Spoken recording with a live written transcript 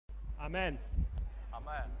Amen.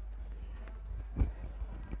 Amen.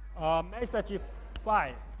 Message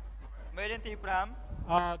 5. Meeting Pram.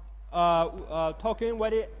 Talking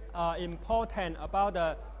very important about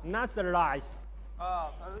the Nazarites.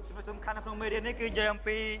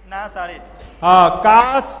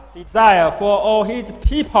 God's desire for all His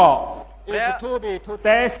people is to be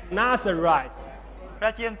today's Nazarites.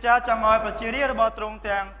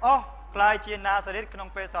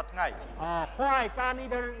 Why God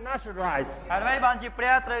need Nazarites?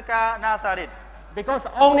 Because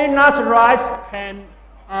only Nazarites can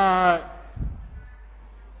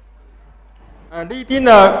leading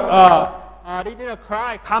the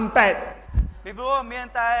cry come back.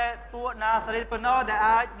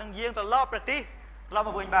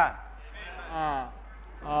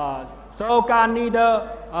 So God need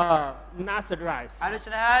Nazarites.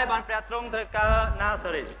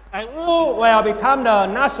 And who will become the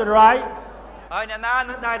Nazarite?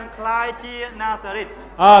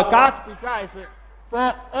 God's desire is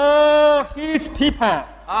for all His people.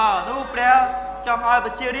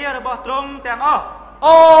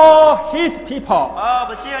 All His people.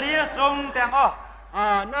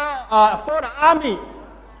 Now, for the army,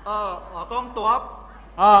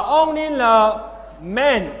 only the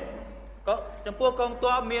men. But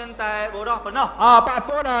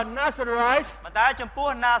for the Nazarites,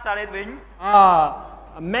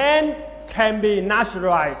 men can be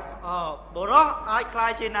Nazarites.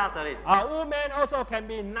 Women also can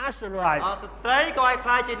be Nazarites.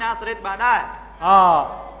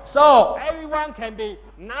 So everyone can be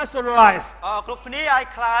Nazarites.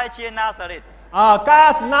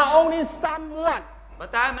 God's not only someone.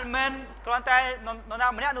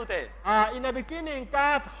 In the beginning,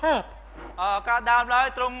 God's hope. God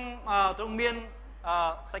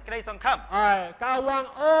wants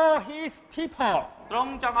all His people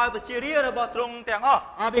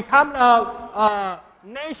become a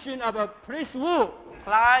nation of a priesthood.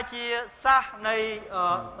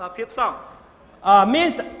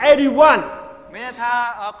 Means everyone.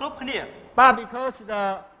 But because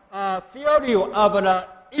the failure of the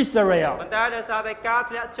Israel,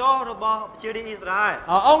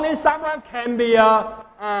 only someone can be a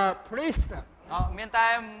priest.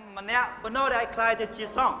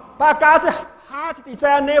 But God's heart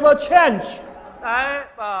desire never change.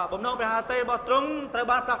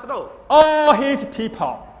 All His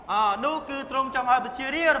people.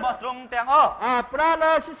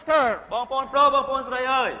 Brother, sister,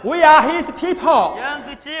 we are His people.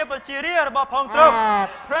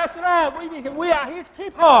 Praise the Lord, we are His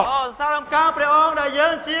people.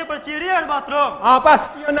 But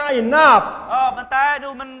still not enough.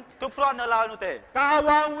 God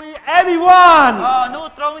wants we everyone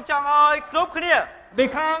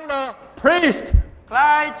become the priest.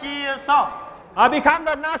 Become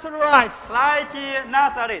the Nazarites.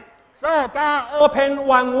 So God opened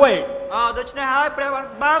one way.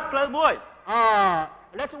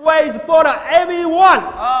 Let's wait for everyone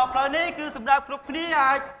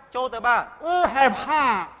who have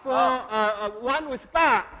heart for one with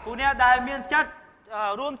God.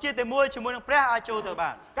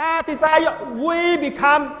 God desire we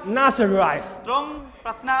become Nazarites.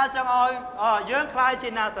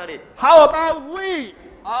 How about we?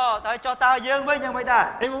 If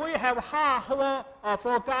we have heart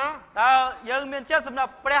for God,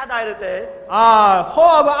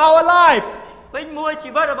 whole of our life,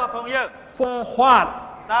 for what?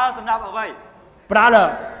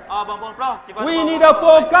 Brother, we need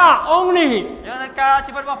for God only.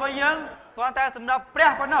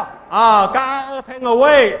 God open a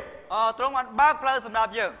way.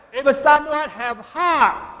 If someone have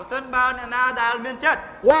heart,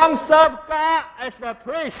 one serve God as the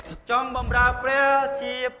priest,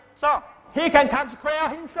 he can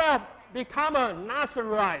consecrate himself, become a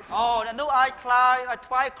Nazarite. So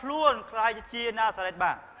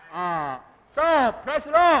praise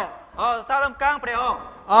the Lord.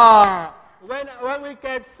 When we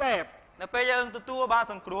get saved,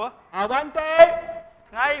 one day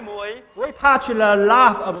we touch the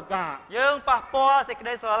love of God.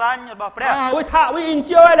 We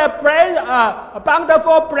enjoy the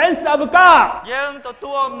bountiful presence of God.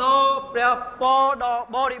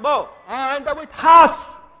 And we touch.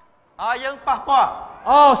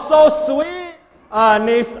 Oh, so sweet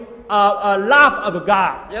this love of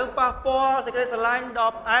God.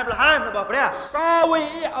 So we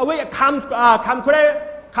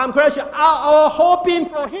conclusion our hoping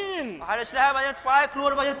for Him.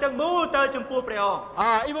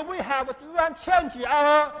 If we have to change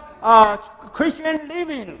our Christian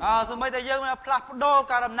living,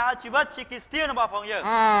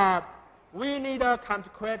 we need to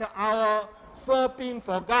consecrate our full being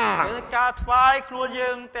for God. ការថ្វាយខ្លួន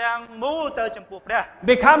យើងទាំងមូលទៅចំពោះព្រះ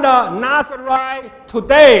Become the Nazarite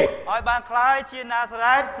today. ឲ្យបានคล้ายជាណាសា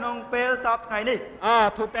រ៉េតក្នុងពេលសពថ្ងៃនេះ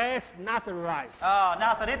Today's Nazarite. ណា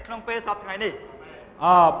សារ៉េតក្នុងពេលសពថ្ងៃនេះ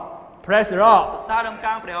Praise the Lord. សារដំ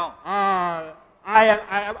កើងព្រះអង្គ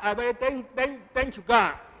I very thank you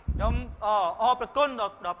God. ខ្ញុំអរព្រគុណដ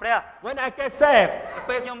ល់ព្រះ When I get saved,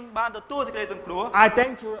 ពេលខ្ញុំបានទទួលសេចក្តីសង្គ្រោះ I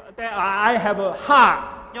thank you that I have a heart.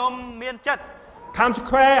 ខ្ញុំមានចិត្ត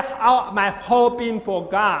Consecrate out my whole being for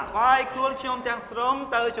God. ថ្វាយខ្លួនខ្ញុំទាំងស្រុង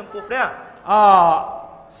ទៅចំពោះព្រះ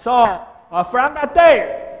So from that day,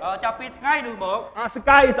 ចាប់ពីថ្ងៃនោះមក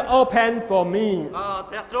sky is open for me.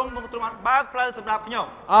 ព្រះទ្រង់បានបើកផ្លូវសម្រាប់ខ្ញុំ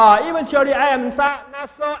Eventually, I am not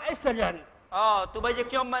so excellent. ទោះបីជា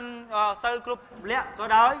ខ្ញុំមិនសូវគ្រប់លក្ខក៏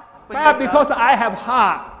ដោយ But because I have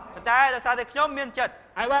heart, តែដោយសារតែខ្ញុំមានចិត្ត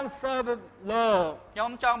I want to serve the Lord. ខ្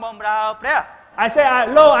ញុំចង់បម្រើព្រះ I say,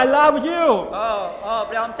 Lord, I love you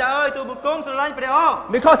ព្រះអង្គចាស់អើយទូបង្គំស្រឡាញ់ព្រះអង្គ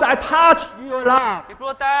because I touch your love. ពីព្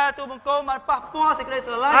រោះតែទូបង្គំបានប៉ះពាល់សេចក្តី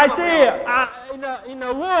ស្រឡាញ់ I see in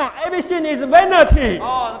the world, everything is vanity.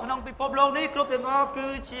 ក្នុងពិភពលោកនេះគ្រប់ទាំងអស់គឺ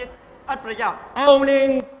ជាឥតប្រយោជន៍ Only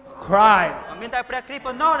Christ, មានតែព្រះគ្រីស្ទ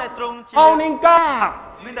ប៉ុណ្ណោះដែលទ្រង់ជា only God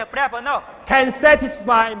មានតែព្រះប៉ុណ្ណោះ can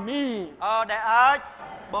satisfy me. ដែលអាច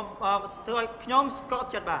ធ្វើឲ្យខ្ញុំស្កប់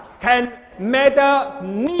ចិត្តបាន Can meet the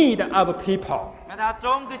need of people. គេថាទ្រ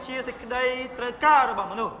ង់គឺជាសេចក្តីត្រូវការរបស់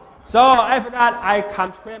មនុស្ស So after that, I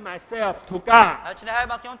consecrate myself to God. ហើយឆ្នេះហើយ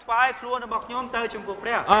មកខ្ញុំថ្វាយខ្លួនរបស់ខ្ញុំទៅចំពោះព្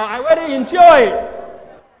រះ I really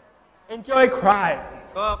enjoy Christ.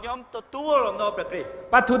 ក៏ខ្ញុំទទួលអំណរព្រះគ្រីស្ទ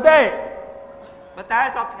But today, ប៉ុន្តែ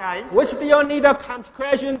សប្តាហ៍ថ្ងៃ we still need a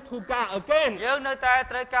consecration to God again. យើងនៅតែ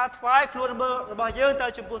ត្រូវការថ្វាយខ្លួនរបស់យើងទៅ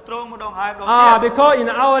ចំពោះទ្រង់ម្ដងហើយម្ដងទៀត Because in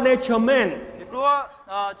our nature man, ពីព្រោះ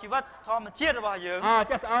ជីវិតធម្មជាតិរបស់យើង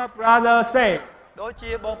just our brother say, ដូច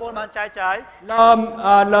ជាបងប្អូនបានចែកចាយ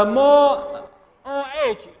the more old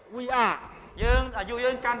age we are, យើងអាយុ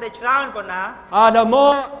យើងកាន់តែច្រើនប៉ុណ្ណា the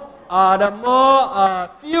more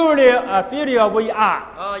filial we are.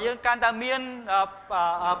 យើងកាន់តែមាន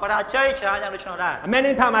បរាជ័យច្រើនយ៉ាងដូចនោះដែរ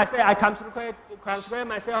Many times I say I consecrate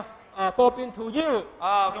myself for being to you.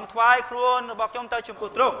 ខ្ញុំថ្វាយខ្លួនរបស់ខ្ញុំទៅចំពោះ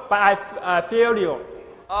ទ្រង់ But I fail you.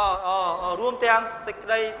 រួមទាំងសេចក្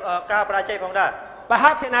តីការបរាជ័យផងដែរ But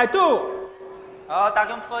how can I do? តើ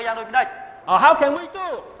ខ្ញុំធ្វើយ៉ាងដូចម្ដេច How can we do?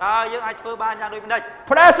 យើងអាចធ្វើបានយ៉ាងដូចម្ដេច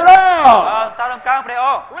Praise the Lord. សារដំកើងព្រះអ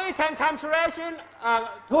ង្គ We can consecration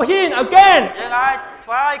to Him again. យើងអាច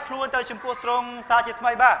ថ្វាយខ្លួនទៅចំពោះទ្រង់សារជាថ្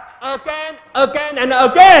មីបាទ Again and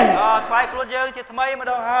again. ថ្វាយខ្លួនយើងជាថ្មីម្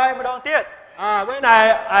ដងហើយម្ដងទៀត When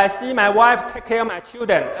I see my wife take care of my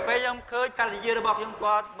children, ពេលខ្ញុំឃើញភរិយារបស់ខ្ញុំ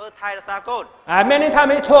គាត់មើលថែរក្សាកូន many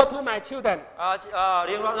times I told to my children,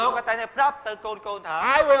 រៀងរាល់ដងគាត់តែប្រាប់ទៅកូនថា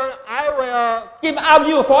I will give up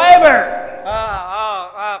you forever.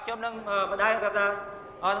 ខ្ញុំនឹងម្ដាយប្រាប់ថា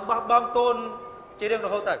នឹងបោះបង់កូនជារៀងរ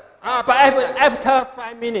ហូតទៅ But after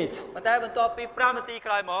 5 minutes, ប៉ុន្តែបន្ទាប់ពី5នាទី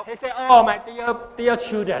ក្រោយមក he said, "Oh, my dear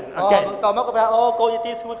children, បន្ again. ទាប់មកគាត់ប្រាប់អូកូនជា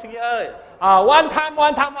ទីស្ងួតស្ងៀមអើយ One time. ម្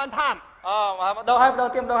ដងហើយម្ដង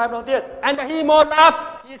ទៀតម្ដងហើយម្ដងទៀត And he more love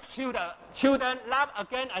his children. Children love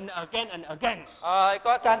again and again and again. ហើយ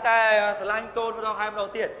គាត់កាន់តែស្រឡាញ់កូនម្ដងហើយម្ដង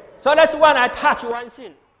ទៀត So that's when I touch one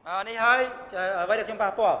sin. នេះហើយអ្វីដែលខ្ញុំ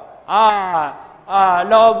ប៉ះពាល់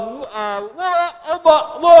The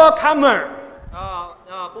overcomer.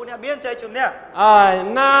 ពួកអ្នកមានជ័យជំនះ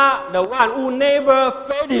Not the one who never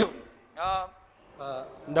fail you.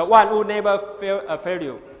 The one who never fail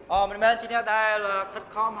you. មិនមែនជាអ្នកដែលខិត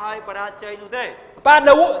ខំហើយបរាជ័យនោះទេ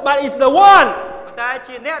But it's the one. ប៉ុន្តែ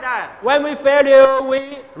ជាអ្នកដែល When we fail you, we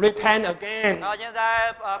repent again. អ្នកដែល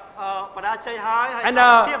បរាជ័យហើយ And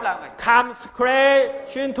ទៀតឡើងវិញ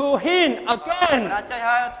consecration to Him ប again. រាជ័យ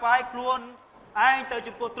ហើយថ្វាយខ្លួនឯងទៅ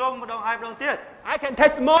ចំពោះទ្រង់ម្ដងហើយម្ដងទៀត I can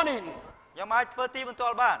testimony. ខ្ញុំអាចធ្វើទីបន្ទា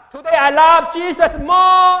ល់បាន Today I love Jesus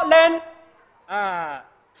more than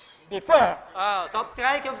before. សពថ្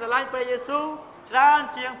ងៃខ្ញុំស្រឡាញ់ព្រះយេស៊ូវច្រើន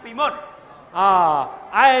ជាងពីមុន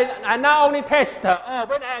I not only test.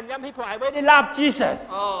 When I am young people, I really love Jesus.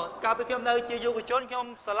 កាលពីខ្ញុំនៅជាយុវជនខ្ញុំ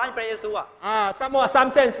ស្រឡាញ់ព្រះយេស៊ូវ Some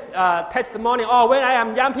sense testimony. When I am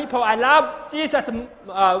young people, I love Jesus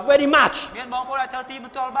very much. មានបងប្អូនអាចធ្វើទីប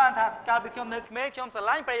ន្ទាល់បានថាកាលពីខ្ញុំនៅក្មេងខ្ញុំស្រ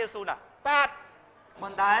ឡាញ់ព្រះយេស៊ូវណាស់ But ប៉ុ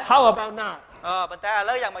ន្តែ how about now? ប៉ុន្តែឥ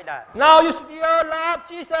ឡូវយ៉ាងម៉េចដែរ Now you still love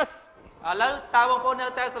Jesus. ឥឡូវតើបងប្អូននៅ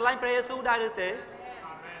តែស្រឡាញ់ព្រះយេស៊ូវដែរឬទេ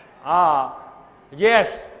Yes.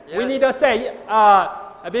 We need to say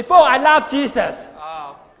before I love Jesus.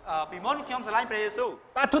 ពីមុនខ្ញុំស្រឡាញ់ព្រះយេស៊ូវ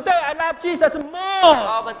But today I love Jesus more.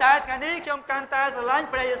 ប៉ុន្តែថ្ងៃនេះខ្ញុំកាន់តែស្រឡាញ់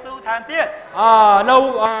ព្រះយេស៊ូវថែមទៀត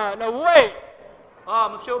The way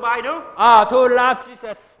một chiêu bài nữa to love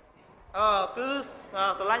Jesus. គឺ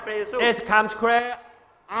ស្រឡាញ់ព្រះយេស៊ូវ It comes clear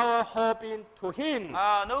our hope into Him.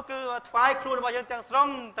 នោះគឺថ្វាយខ្លួនរបស់យើងទាំងស្រុង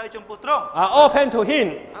ទៅចំពោះទ្រង់ Open to Him.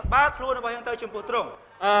 បើកខ្លួនរបស់យើងទៅចំពោះទ្រង់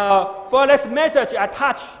For this message, I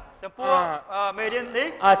touch ចំពោះមេរៀននេះ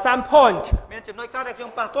some point. មានចំណុចខ្លះដែលខ្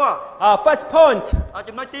ញុំប៉ះពាល់ First point,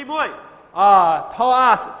 ចំណុចទី1 told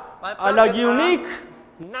us the unique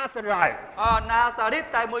Nazarite. ណាសារីត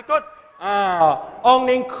តែមួយគត់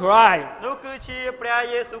Only Christ. នោះគឺជាព្រះ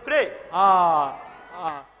យេស៊ូវគ្រីស្ទ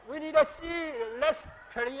We need to see less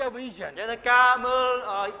clear vision. យើងត្រូវការមើល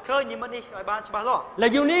ឃើញនិមិត្តនេះឲ្យបានច្បាស់លាស់ The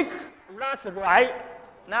unique Nazarite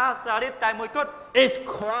ណាសារីតតែមួយគត់ is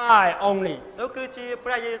Christ only. នោះគឺជា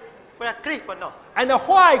ព្រះយេស៊ូវព្រះគ្រីស្ទប៉ុណ្ណោះ And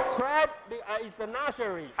why Christ is the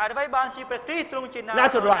Nazarite? ហើយអ្វីបានជាព្រះគ្រីស្ទទ្រង់ជាណា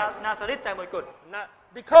សារីតតែមួយគត់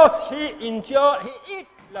Because he eat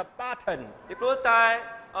the button ពីព្រោះតែ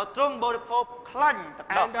ទ្រង់បរិភោគខ្លាញ់ទឹក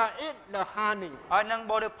ដោះ and eat the honey. ហើយនឹង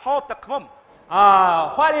បរិភោគទឹកឃ្មុំ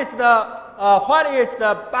What is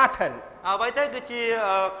the button? អ្វីទៅគឺជា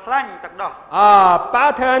ខ្លាញ់ទឹកដោះ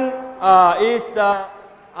Button is the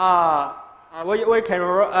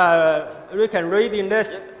we can read in this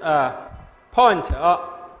point.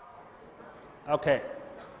 Okay.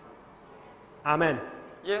 Amen.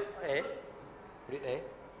 យើងរីត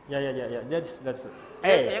Yeah. That's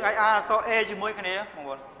A. យើងអាចអានអក្សរ A ជាមួយគ្នាបងប្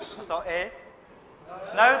អូនអក្សរ A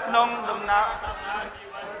នៅក្នុងដំណើរ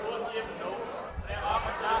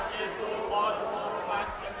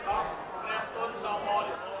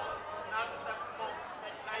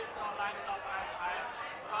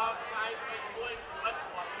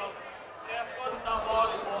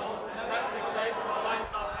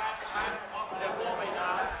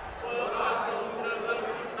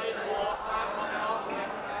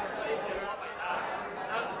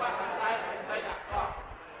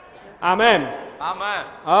Amen. Amen.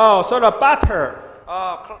 So the butter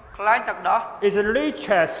ខ្លាញ់ទឹកដោះ is the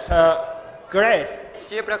richest grace.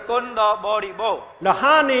 ជាព្រះគុណដ៏បរិបូរណ៍ The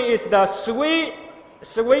honey is the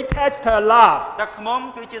sweetest love. ទឹកឃ្មុំ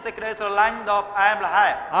គឺជាសេចក្តីស្រឡាញ់ដ៏ផ្អែមល្ហែ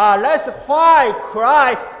ម That's why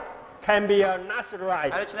Christ can be a ហើយ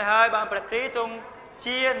Nazarite. ដូច្នេះហើយបានព្រះគ្រីស្ទទ្រង់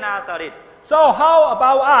ជាណាសារីត So how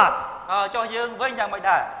about us? ចុះយើងវិញយ៉ាងម៉េច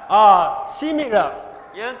ដែរ Similar.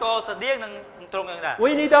 យើងក៏ស្តៀងនឹងទ្រង់យ៉ាងដែរ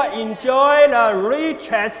We need to enjoy the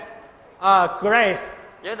richest grace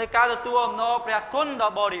យើងត្រូវការទទួលអំណរព្រះគុណដ៏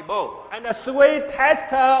បរិបូរណ៍ and the sweetest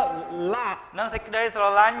love. និងសេចក្តីស្រ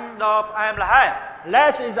ឡាញ់ដ៏ផ្អែមល្ហែម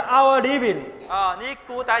That is our living. នេះ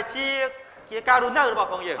គួរតែជាការរស់នៅរបស់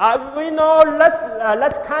ផងយើង We know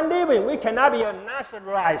let's can't living. We cannot be a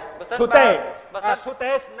Nazarite today.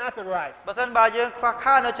 Today's Nazarite. បើសិនបើយើងខ្វះ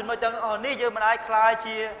ខាតនៅចំណុចទាំងអស់នេះយើងមិនអាចក្លាយ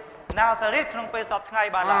ជាណាសារីតក្នុងពេលសពថ្ងៃ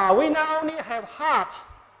បានឡើយ We not only have heart.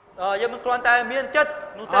 យើងមិនគ្រាន់តែមានចិត្ត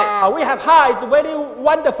នោះទេ We have heart is very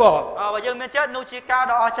wonderful. បើយើងមានចិត្តនោះជាការ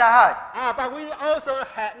ដ៏អស្ចារ្យហើយ But we also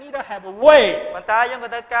need to have a way. ប៉ុន្តែយើងក៏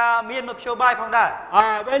ត្រូវការមានមធ្យោបាយផងដែរ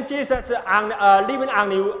When Jesus living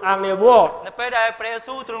on the world, នៅពេលដែលព្រះយេ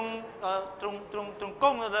ស៊ូវទ្រង់គ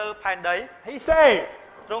ង់នៅលើផែនដី He said,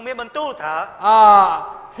 ទ្រង់មានបន្ទូលថា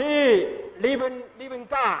He living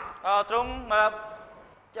God. ទ្រង់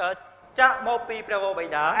ចាក់មកពីព្រះវរបិ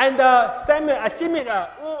តា And similar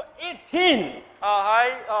who eat Him. ហើយ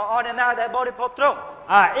អរអ្នកណាដែលបរិភោគទ្រង់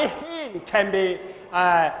Eat Him can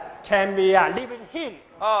be living Him.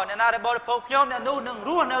 អ្នកណាដែលបរិភោគខ្ញុំអ្នកនោះនឹងរ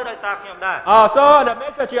ស់នៅដោយសារខ្ញុំដែរ So the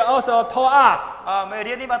message also told us. មេ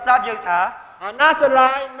រៀននេះបានប្រាប់យើងថា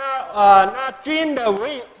Nazarite not drink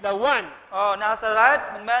the wine. ណាសារ៉េត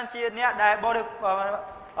មិនមែនជាអ្នកដែលបរិ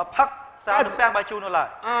ផឹកសារទំពាំងបាយជូរនោះឡើយ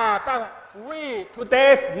But we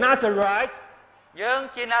today's Nazarite យើង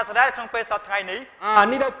ជាណាសារ៉េតក្នុងពេលសប្តាហ៍ថ្ងៃនេះ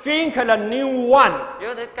need to drink the new one. យើ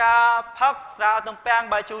ងត្រូវការផឹកស្រាទំពាំង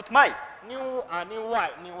បាយជូរថ្មី New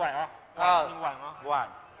wine. New wine.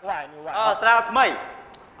 ស្រាថ្មី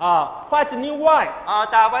What's new wine?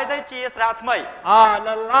 តើអ្វីទៅជាស្រាថ្មី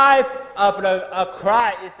The life of the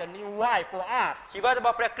Christ is the new wine for us. ជីវិតរប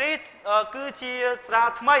ស់ព្រះគ្រីស្ទគឺជាស្រា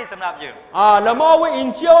ថ្មីសម្រាប់យើង The more we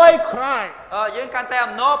enjoy Christ, យើងកាន់តែ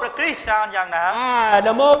អំណរព្រះគ្រីស្ទច្រើនយ៉ាងណា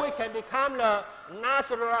the more we can become the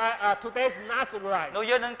Nazarite, today's Nazarite. នោះ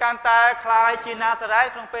យើងនឹងកាន់តែคล้ายជាណាសារ៉េត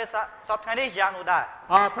ក្នុងពេលសប្តាហ៍ថ្ងៃនេះយ៉ាងនោះដែរ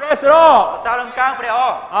Praise the Lord. សរសើរនឹងកាងព្រះអ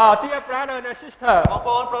ង្គ Dear brother and sister, បង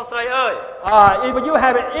ប្អូនប្រុសស្រីអើយ if you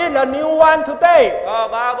have eaten a new one today,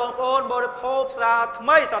 បើបងប្អូនបរិភោគស្រាថ្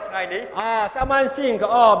មីសប្តាហ៍ថ្ងៃនេះ someone think,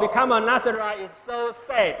 become a Nazarite is so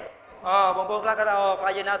sad. បងប្អូនខ្លះក៏ថាខ្លា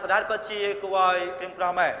ចជាណាសារ៉េតពិតជាគួរឲ្យក្រៀមក្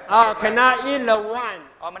រំដែរ Cannot eat the wine.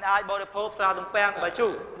 មិនអាចបរិភោគស្រាទំពាំងបាយជូ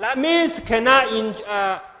រ That means cannot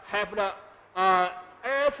have the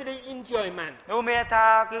earthly enjoyment. នោះមានថា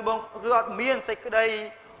គឺអត់មានសេចក្តី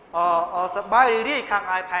សប្បាយរីករាយខាង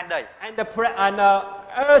ឯផែនដី And the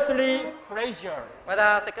earthly pleasure. បើថា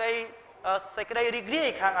សេចក្តីរីករាយ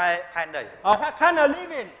ខាងឯផែនដី What kind of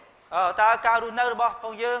living? តើការរស់នៅរបស់ផ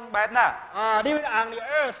ងយើងបែបណា Living on the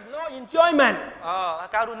earth, no enjoyment.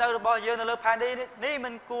 ការរស់នៅរបស់យើងនៅលើផែនដីនេះមិ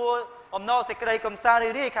នគួរអំណរសេចក្តីកំសាន្តរី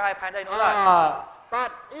ករាយខាងឯផែនដីនោះឡើយ But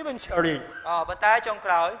eventually, ប៉ុន្តែចុង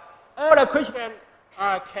ក្រោយ all the Christians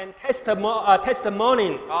can testimony.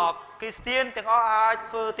 គ្រីស្ទានទាំងអស់អាច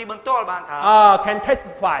ធ្វើទីបន្ទាល់បានថា Can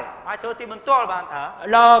testify. អាចធ្វើទីបន្ទាល់បានថា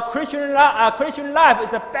The Christian life is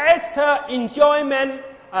the best enjoyment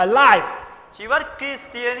life. ជីវិតគ្រីស្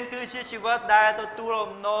ទានគឺជាជីវិតដែលទទួល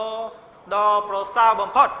អំណរដ៏ប្រសើរបំ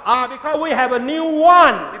ផុត Because we have a new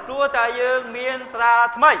one. ពីព្រោះតែយើងមានស្រា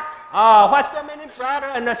ថ្មី What so many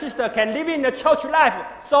brothers and sisters can live in the church life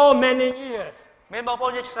so many years. មានបងប្អូ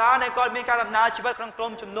នជាច្រើនដែលគាត់មានការដំណើរជីវិតក្នុងក្រុ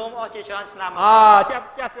មជំនុំអស់ជាច្រើនឆ្នាំ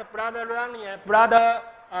Just brother Rang and brother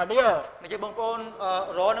Leo. និយាយបងប្អូន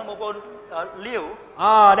រននិងបងប្អូនលាវ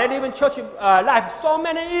They live in church life so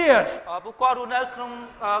many years. ពួកគាត់រស់នៅក្នុង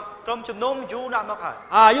ក្រុមជំនុំយូរណាស់មក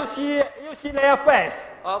ហើយ You see their face.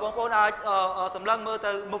 បងប្អូនអាចសម្លឹងមើល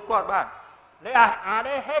ទៅមុខគាត់បាន Are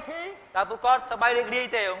they happy? តើពួកគាត់សប្បាយរីករាយ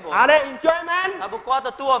ទេបងប្អូន Are they enjoyment? តើពួកគាត់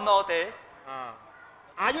ទទួលអំណរទេ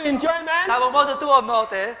Are you enjoyment? តើបងប្អូនទទួលអំណរ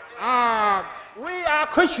ទេ We are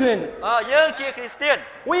Christian. យើងជាគ្រីស្ទាន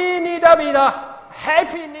We need to be the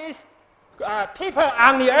happiness people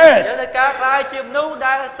on the យើង earth. ត្រូវការក្លាយជាមនុស្ស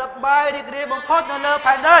ដែលសប្បាយរីករាយបំផុតនៅលើ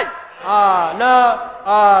ផែនដី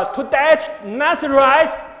Today's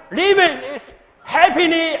Nazarite living is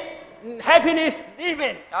happiness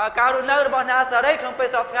living. ការរស់នៅរបស់ណាសារីក្នុងពេល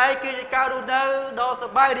សប្តាហ៍គឺជាការរស់នៅដ៏ស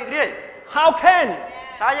ប្បាយរីករាយ How can?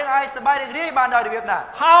 តើយើងអាចសប្បាយរីករាយបានដោយរបៀបណា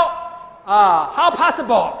How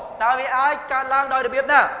possible? តើវាអាចកើតឡើងដោយរបៀប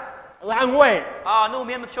ណា One way. នោះ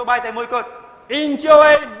មានមធ្យោបាយតែមួយគត់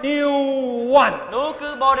Enjoy new one. នោះគឺ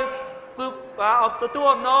ទទួល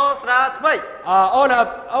អំណរស្រាថ្មី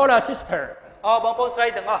All the sister. បងប្អូនស្រី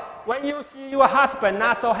ទាំងអស់ When you see your husband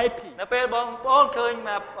not so happy. នៅពេលបងប្អូនឃើញ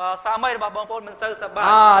ស្វាមីរបស់បងប្អូនមិនសូវសប្បាយ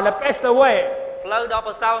The best way. ផ្លូវដ៏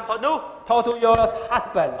ប្រសើរបំផុតនោះ Talk to your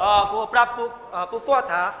husband. គួរប្រាប់ពួកគាត់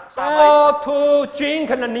ថាស្វាមី So to drink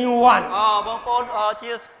the new one. បងប្អូន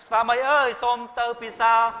ជាស្វាមីអើយសូមទៅពិ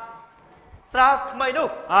សាស្រាថ្មីនោះ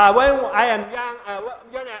When I am young,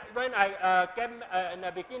 when I in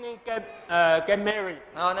the beginning get married.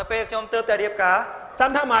 នៅពេលខ្ញុំទើបតែរៀបការ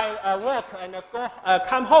Sometimes I work and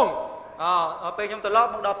come home. ពេលខ្ញុំត្រឡប់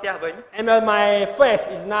មកដល់ផ្ទះវិញ And my face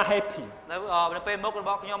is not happy. នៅពេលមុខរប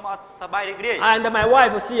ស់ខ្ញុំអត់សប្បាយរីករាយ And my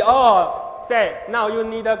wife say now you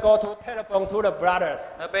need to go to telephone to the brothers.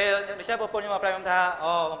 នៅពេលដូចជាប្រពន្ធខ្ញុំប្រាប់ខ្ញុំថា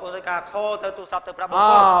បងប្អូនត្រូវការខលទៅទូរស័ព្ទទៅប្រាប់បងប្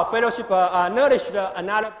អូន Fellowship nourish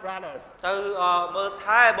another brothers. ទៅមើល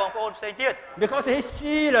ថែបងប្អូនផ្សេងទៀត Because he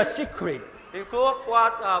see the secret. ពីព្រោះគា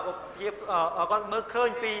ត់មើលឃើញ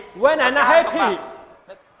ពី When I'm not happy.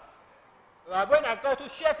 When I go to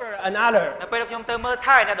shepherd another. នៅពេលខ្ញុំទៅមើល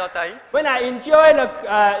ថែអ្នកដទៃ When I enjoy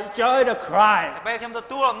the cry. នៅពេលខ្ញុំទ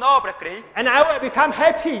ទួលអំណរព្រះគ្រីស្ទ And I will become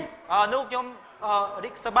happy. នោះខ្ញុំ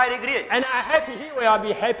សប្បាយរីករាយ And I happy, he will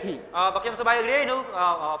be happy. បើខ្ញុំសប្បាយរីករាយនោះ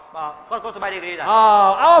គាត់ក៏សប្បាយរីករាយដែរ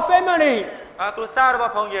Our family. គ្រួសាររប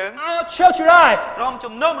ស់ផងយើង Our church life. ក្រុម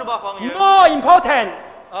ជំនុំរបស់ផងយើង More important.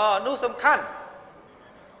 នោះសំខាន់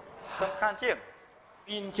ជាង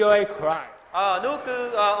Enjoy cry. នោះគឺ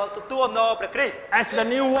ទទួលអំណរព្រះគ្រីស្ទ As the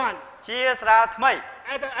new one. ជាស្រាថ្មី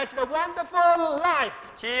As the wonderful life.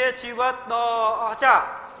 ជាជីវិតដ៏អស្ចារ្យ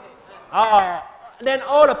Then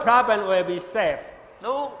all the problem will be saved.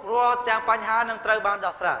 នោះរាល់ទាំងបញ្ហានឹងត្រូវបាន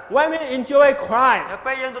ដោះស្រាយ When we enjoy crying, នៅ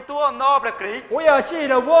ពេលយើងទទួលអំណរព្រះគ្រីស្ទ we will see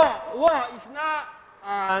the war is not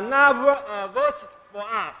worth for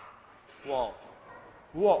us. War.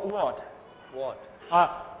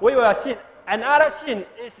 We will see another sin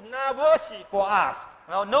is not worthy for us.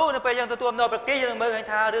 នោះនៅពេលយើងទទួលអំណរព្រះគ្រីស្ទយើងមើលឃើញ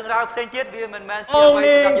ថារឿងរ៉ាវផ្សេងទៀតវាមិនមែនជាអ្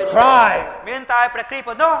វីសម្រាប់យើងមានតែព្រះគ្រីស្ទ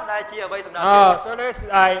ប៉ុណ្ណោះដែលជាអ្វីសម្រាប់យើង So let's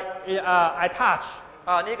I touch.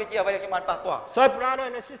 នេះគឺជាអ្វីដែលខ្ញុំបានប៉ះពាល់ So brother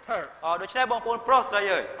and sister. ដូច្នេះបងប្អូនប្រុសស្រី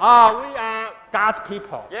អើយ We are God's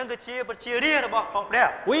people. យើងគឺជាប្រជារាស្ត្ររបស់ផងព្រះ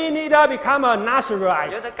We need to become a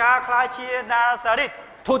Nazarite. យើងត្រូវការខ្លាយជាណាសារីត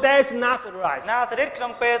Today's Nazarite. ណាសារីតក្នុ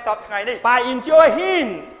ងពេលសប្តាហ៍ថ្ងៃនេះ By enjoy Him.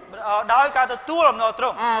 ដោយការទទួលអំណរទ្រ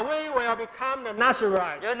ង់ We will become the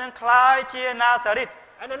Nazarite. យើងនឹងខ្លាយជាណាសារីត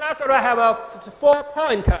And the Nazarite have a 4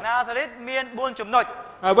 point. ណាសារីតមាន4ចំណុច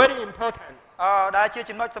Very important. ដែលជា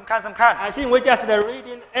ចំណុចសំខាន់ I think we just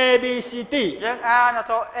reading A B C D. យើងអានអក្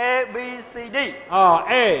សរ A B C D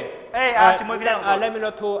A. A អានជាមួយគ្នា Let me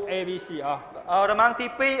know to A B C. រមាំងទី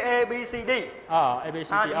2 A B C D A B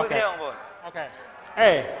C D ជាមួយគ្នាបងប្អូន Okay A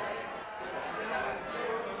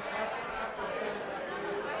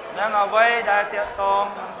នឹងអ្វីដែលទាក់ទង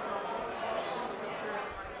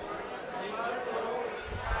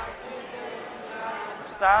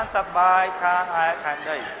សានសប្បាយខាងឯខាង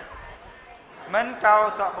ដីមិនកោ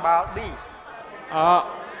សក់ក្បាល B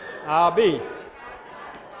B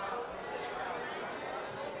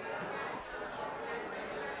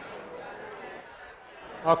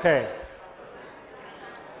Okay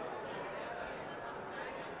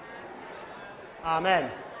Amen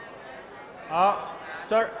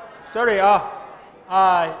sorry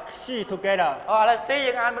C together ឥឡូវ C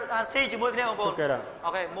យើងអាន C ជាមួយគ្នាបងប្អូន Together អូ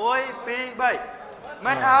ខេ1 2 3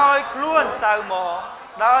មិនឲ្យខ្លួនសៅមក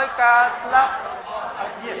ដោយការស្លាប់របស់សា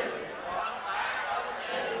ច់ញាតិ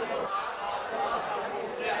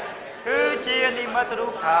គឺជានិមិត្តរូ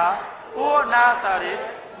បថាពួកណាសារីត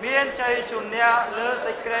មានជ័យជំនះលើ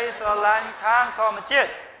សេចក្តីស្រឡាញ់ខាងធម្មជាតិ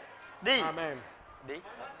D Amen D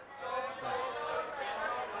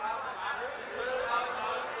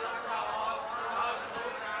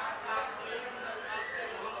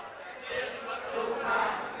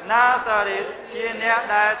ណាសារីតជាអ្នក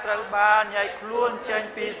ដែលត្រូវបានញែកខ្លួនចេញ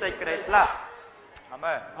ពីសេចក្តីស្លាប់អា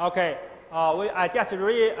មែន Okay I just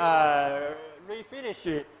refinish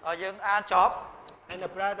it យើងអានចប់ and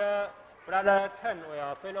the brother Chen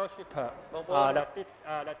will fellowship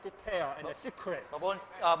the detail and the secret ប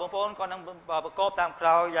ងប្អូនក៏នឹងប្រកបតាមក្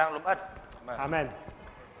រោយយ៉ាងលម្អិត Amen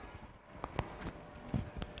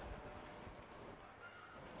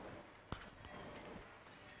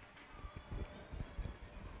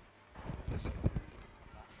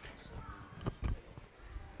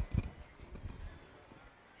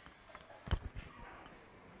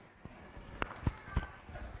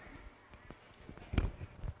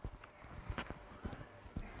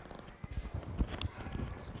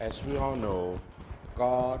As we all know,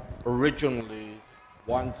 God originally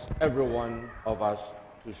wants every one of us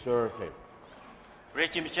to serve Him. ព្រះ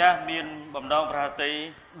ជាម្ចាស់មានបំណងប្រាថ្នា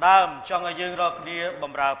ដើមចង់ឲ្យយើងរាល់គ្នាប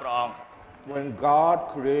ម្រើព្រះអង្គ When God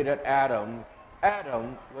created Adam, Adam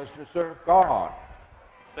was to serve God.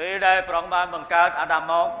 ពេលដែលព្រះអង្គបានបង្កើតអាដាម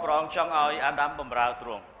មកព្រះអង្គចង់ឲ្យអាដាមបម្រើទ្រ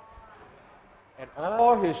ង់ And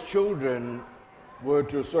all his children were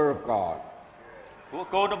to serve God. ពួក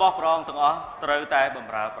កូនរបស់ព្រះអង្គទាំងអស់ត្រូវតែប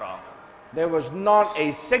ម្រើព្រះអង្គ There was not a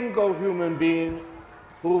single human being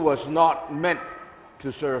who was not meant to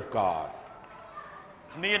serve God.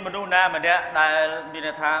 មានមនុស្សណាម្នាក់ដែលមាន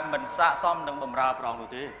ន័យថាមិនស័ក្តិសមនឹងបម្រើព្រះអង្គនោះ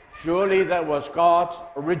ទេ Surely that was God's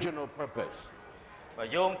original purpose. បើ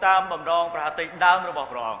យោងតាមបំណងប្រាថ្នាដើមរបស់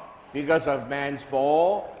ព្រះអង្គ Because of man's fall,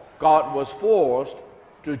 God was forced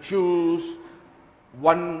to choose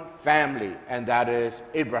one family, and that is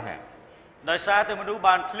Abraham. ដោយសារតែមនុស្ស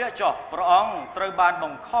បានធ្លាក់ចុះព្រះអង្គត្រូវបានប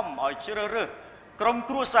ង្ខំឲ្យជ្រើសរើសក្រុម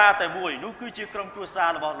គ្រួសារតែមួយនោះគឺជាក្រុមគ្រួសារ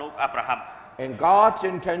របស់លោកអាប់រ៉ាហាំ And God's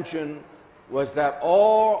intention was that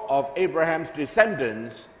all of Abraham's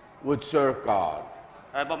descendants would serve God.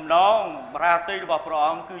 ហើយបំណងប្រាថ្នារបស់ព្រះអ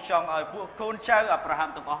ង្គគឺចង់ឲ្យពួកកូនចៅអាប់រ៉ាហាំ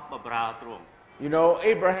ទាំងអស់បម្រើទ្រង់ You know,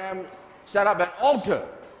 Abraham set up an altar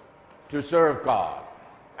to serve God.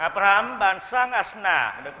 អាប់រ៉ាហាំបានសាងអាសនា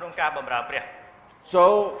នៅក្នុងការបម្រើព្រះ So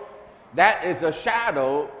that is a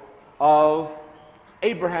shadow of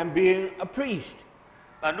Abraham being a priest.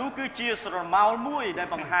 បាទនោះគឺជាស្រមោលមួយដែល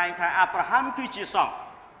បង្ហាញថាអាប់រ៉ាហាំគឺជាសង្ឃ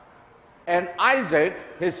And Isaac,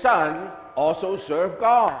 his son, also served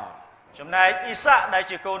God. ចំណែកអ៊ីសាក់ដែល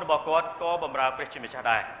ជាកូនរបស់គាត់ក៏បម្រើព្រះជាម្ចាស់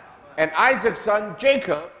ដែរ And Isaac's son,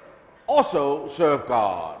 Jacob, also served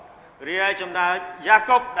God. រីឯចំណែកយ៉ា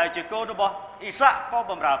កុបដែលជាកូនរបស់អ៊ីសាក់ក៏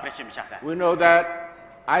បម្រើព្រះជាម្ចាស់ដែរ We know that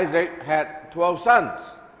Isaac had 12 sons.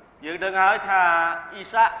 យើងដឹងហើយថាអ៊ី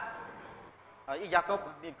សាក់ហើយយ៉ាកុប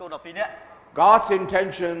មានកូន12នាក់ God's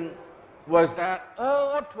intention was that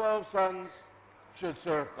all 12 sons should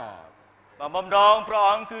serve God. បំណងព្រះ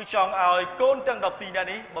អង្គគឺចង់ឲ្យកូនទាំង12នាក់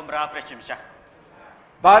នេះបម្រើព្រះជាម្ចាស់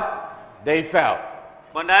But they fell.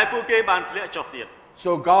 ប៉ុន្តែពួកគេបានធ្លាក់ចុះទៀត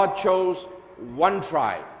So God chose one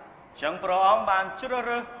tribe. ចឹងព្រះអង្គបានជ្រើស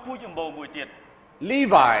រើសពូជអម្បូរមួយទៀត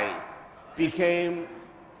Levi became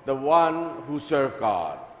the one who served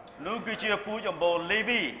God. នោះគឺជាពូជអម្បូរលេ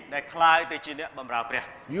វីដែលក្លាយទៅជាអ្នកបម្រើព្រះ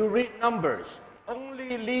You read Numbers.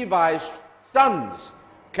 Only Levi's sons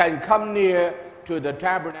can come near to the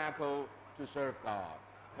tabernacle to serve God.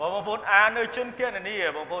 បងប្អូនអាននៅជនគណនា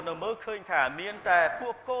បងប្អូននៅមើលឃើញថាមានតែពួ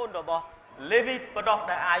កកូនរបស់លេវីប៉ុណ្ណោះ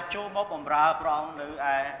ដែលអាចចូលមកបម្រើព្រះអង្គនៅ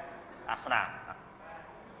ឯអាសនៈ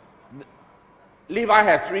Levi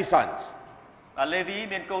had 3 sons. បាទលេវី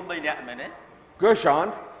មានកូន3នាក់មែនទេ Gershon,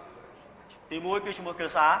 ទី1គឺឈ្មោះកើ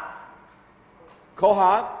សា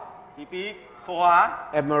Kohath, ទី2 Koha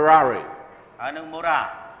and Merari. ហើយនឹង Mora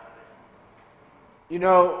You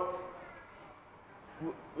know,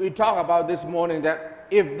 we talked about this morning that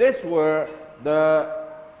if this were the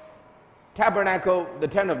tabernacle, the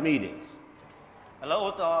tent of meetings, ឥឡូវ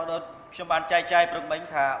ឧទាហរណ៍ដូចខ្ញុំបានចែកចាយព្រឹកមិញ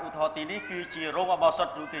ថាឧទាហរណ៍ទីនេះគឺជារោងអបោសុត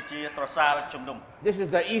ឬគឺជាត្រសាលជំនុំ this is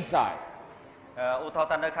the east side. ឧទាហរណ៍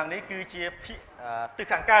ថានៅខាងនេះគឺជាទិស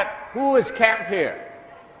ខាងកើត Who is camped here?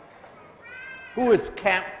 Who is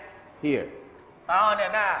camped here? តើអ្ន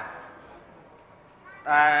កណា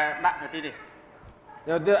ដាក់នៅទីនេះ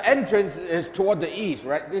Now the entrance is toward the east,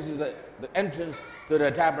 right? This is the entrance to the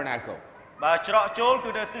tabernacle. បើច្រកចូលគឺ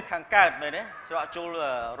នៅទិសខាងកើតមែនទេច្រកចូល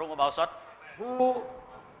រោងអបោសុត Who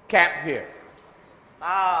camped here?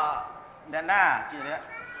 តើអ្នកណាជាអ្នក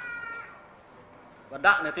បណ្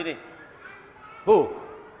ដាក់នៅទីនេះ Who?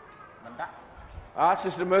 បណ្ដាក់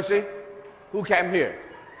Sister Mercy, who camped here?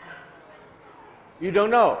 You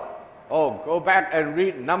don't know? Oh, go back and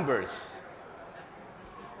read Numbers.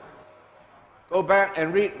 Go back and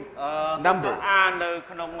read Numbers. អាននៅ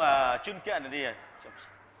ក្នុងជនគណនា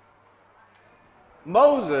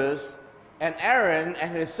Moses and Aaron and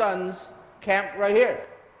his sons camped right here.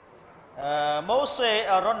 ម៉ូសេ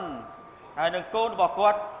អារ៉ុនហើយនឹងកូនរបស់គា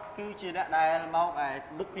ត់គឺជាអ្នកដែលមក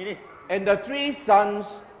មុខទីនេះ And the three sons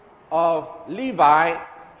of Levi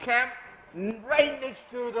camped right next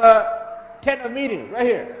to the tent of meeting, right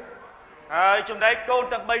here. ហើយចំណែកកូន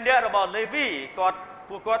ទាំង3នាក់របស់លេវី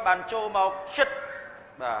ពួកគាត់បានចូលមកជិត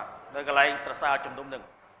បាទនៅកន្លែងត្រសាលជំនុំនឹង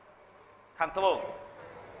ខាងត្បូង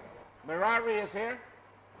Merari is here.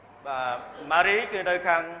 បាទម៉ារីគឺនៅ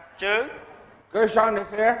ខាងជើង Gershon is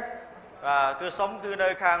here. បាទគឺសុំគឺនៅ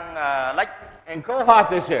ខាងលិច And Kohath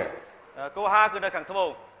is here. កូហាគឺនៅខាងត្បូ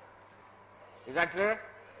ង Is that clear?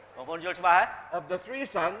 បងប្អូនយល់ច្បាស់ហើយ Of the three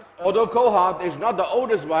sons, although Kohath is not the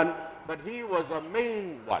oldest one, but he was the main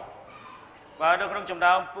one. បាទនៅក្នុងចំ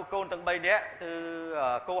ណោមពួកកូនទាំង3នាក់គឺ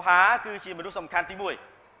កូហាគឺជាមនុស្សសំខាន់ទី1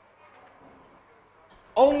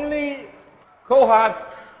 Only Kohath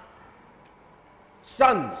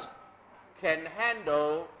sons can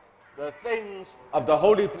handle the things of the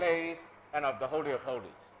holy place and of the holy of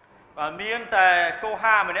holies. បាទមានតែកូ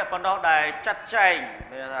ហាម្នាក់ប៉ុណ្ណោះដែលចាត់ចែង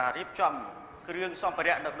រៀបចំគ្រឿងសម្ភា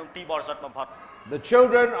រៈនៅក្នុងទីបរិសុទ្ធបំផុត The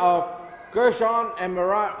children of Gershon and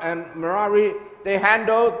Merari, they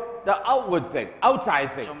handled the outward thing, outside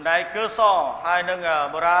thing. ចំណែកកើសហើយនឹង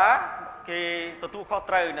បូរ៉ាគេទទួលខុស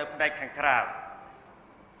ត្រូវនៅផ្នែកខាងក្រៅ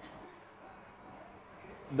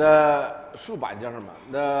The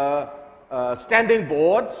standing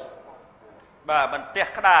boards បាទបន្ទះ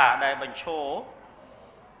ក្តារដែលបញ្ឈរ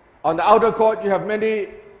on the outer court. You have many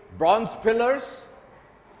bronze pillars,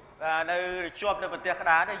 បាទនៅជាប់នៅបន្ទះក្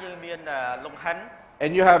តារនេះយើងមានលង្ហិន and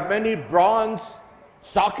you have many bronze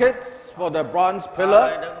sockets for the bronze ហើយ pillar.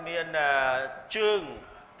 នឹងមានជើង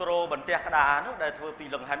ទ្របន្ទះក្តារនោះដែលធ្វើពី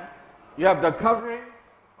លង្ហិន You have the covering.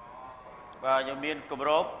 បាទយើងមានគម្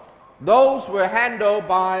រប Those were handled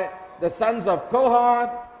by the sons of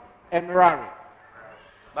Kohath and Merari.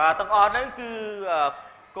 បាទទាំងអស់ហ្នឹងគឺ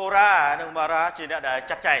កូរ៉ានិងម៉ារ៉ាជាអ្នកដែល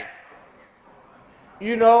ចាត់ចែង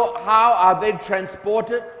You know how are they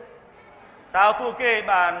transported? តើពួកគេ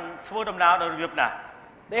បានធ្វើដំណើរដោយរបៀបណា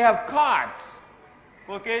They have carts,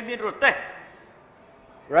 ពួកគេមានរទេះ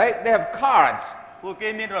right? They have carts ពួកគេ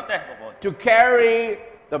មានរទេះបងប្អូន to carry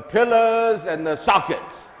the pillars and the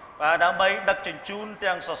sockets. បាទដើម្បីដឹកជញ្ជូន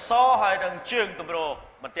ទាំងសសរហើយនិងជើងទម្រ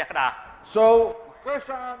បន្ទះក្តារ So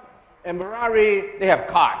Gershon and Merari, they have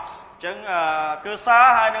carts. អញ្ចឹងគឺសា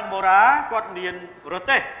ហើយនិងបូរ៉ាគាត់មានរ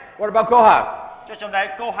ទេះ What about Kohath? ចុះចំណែក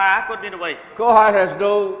កូហាគាត់មានអ្វី Kohath has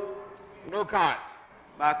no carts.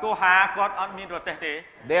 បាទកូហាគាត់អត់មានរទេះទេ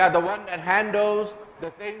They are the one that handles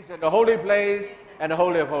the things in the holy place and the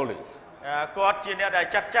holy of holies. គាត់ជាអ្នកដែល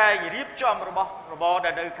ចាត់ចែងរៀបចំរបស់របរដែ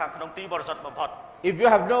លនៅខាងក្នុងទីបរិសុទ្ធបំផុត If you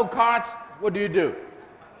have no carts, what do you do?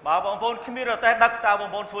 បើបងប្អូនគ្មានរទេះដឹកតើបង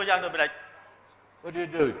ប្អូនធ្វើយ៉ាងដូចម្ដេច What do you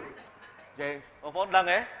do? James? បងប្អូនដឹង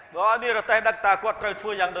ទេបើអត់មានរទេះដឹកតើគាត់ត្រូវធ្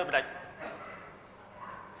វើយ៉ាងដូចម្ដេច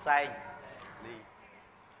សែងលី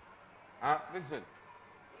Vincent?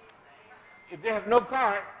 If they have no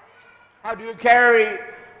cart, how do you carry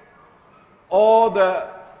all the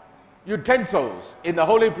utensils in the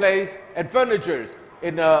holy place and furnitures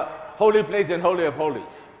in the holy place and holy of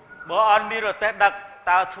holies? បើអត់មានរទេះដឹក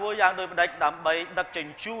តើធ្វើយ៉ាងដូចម្ដេចដើម្បីដឹកជ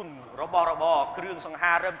ញ្ជូនរបស់របរគ្រឿងសង្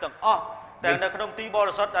ហារិមទាំងអស់តែនៅក្នុងទីប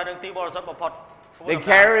រិសុទ្ធហើយនិងទីបរិសុទ្ធបំផុត They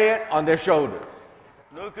carry it on their shoulders.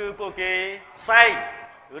 នោះគឺពួកគេសែង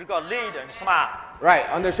ឬក៏លីនៅស្មា Right,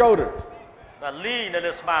 on their shoulders. បាទលីនៅ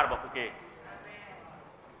លើស្មារបស់ពួកគេ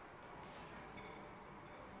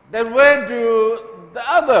Then where do the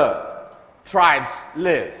other tribes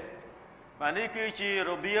live? Và đây cứ chỉ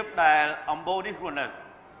rồi biết là ông bố đi luôn nữa.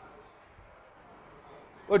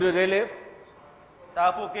 Where do they live?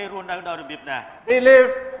 Ta phụ kê luôn đâu được biết nè. They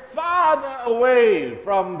live farther away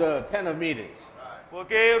from the tent of meetings. Phụ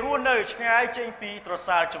kê luôn nơi ngay trên pi trò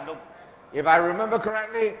xa trong đông. If I remember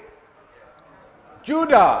correctly,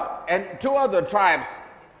 Judah and two other tribes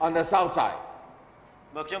on the south side.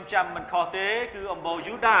 Bậc trăm mình khó tế cứ ông bố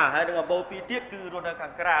Judah hay là ông bố pi tiết cứ luôn ở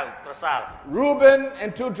càng cao trò xa. Reuben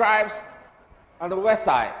and two tribes on the west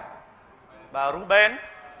side. Và Ruben,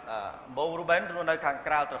 bố Ruben luôn ở càng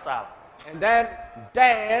cao trò xa. And then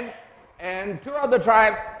Dan and two other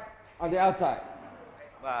tribes on the outside.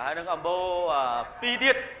 Và hai đứa ông bố pi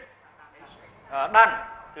tiết đan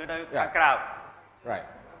cứ nơi càng cao. Right.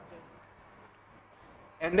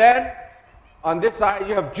 And then on this side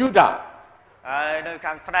you have Judah. Nơi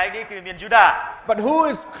càng này đi cứ miền Judah. But who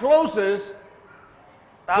is closest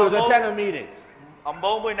to the tent of meeting? Ông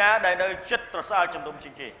bố mới ná đây nơi chất trò xa trong đông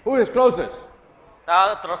chính kỳ. Who is closest?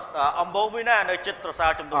 Ông bố mới ná nơi chất trò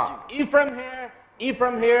xa trong đông chính kỳ.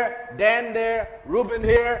 Ephraim here, Dan there, Reuben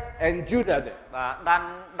here, and Judah there. Và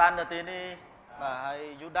Dan là tên đi, và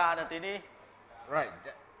hay Judah là tên đi. Right.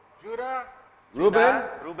 Judah,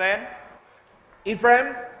 Reuben,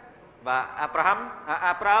 Ephraim, và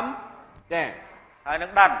Abraham, Dan. hai nước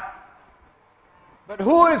Dan. But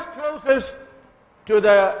who is closest to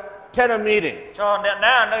the tent of meeting? Cho nên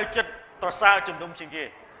ná nơi chất trò xa trong đông chính kỳ.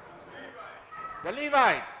 The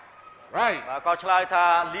Levites. Right. Và có lại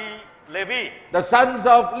tha Levi. The sons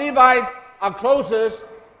of Levites are closest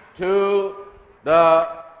to the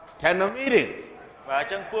tent of meeting. Và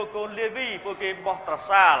trongពួកកូន Levi ពួកគេបោះត្រ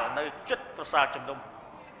សាលនៅជិតត្រសាលជំនុំ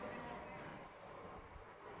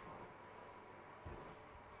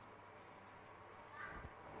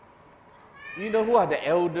You know who are the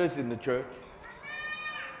elders in the church?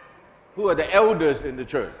 Who are the elders in the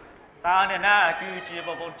church? តើអ្នកណាគឺជាប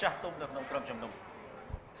ងប្អូនចាស់ទុំនៅក្នុងក្រុមជំនុំ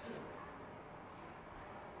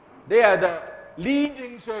They are the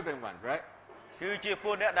leading serving ones, right? គឺជា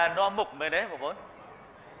ពួកអ្នកដែលនាំមុខមែនទេបងប្អូន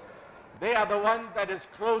They are the one that is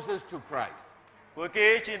closest to Christ. ពួកគេ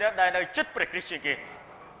ជាអ្នកដែលនៅជិតព្រះគ្រីស្ទជាងគេ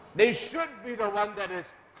They should be the one that is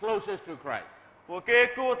closest to Christ. ពួកគេ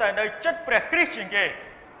គួរតែនៅជិតព្រះគ្រីស្ទជាងគេ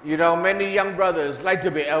You know, many young brothers like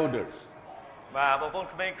to be elders. បាទបងប្អូន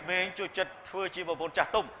ក្មេងៗចូលចិត្តធ្វើជាបងប្អូនចាស់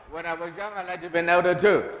ទុំ When I was young, I liked to be an elder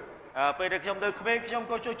too. ពេលដែលខ្ញុំនៅក្មេងខ្ញុំ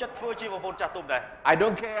ក៏ចូលចិត្តធ្វើជាបងប្អូនចាស់ទុំដែរ I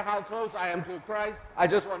don't care how close I am to Christ. I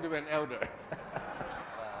just want to be an elder.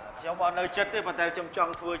 ខ្ញុំអត់នៅចិត្តទេប៉ុន្តែខ្ញុំច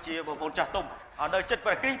ង់ធ្វើជាបងប្អូនចាស់ទុំអត់នៅចិត្តព្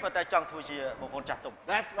រះគ្រីស្ទប៉ុន្តែចង់ធ្វើជាបងប្អូនចាស់ទុំ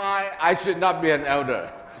That's why I should not be an elder.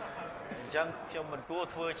 អញ្ចឹងខ្ញុំមិនគួរ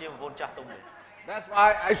ធ្វើជាបងប្អូនចាស់ទុំទេ That's why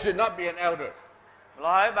I should not be an elder. ម្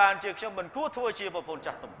ល៉េះហើយបានជាខ្ញុំមិនគួរធ្វើជាបងប្អូន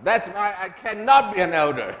ចាស់ទុំ That's why I cannot be an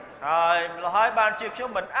elder. ហើយម្ល៉េះហើយបានជាខ្ញុំ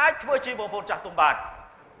មិនអាចធ្វើជាបងប្អូនចាស់ទុំបាន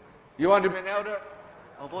You want to be an elder?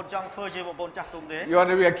 បងប្អូនចង់ធ្វើជាបងប្អូនចាស់ទុំទេ You want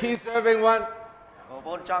to be a key serving one? បង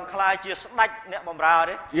ប្អូនចង់ក្លាយជាស្ដេចអ្នកបម្រើ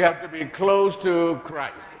ទេ You have to be close to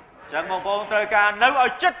Christ. អញ្ចឹងបងប្អូនត្រូវការនៅឲ្យ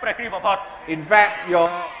ចិត្តព្រះគ្រីស្ទបំផុត In fact, your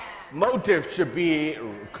motive should be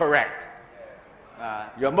correct. បា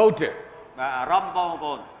ទ Your motive. បាទអារម្មណ៍បងប្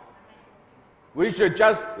អូន We should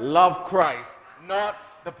just love Christ, not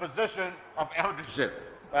the position of eldership.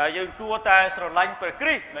 បាទយើងគួរតែស្រឡាញ់ព្រះគ្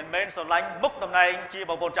រីស្ទមិនមែនស្រឡាញ់មុខតំណែងជា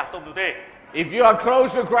បងប្អូនចាស់ទុំនោះទេ If you are close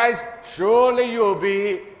to Christ, surely you will be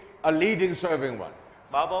a leading serving one.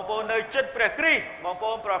 បើបងប្អូននៅចិត្តព្រះគ្រីស្ទបងប្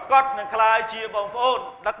អូនប្រកាសនឹងក្លាយជាបងប្អូន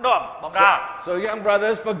ដឹកនាំបម្រើ So young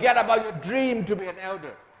brothers, forget about your dream to be an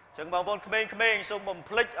elder. ចឹងបងប្អូនក្មេងៗសូមបំ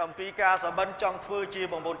ភ្លេចអំពីការសម្បិនចង់ធ្វើជា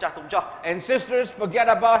បងប្អូនចាស់ទុំចោះ And sisters, forget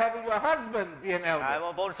about having your husband be an ហើយ elder. ប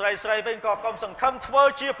ងប្អូនស្រីវិញក៏កុំសង្ឃឹមធ្វើ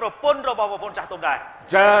ជាប្រពន្ធរបស់បងប្អូនចាស់ទុំដែរ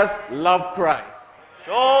Just love Christ.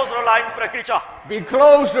 ចូលស្រឡាញ់ព្រះគ្រីស្ទចោះ Be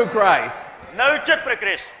close to Christ. នៅចិត្តព្រះគ្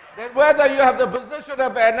រីស្ទ Then whether you have the position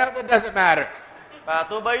of an elder doesn't matter. បាទ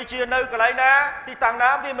ទោះបីជានៅកន្លែងណាទីតាំងណា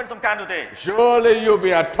វាមិនសំខាន់នោះទេ Surely you'll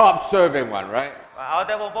be a top serving one, right? បាទឲ្យ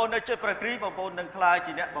តែបងប្អូននៅចិត្តព្រះគ្រីស្ទបងប្អូននឹងក្លាយ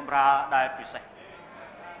ជាអ្នកបម្រើដែលពិសេស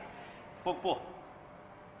ពុកពោះ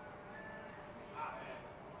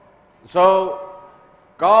So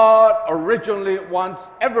God originally wants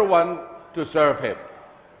everyone to serve him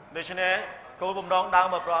ដូច្នេះគោលបំណងដើមរ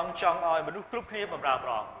បស់ព្រះអង្គចង់ឲ្យមនុស្សគ្រប់គ្នាបម្រើព្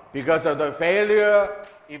រះអង្គ because of the failure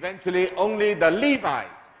eventually only the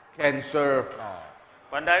Levites can serve God.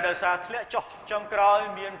 ប៉ុន្តែដោយសារធ្លាក់ចុះចុងក្រោយ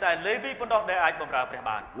មានតែលេវីប៉ុណ្ណោះដែលអាចបម្រើព្រះ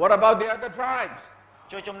បាន What about the other tribes?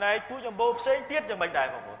 ជួយចំណែកពូជអម្បូរផ្សេងទៀតយ៉ាងម៉េចដែរ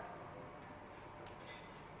បងប្អូន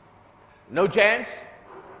No chance?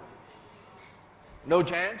 No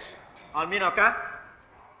chance? អត់មានឱកាស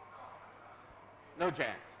No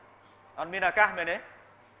chance. អត់មានឱកាសមែនទេ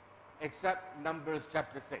Except Numbers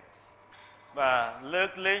chapter 6. và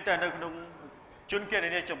lược lên tại nơi nông chun kia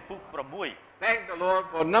này chấm phúc mùi. Thank the Lord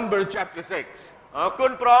for Numbers chapter 6.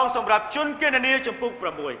 Côn prong sầm rạp chun kia này chấm phúc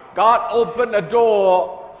mùi. God opened a door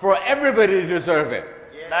for everybody to serve Him.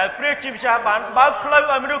 Đại priết chim sa bán báo khơi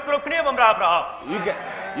ở miền Trung kia bầm rạp rồi.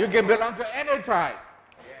 You can belong to any tribe.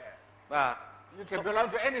 Và You can belong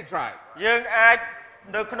to any tribe. dương ai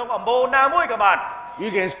được nông ẩm bồ na mũi các bạn. You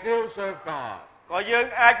can still serve God. Có dương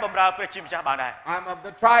ai bầm rạp priết chim sa bán này. I'm of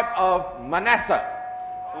the tribe of Manasseh.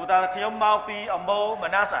 Tụi ta khiêm mau pi ẩm bồ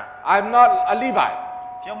Manasseh. I'm not a Levite.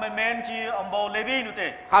 Khiêm men chi ẩm bồ Levi nụ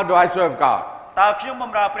tê. How do I serve God? Ta khiêm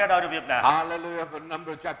bầm rạp priết đạo Việt Nam. Hallelujah for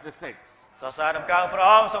Numbers chapter 6. Sa sa đam cao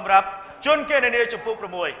prong sầm rạp chun kia này chấm phúc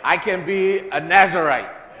mùi. I can be a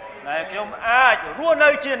Nazarite. Đại khiêm ai ruộng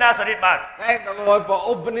nơi chia Nazareth bạn. Thank the Lord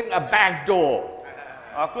for opening a back door.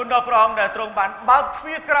 Côn đo prong để trong bạn báo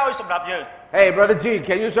phía krao sầm rạp dương. Hey, Brother G,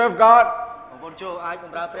 can you serve God? Côn cho ai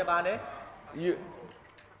bầm rạp priết bạn đấy.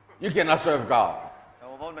 You cannot serve God.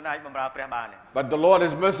 Côn bên ai bầm rạp priết bạn này. But the Lord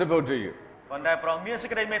is merciful to you. Còn đại prong miên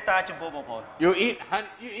sẽ mê ta chấm phúc bông. You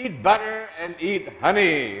eat butter and eat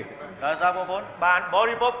honey. Là sao bông? Bạn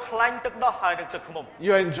bori bốc khanh tức đó hay được thực mồm.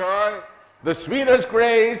 You enjoy the sweetest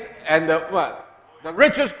grace and the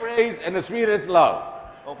richest grace and the sweetest love.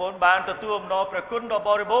 Bông bạn tự tuom nó pre kun đó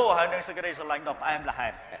bori bốc hay được sẽ sanh đó em là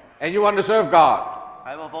hay. And you want to serve God.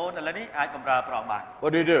 Hay bông là ní ai bầm rạp prong bạn. What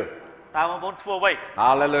do you do? Ta bông thua vậy.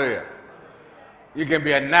 Hallelujah. You can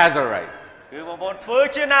be a Nazarite. Cứ bông thua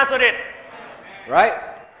chia Nazareth. Right?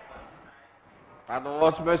 By the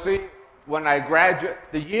Lord's mercy, when I graduated,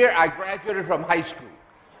 the year I graduated from high school,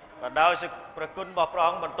 Và đào sẽ pre kun bỏ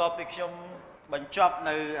prong bằng top picture bằng chop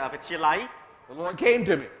nơi việt chi lấy. the Lord came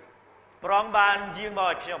to me. Prong ban riêng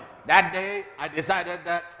bỏ picture. That day, I decided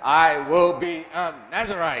that I will be a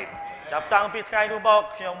Nazarite. Chập tăng pi khai nu bỏ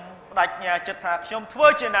picture đạch nhà chất thạc picture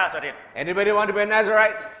thua chia Nazareth. Anybody want to be a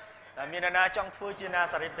Nazarite? Ta miền na trong thua chia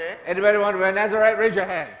Nazareth thế. Anybody want to be a Nazarite? Raise your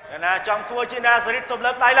hand. Na trong thua chia Nazareth sum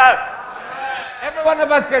lớp tay lên. Every one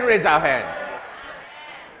of us can raise our hands.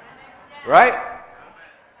 Right?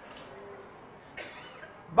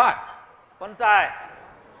 But, Con tài.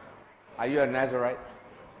 are you a Nazarite?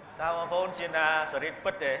 Ta mà vốn chia Nazareth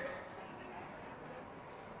bất thế.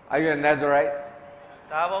 Are you a Nazarite?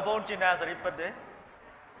 Ta mà vốn chia Nazareth bất thế.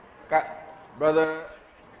 Brother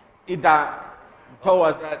Ida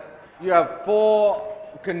told us that you have 4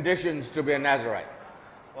 conditions to be a Nazarite.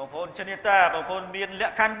 Bông vốn chân ta bông vốn miền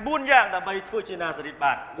lệ khăn buôn giang đam bay thua chia Nazareth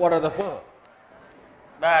bạn. What are the 4?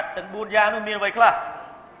 Và từng buôn giang nó miền vậy khla.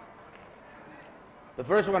 The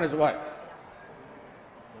first one is what?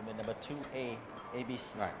 Number 2A, ABC.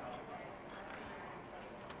 Right.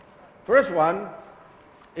 First one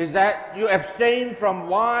is that you abstain from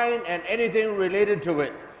wine and anything related to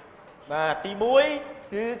it. Và tí muối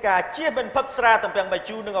cứ cả chia bên phật sra tầm piang bài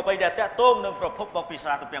chu nâng ở bây đã tôm nâng phật phúc bọc pi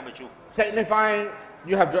sra tầm piang bài chu. Signifying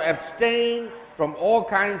you have to abstain from all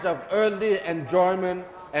kinds of earthly enjoyment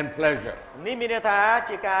and pleasure. Ní mi tha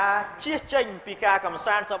chỉ cả chia chênh pi ca cầm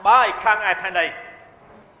san sa bài khang ai phan đây.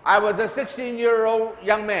 I was a 16-year-old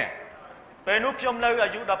young man. Về lúc trong lâu ở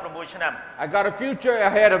dụ đọc làm 10 năm. I got a future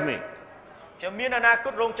ahead of me. Cho miên ana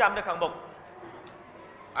cốt rong trăm được khẳng mục.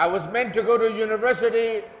 I was meant to go to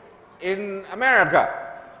university in America.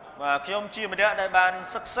 Và khi ông chia mà đại ban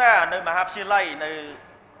sắc xa nơi mà học chi lay nơi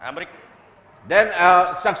America. Then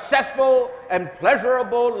a successful and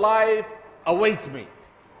pleasurable life awaits me.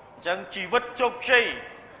 Chẳng chỉ vật chốc chay.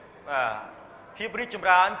 Và khi brit chấm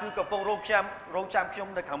ra anh cứ cặp bông rong trăm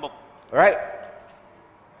trong được khẳng mục. Right?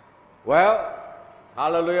 Well,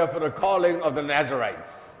 hallelujah for the calling of the Nazarites.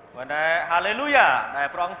 Và đại hallelujah đại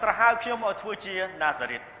prong trahao trong ở thua chia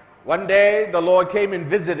Nazareth. One day the Lord came and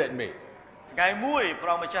visited me. Ngày mũi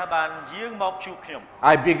prong mà cha ban giếng mọc chụp nhom.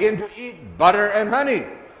 I began to eat butter and honey.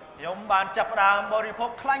 Nhom ban chập đam bori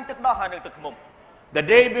phúc khanh tức đó hay được thực mục. The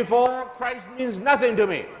day before, Christ means nothing to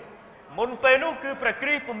me. Môn penu cứ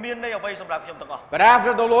prakri pemian này ở đây sầm rạp trong tengah. But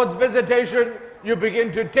after the Lord's visitation, you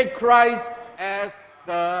begin to take Christ as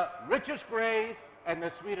the richest grace and the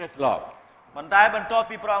sweetest love. Mình tai bên to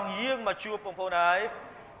pi prong giếng mà chua bông phôn ấy.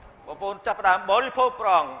 Bông phôn chập đam bori phúc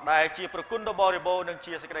prong đại chia prakun do bori bo nâng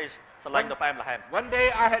chia sekadai selain do pem lahem. One day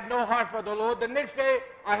I had no heart for the Lord. The next day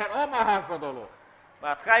I had all my heart for the Lord.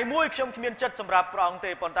 Và ngày mũi trong miên chất sầm rạp prong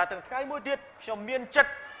tê pon ta từng ngày mũi tiết trong miên chất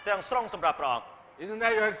từng strong sầm rạp prong. Isn't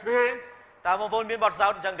that your experience? Ta bông phôn miên bọt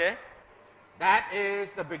giáo chẳng thế. That is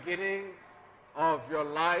the beginning of your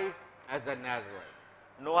life as a Nazarite.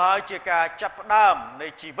 Nó hai chia cả chập đamใ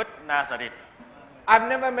นชีวิต Nazareth. I've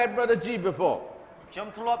never met Brother G before.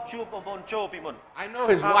 Trong thu lop chua bông phôn chô pi mun. I know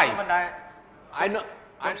his wife.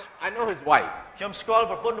 I know his wife. ខ្ញុំស្គាល់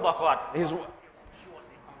ប្រពន្ធរបស់គាត់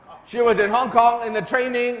She was in Hong Kong in the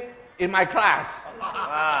training in my class.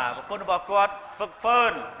 ប្រពន្ធរបស់គាត់ហ្វឹកហ្វឺ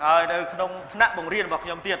នហើយនៅក្នុងថ្នាក់បង្រៀនរបស់ខ្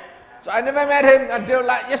ញុំទៀត So I never met him until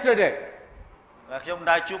like yesterday. ខ្ញុំមិន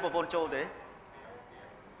ដែលជួបប្រពន្ធចូលទេ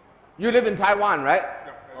You live in Taiwan, right?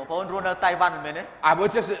 បងប្អូនរស់នៅតៃវ៉ាន់មែនទេ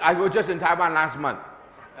I was just in Taiwan last month.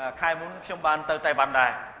 ខែមុនខ្ញុំបានទៅតៃវ៉ាន់ដែ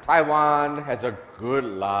រ Taiwan has a good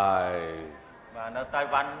life. បាទនៅតៃ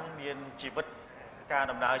វ៉ាន់មានជីវិតការ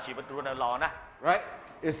ដំណើរជីវិតរស់នៅល្អណាស់ Right?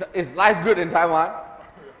 Is life good in Taiwan?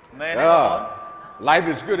 មែនទេបងប្អូន Life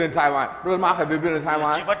is good in Taiwan. Brother Mark, have you been in ជី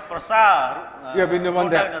Taiwan? វិតប្រសើរ You have been to one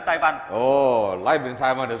នៅ day? តៃវ៉ាន់ Oh, life in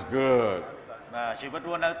Taiwan is good. បាទជីវិតរ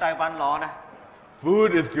ស់នៅតៃវ៉ាន់ល្អណាស់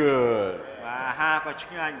Food is good. បាទអាហារក៏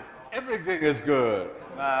ឆ្ងាញ់ Everything is good.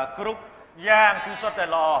 បាទគ្រប់យ៉ាងគឺសុទ្ធតែ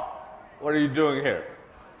ល្អ What are you doing here?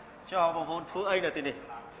 ចុះបងប្អូនធ្វើអីនៅទីនេះ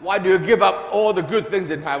Why do you give up all the good things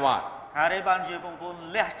in Taiwan? ហើយបានជាបងប្អូន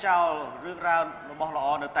លះចោលរឿងរ៉ាវរបស់ល្អ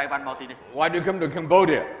នៅតៃវ៉ាន់មកទីនេះ Why do you come to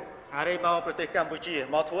Cambodia? ហើយមកប្រទេសកម្ពុជា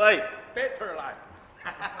មកធ្វើអី Better life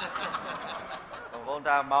បងប្អូន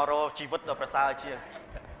ថាមករកជីវិតដ៏ប្រសើរជាង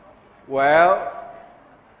Well,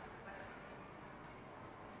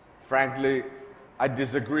 frankly, I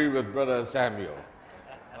disagree with Brother Samuel.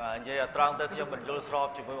 បាទនិយាយឲ្យត្រង់ទៅខ្ញុំមិនយល់ស្រប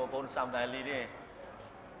ជាមួយបងប្អូនសាំដាលីទេ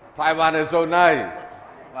Taiwan is so nice.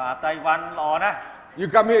 បាទតៃវ៉ាន់ល្អណាស់ You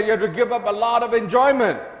come here, you have to give up a lot of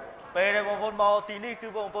enjoyment. ពេលដែលបងប្អូនមកទីនេះគឺ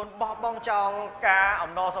បងប្អូនបោះបង់ចោលការ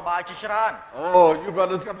អំណរសប្បាយជាច្រើន Oh, you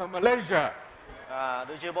brothers come from Malaysia.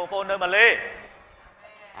 ដូចជាបងប្អូននៅម៉ាឡេ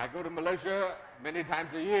I go to Malaysia many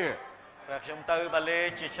times a year. តែខ្ញុំទៅម៉ាឡេ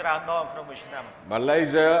ជាច្រើនដងក្នុងមួយឆ្នាំ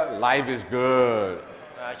Malaysia, life is good.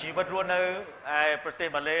 ជីវិតរស់នៅឯប្រទេស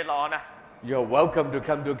ម៉ាឡេល្អណាស់ You're welcome to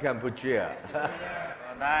come to Cambodia.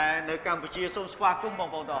 តែនៅកម្ពុជាសូមស្វាគមន៍បង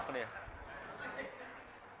ប្អូនទាំងអស់គ្នា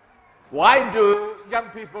Why do young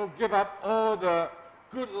people give up all the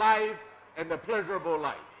good life and the pleasurable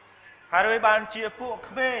life? ហើយបានជាពួក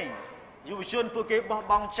ក្មេងយុវជនពួកគេបោះ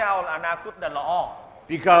បង់ចោលអនាគតដែលល្អ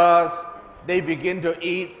Because they begin to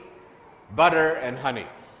eat butter and honey.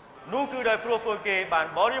 នោះគឺដោយព្រោះពួកគេបាន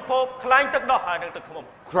បរិភោគខ្លាញ់ទឹកដោះហើយនិងទឹកឃ្មុំ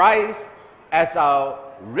Christ as our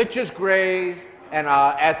richest grace and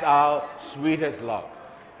as our sweetest love.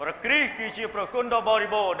 ព្រះគ្រីស្ទគឺជាប្រគុណដ៏បរិ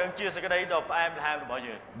បូរណ៍និងជាសេចក្តីដ៏ផ្អែមល្ហែមរបស់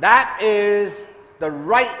យើង That is the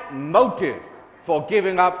right motive for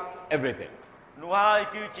giving up everything. នោះហើយ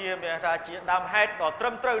គឺជាមានថាជាដើមហេតុដ៏ត្រឹ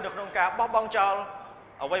មត្រូវនៅក្នុងការបោះបង់ចោល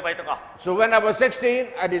អ្វីៗទាំងអស់ So when I was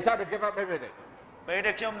 16, I decided to give up everything. ពេល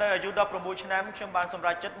ដែលខ្ញុំនៅអាយុ16ឆ្នាំខ្ញុំបានសម្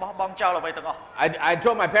រេចចិត្តបោះបង់ចោលអ្វីទាំងអស់ I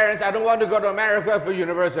told my parents I don't want to go to America for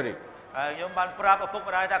university. ហើយខ្ញុំបានប្រាប់ឪពុក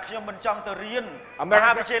ម្ដាយថាខ្ញុំមិនចង់ទៅរៀនម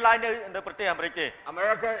ហាវិទ្យាល័យនៅប្រទេសអាមេរិកទេ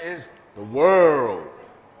America is the world.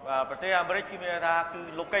 បាទប្រទេសអាមេរិកគឺមានថាគឺ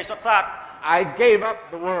លោកីសុទ្ធសាធ I gave up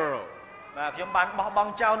the world. បាទខ្ញុំបានបោះប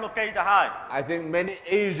ង់ចោលលោកីទៅហើយ I think many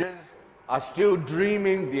Asians are still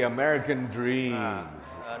dreaming the American dream.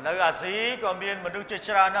 នៅអាស៊ីក៏មានមនុស្សជា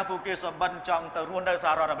ច្រើនណាស់ពួកគេសម្បិនចង់ទៅរស់នៅស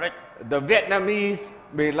ហរដ្ឋអាមេរិក The Vietnamese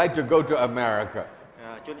may like to go to America.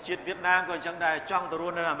 ជនជាតិវៀតណាមក៏អញ្ចឹងដែរចង់ទៅរ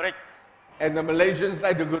ស់នៅអាមេរិក And the Malaysians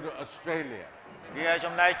like to go to Australia. វា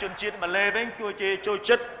ចំណែកជនជាតិម៉ាឡេវិញគឺគេចូល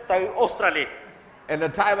ចិត្តទៅអូស្ត្រាលី And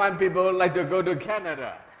the Taiwan people like to go to Canada.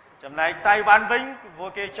 ចំណែកតៃវ៉ាន់វិញពួក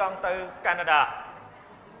គេចង់ទៅកាណាដា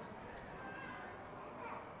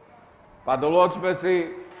By the Lord's mercy,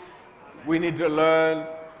 we need to learn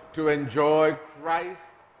to enjoy Christ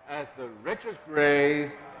as the richest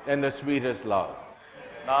grace and the sweetest love.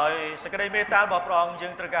 ដោយសេចក្តីមេត្តារបស់ព្រះអង្គយើ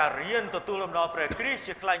ងត្រូវការរៀនទទួលអំណរព្រះគ្រីស្ទ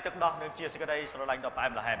ជាខ្លាញ់ទឹកដោះនិងជាសេចក្តីស្រឡាញ់ដ៏ផ្អែ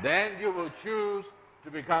មល្ហែម Then you will choose to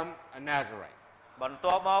become a Nazarite. បន្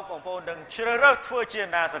ទាប់មកបងប្អូននឹងជ្រើសរើសធ្វើជា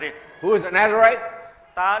ណាសារីត Who is a Nazarite?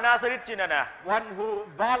 តើណាសារីតជាអ្នកណា One who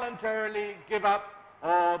voluntarily give up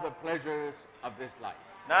all the pleasures of this life.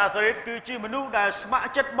 ណាសារីតគឺជាមនុស្សដែលស្ម័គ្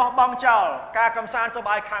រចិត្តបោះបង់ចោលការកំសាន្តសប្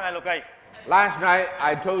បាយខាងឯលោកី Last night,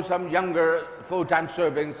 I told some younger full-time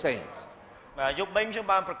serving saints. បាទយប់មិញខ្ញុំ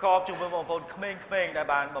បានប្រកបជាមួយបងប្អូនក្មេងៗដែល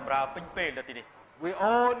បានបម្រើពេញពេលនៅទីនេះ We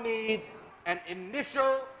all need an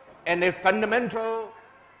initial and a fundamental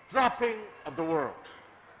dropping of the world.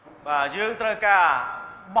 បាទយើងត្រូវការ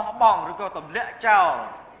បោះបង់ឬក៏ទម្លាក់ចោល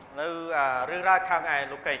នៅរឿងរ៉ាវខាងឯ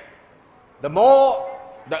លោកី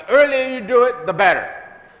The earlier you do it, the better.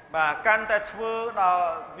 បាទកាន់តែធ្វើដល់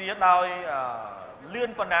វាដោយលឿន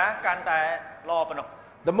ប៉ុណ្ណាកាន់តែល្អប៉ុណ្ណោះ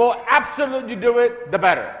The more absolute you do it, the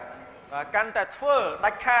better. បាទកាន់តែធ្វើ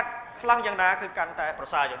ដាច់ខាតខ្លាំងយ៉ាងណាគឺកាន់តែប្រ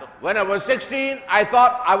សើរយ៉ាងនោះ When I was 16, I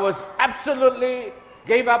thought I was absolutely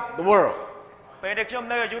gave up the world. ពេលដែលខ្ញុំ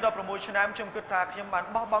នៅអាយុ16ឆ្នាំខ្ញុំគិតថាខ្ញុំបាន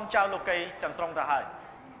បោះបង់ចោលលោកីទាំងស្រុងទៅហើយ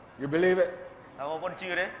You believe it? បងប្អូនជឿ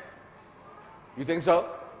ទេ You think so?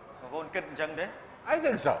 បងប្អូនគិតអញ្ចឹងទេ I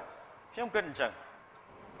think so. ខ្ញុំគិតអញ្ចឹង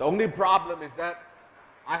The only problem is that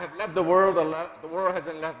I have left the world, the world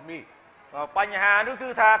hasn't left me. បញ្ហានោះគឺ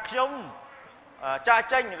ថាខ្ញុំចាស់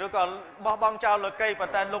ចេញឬក៏បោះបង់ចោលលោកីប៉ុ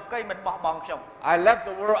ន្តែលោកីមិនបោះបង់ខ្ញុំ I left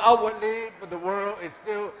the world outwardly, but the world is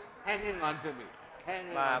still hanging on to me.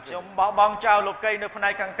 បាទខ្ញុំបោះបង់ចោលលោកីនៅផ្នែ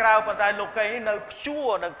កខាងក្រៅប៉ុន្តែលោកីនេះនៅព្យួរ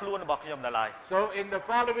នៅខ្លួនរបស់ខ្ញុំនៅឡើយ So in the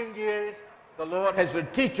following years, the Lord has to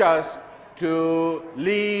teach us to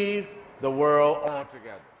leave the world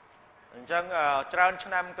altogether. អញ្ចឹងច្រើនឆ្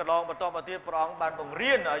នាំកន្លងបន្តមកទៀតព្រះអង្គបានបង្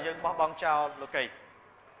រៀនឲ្យយើងបោះបង់ចោលលោកី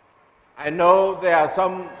I know there are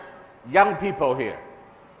some young people here.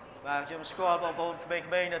 បាទខ្ញុំស្គាល់បងប្អូនក្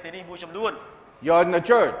មេងៗនៅទីនេះមួយចំនួន You're in the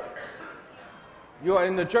church. You are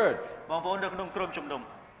in the church. បងប្អូននៅក្នុងក្រុមជំនុំ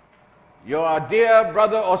You are a dear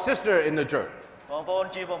brother or sister in the church. បងប្អូន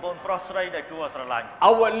ជាបងប្អូនប្រុសស្រីដែលគួរស្រឡាញ់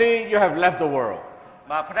Outwardly, you have left the world.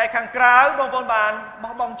 បាទផ្នែកខាងក្រៅបងប្អូនបាន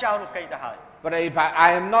បោះបង់ចោលលោកីទៅហើយ But if I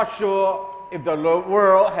am not sure if the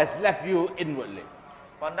world has left you inwardly.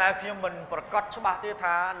 ប៉ុន្តែខ្ញុំមិនប្រកាសច្បាស់ទេ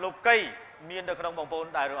ថាលោកីមាននៅក្នុងបងប្អូន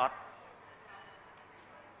ដែរឬអត់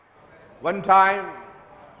One time,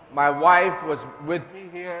 my wife was with me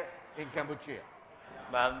here in Cambodia.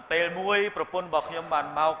 បាទពេលមួយប្រពន្ធរបស់ខ្ញុំបាន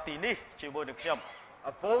មកទីនេះជាមួយនឹងខ្ញុំ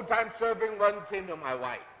A full-time serving one came to my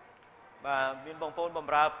wife, បាទមានបងប្អូនប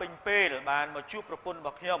ម្រើពេញពេលបានមកជួបប្រពន្ធរប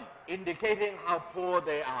ស់ខ្ញុំ indicating how poor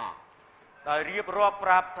they are. ដោយរៀបរាប់ប្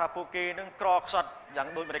រាប់ថាពួកគេនឹងក្រខ្សត់យ៉ាង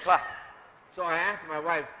ដូចម្តេចខ្លះ So I asked my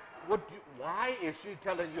wife, why is she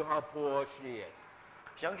telling you how poor she is?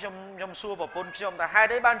 អញ្ចឹងខ្ញុំសួរប្រពន្ធខ្ញុំថាហេ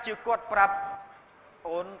តុអីបានជាគាត់ប្រាប់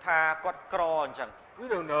អូនថាគាត់ក្រអញ្ចឹង We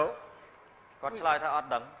don't know, គាត់ឆ្លើយថាអត់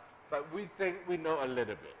ដឹង but we think we know a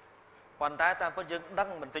little bit. ប៉ុន្តែតាមពិតយើងដឹង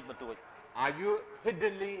បន្តិចបន្តួច Are you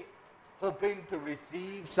hiddenly hoping to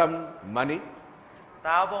receive some money?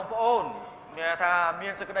 តើបងប្អូនមានថាមា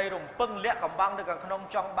នសេចក្តីរំពឹងលាក់កំបាំងនៅខាងក្នុង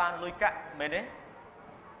ចង់បានលុយកាក់មែនទេ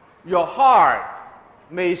Your heart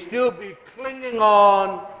may still be clinging on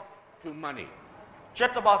to money. ចិ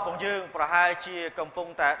ត្តរបស់ពួកយើងប្រហែលជាកំពុង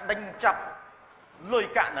តែដេញចាប់លុយ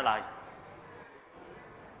កាក់នៅឡើយ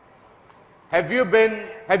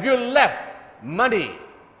Have you left money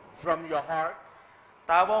from your heart?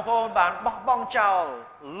 តើបងប្អូនបានបោះបង់ចោល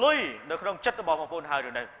លុយនៅក្នុងចិត្តរបស់បងប្អូនហើយ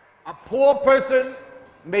ឬនៅ A poor person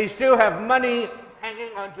may still have money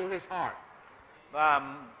hanging onto his heart. បាទ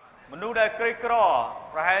មនុស្សដែលក្រីក្រ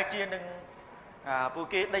ប្រហែលជានឹងពួក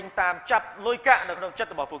គេដេញតាមចាប់លុយកាក់នៅក្នុងចិត្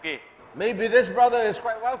តរបស់ពួកគេ Maybe this brother is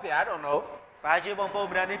quite wealthy, I don't know. ប្រហែលជាបងប្អូន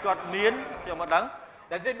ម្នាក់នេះគាត់មានខ្ញុំមិនដឹង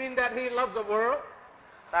Does it mean that he loves the world?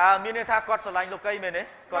 តើមានន័យថាគាត់ស្រឡាញ់លោកីមែនទេ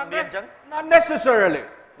គាត់មានអញ្ចឹង Not necessarily.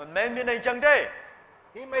 មិនមែនមានន័យអញ្ចឹងទេ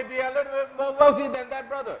He may be a little bit more wealthy than that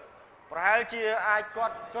brother. ប្រហែលជាអាចគា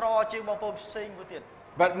ត់ក្រជាងបងប្អូនផ្សេងមួយទៀត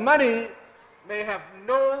But money may have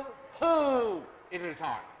no hold in his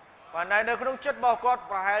heart. ប៉ុន្តែនៅក្នុងចិត្តរបស់គាត់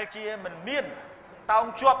ប្រហែលជាមិនមានតោង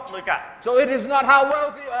ជាប់លុយកាក់ So it is not how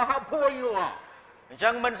wealthy or how poor you are. អញ្ចឹ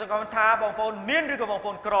ងមិនសង្កត់ថាបងប្អូនមានឬក៏បងប្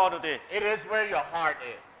អូនក្រនោះទេ It is where your heart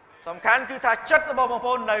is. សំខាន់គឺថាចិត្តរបស់បងប្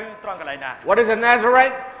អូននៅត្រង់កន្លែងណា What is a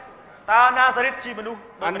Nazarite? តើណាសារីតជាមនុស្ស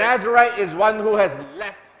A Nazarite is one who has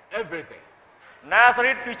left everything. ណាសា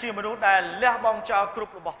រីតគឺជាមនុស្សដែលលះបង់ចោលគ្រ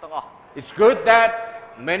ប់របស់ទាំងអស់ It's good that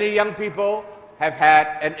many young people have had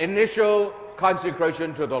an initial consecration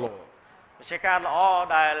to the Lord. ជាការល្អ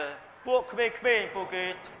ដែលពួកក្មេងៗពួកគេ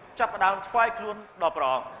ចាប់ផ្ដើមថ្វាយខ្លួនដល់ព្រះ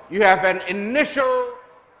អង្គ You have an initial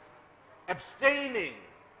abstaining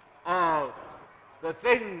of the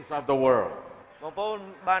things of the world. បងប្អូន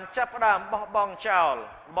បានចាប់ផ្ដើមបោះបង់ចោល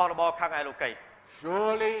របស់របរខាងឯលោកី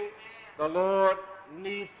Surely the Lord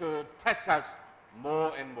needs to test us more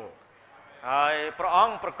and more. ហើយព្រះអ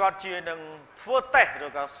ង្គប្រកាសជានឹងធ្វើតេស្តឬ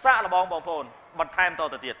ក៏សាកល្បងបងប្អូនបន្ថែមត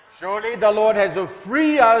ទៅទៀត Surely the Lord has to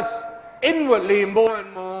free us inwardly more and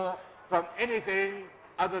more from anything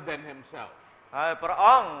other than himself. ហើយព្រះអ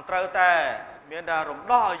ង្គត្រូវតែមានតែរំ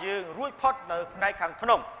ដោះឲ្យយើងរួចផុតនៅផ្នែកខាងក្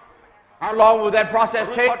នុង How long will that process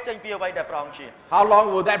រួច take? ផុតចេញពីអ្វីដែលព្រះអង្គជា How long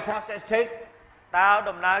will that process take? តើ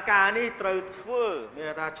ដំណើរការនេះត្រូវធ្វើមា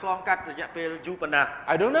នថាឆ្លងកាត់រយៈពេលយូរប៉ុណ្ណា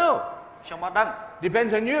I don't know. ខ្ញុំអត់ដឹង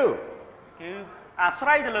Depends on you. គឺអាស្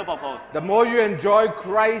រ័យទៅលើបងប្អូន The more you enjoy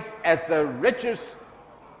Christ as the richest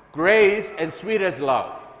grace and sweetest love,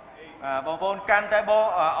 បងប្អូនកាន់តែប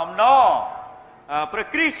អំណរព្រះ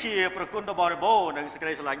គ្រីស្ទជាប្រគុណដ៏បរិបូរណ៍និងសេចក្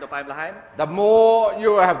តីស្រឡាញ់ដ៏ផ្អែមល្ហែម the more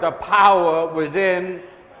you have the power within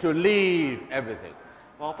to leave everything.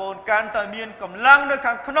 បងប្អូនកាន់តែមានកម្លាំងនៅ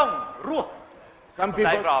ខាងក្នុងរស់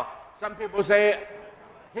Some people say,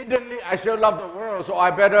 hiddenly I still love the world, so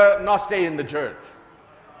I better not stay in the church.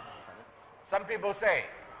 Some people say,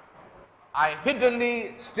 I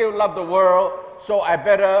hiddenly still love the world, so I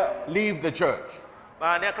better leave the church.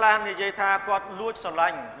 បាទអ្នកខ្លះនិយាយថាគាត់លួចស្រឡា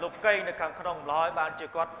ញ់លោកកៃនៅខាងក្នុងម្ល៉េះបានជា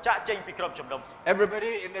គាត់ចាក់ចេញពីក្រុមជំនុំ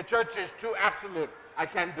Everybody in the church is too absolute. I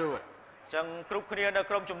can't do it. ចឹងគ្រប់គ្នានៅ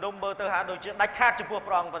ក្រុមជំនុំមើលទៅហាក់ដូចជាដាច់ខាតចំពោះ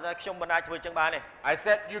ព្រះអង្គប៉ុន្តែខ្ញុំមិនអាចធ្វើចឹងបានទេ I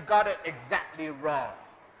said you got it exactly wrong.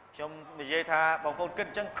 ខ្ញុំនិយាយថាបងប្អូនគិត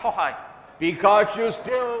ចឹងខុសហើយ Because you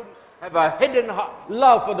still have a hidden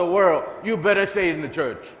love for the world, you better stay in the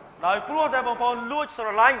church. ដោយព្រោះតែបងប្អូនលួចស្រ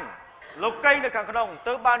ឡាញ់លោកកៃនៅខាងក្នុង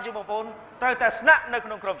ទើបបានជាបងប្អូនត្រូវតែស្នាក់នៅក្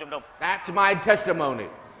នុងក្រុមជំនុំ That's my testimony.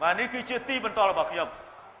 បាទនេះគឺជាទីបន្ទាល់របស់ខ្ញុំ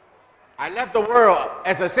I left the world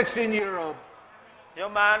as a 16-year-old. ខ្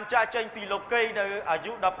ញុំបានចាក់ចេញពីលោកកៃនៅអា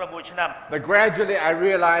យុ16ឆ្នាំ But gradually I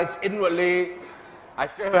realized inwardly I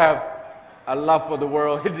still have a love for the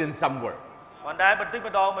world hidden somewhere. ប៉ុន្តែបន្តិច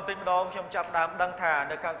ម្ដងខ្ញុំចាប់ដើមដឹងថា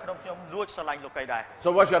នៅខាងក្នុងខ្ញុំលួចស្រឡាញ់លោកកៃដែរ So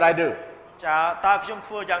what should I do? ចាតើខ្ញុំ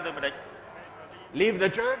ធ្វើយ៉ាងដូចម្តេច Leave the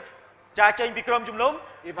church? ចាចេញពីក្រុមជំនុំ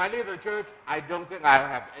If I leave the church, I don't think I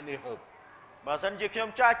have any hope. បើសិនជាខ្ញុំ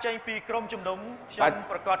ចាចេញពីក្រុមជំនុំខ្ញុំ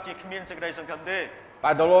ប្រកាសជាគ្មានសេចក្តីសង្ឃឹមទេ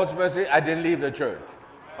By the Lord's mercy, I didn't leave the church.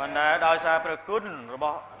 ប៉ុន្តែដោយសារព្រះគុណរប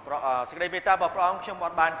ស់សេចក្តីមេត្តារបស់ព្រះអង្គខ្ញុំអ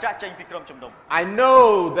ត់បានចាក់ចេញពីក្រុមជំនុំ I know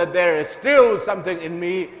that there is still something in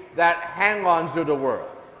me that hang on to the world.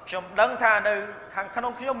 ខ្ញុំដឹងថានៅខាងក្នុ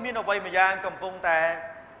ងខ្ញុំមានអ្វីមួយយ៉ាងកំពុងតែ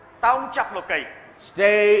តោងចាប់លោកី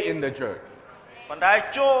Stay in the church. ប៉ុន្តែ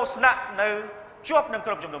ចូលស្នាក់នៅជាប់នឹង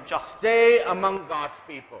ក្រុមជំនុំចោះ Stay among God's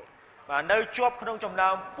people. បាទនៅជាប់ក្នុងចំណោ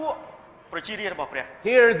មពួកប្រជារាស្ត្ររបស់ព្រះ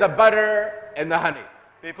Here's the butter and the honey.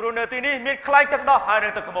 ពីព្រោះនៅទីនេះមានខ្លែងទឹកដោះហើយនិ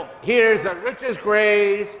ងទឹកឃ្មុំ Here's the richest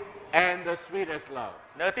grace and the sweetest love.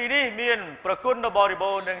 នៅទីនេះមានប្រគុណដ៏បរិ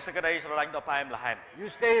បូរណ៍និងសេចក្តីស្រឡាញ់ដ៏ផ្អែមល្ហែម You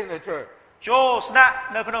stay in the church. ចូលស្នាក់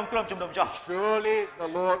នៅក្នុងក្រុមជំនុំចោះ Surely the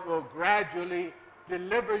Lord will gradually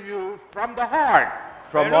deliver you from the heart,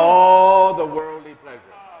 from all the worldly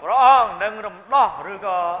pleasures. ព្រះអង្គនឹងរំដោះឬ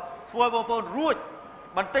ក៏ធ្វើបងប្អូនរួច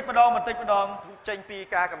បន្តិចម្ដងចេញពី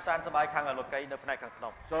ការកំសាន្តសប្បាយខាងអលោកីនៅផ្នែកខាងក្នុ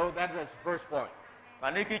ង So that's the first point. បា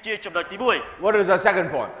ទនេះគឺជាចំណុចទី What is the second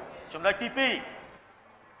point? 1ចំណុចទី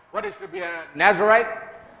What is to be a Nazarite?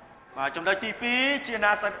 2បាទចំណុចទី 2ជា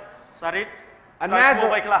ណាសារីត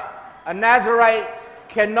A Nazarite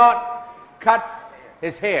cannot cut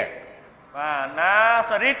his hair. បាទណា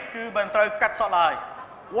សារីតគឺមិនត្រូវកាត់សក់ឡើយ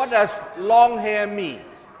What does long hair mean?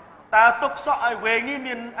 តើទុកសក់ឲ្យវែងនេះ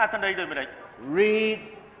មានអត្ថន័យដូចម្តេច Read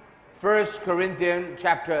 1 Corinthians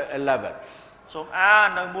chapter 11. សូមអាន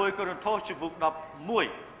នៅ1កូរិនថូសជំពូក11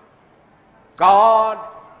 God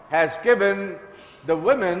has given the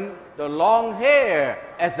women the long hair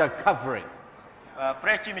as a covering. ព្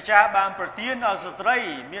រះជាម្ចាស់បានប្រទានឲ្យស្ត្រី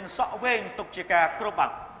មានសក់វែងទុកជាការគ្របបាំ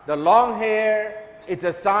ង The long hair is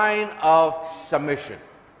a sign of submission.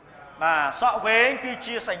 បាទសក់វែងគឺ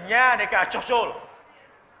ជាសញ្ញានៃការចោះចូល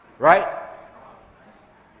Right?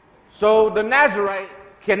 So the Nazarite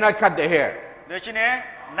cannot cut the hair. ដូច្នេះ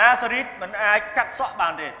ណាសារីតមិនអាចកាត់សក់បា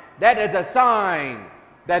នទេ That is a sign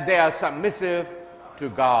that they are submissive to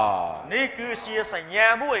God. នេះគឺជាសញ្ញា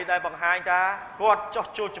មួយដែលបង្ហាញថាគាត់ចោះ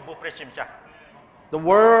ចូលចំពោះព្រះជាម្ចាស់ The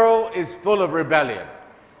world is full of rebellion.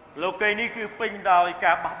 លោកីនេះគឺពេញដោយ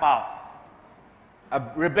ការបះបោរ A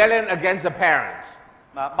rebellion against the parents.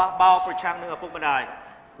 បាទបះបោរប្រឆាំងនឹងឪពុកម្ដាយ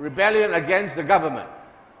Rebellion against the government.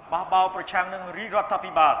 បះបោរប្រឆាំងនឹងរាជរដ្ឋា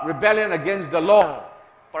ភិបាល Rebellion against the law.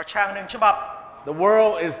 ប្រឆាំងនឹងច្បាប់ The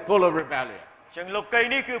world is full of rebellion. ចឹងលោកី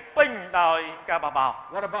នេះគឺពេញដោយការបះបោរ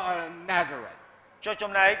What about a Nazarite? ចុះ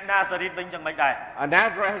ចំណែកណាសារីតវិញយ៉ាងម៉េចដែរ A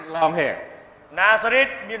Nazarite has long hair, ណាសារីត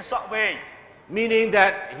មានសក់វែង meaning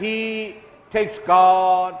that he takes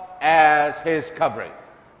God as his covering.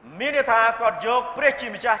 មានន័យថាគាត់យកព្រះជា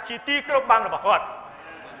ម្ចាស់ជាទីគ្របបាំងរបស់គាត់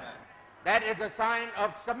That is a sign of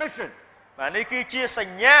submission. បាទនេះគឺជាស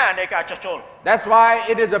ញ្ញានៃការចោះចូល That's why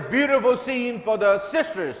it is a beautiful scene for the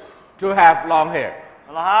sisters to have long hair.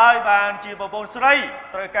 ហើយបានជាបងប្អូនស្រី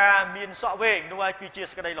ត្រូវការមានសក់វែងនោះហើយគឺជា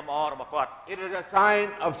សេចក្តីលម្អរបស់គាត់ It is a sign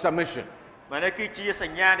of submission. បាទនេះគឺជាស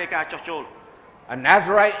ញ្ញានៃការចោះចូល A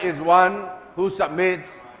Nazarite is one who submits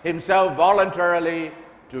himself voluntarily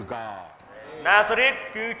to God. ណាសារីត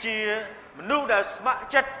គឺជាមនុស្សដែលស្ម័គ្រ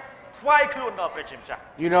ចិត្តថ្វាយខ្លួនដល់ព្រះជាម្ចាស់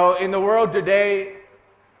You know, in the world today,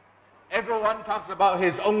 everyone talks about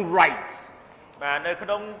his own rights. បាទនៅក្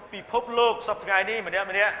នុងពិភពលោកសប្តាហ៍នេះម្នាក់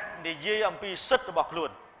និយាយអំពីសិទ្ធិរបស់ខ្លួន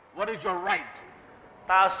What is your right?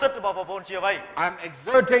 តើសិទ្ធិរបស់បងប្អូនជាអ្វី I'm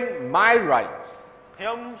exerting my rights. ខ្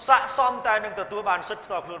ញុំស័ក្តិសមតែនឹងទទួលបានសិទ្ធិផ្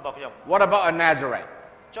ទាល់ខ្លួនរបស់ខ្ញុំ What about a Nazarite?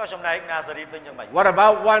 ចុះចំណែកណាសារីតវិញយ៉ាងម៉េច What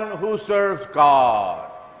about one who serves God?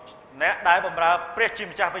 អ្នកដែលបម្រើព្រះជា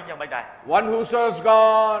ម្ចាស់វិញយ៉ាងម៉េចដែរ One who serves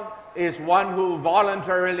God is one who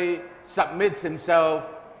voluntarily submits himself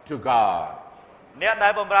to God. អ្នកដែ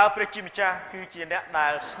លបម្រើព្រះជាម្ចាស់គឺជាអ្នកដែ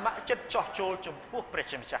លស្ម័គ្រចិត្តចោះចូលចំពោះព្រះ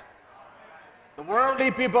ជាម្ចាស់ The worldly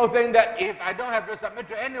people think that if I don't have to submit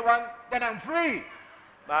to anyone, then I'm free.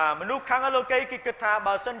 បាទមនុស្សខាងលោកីគេគិតថា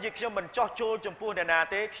បើសិនជាខ្ញុំមិនចោះចូលចំពោះអ្នកណា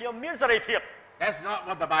ទេខ្ញុំមានសេរីភាព That's not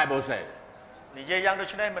what the Bible says. និយាយយ៉ាងដូ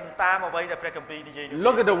ចនេះមិនតាមអ្វីដែលព្រះគម្ពីរនិយាយនោះ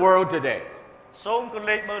Look at the world today. សូមក៏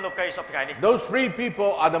លេខមើលលោកីសប្តាហ៍នេះ Those free people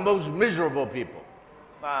are the most miserable people.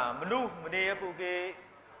 បាទមនុស្សម្នាពួកគេ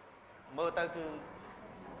មើលទៅគឺ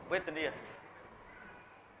វេទនា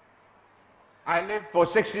I lived for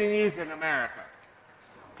 16 years in America.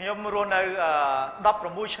 ខ្ញុំរស់នៅ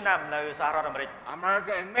16ឆ្នាំនៅសហរដ្ឋអាមេរិក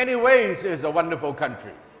America in many ways is a wonderful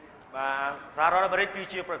country. បាទសហរដ្ឋអាមេរិកគឺ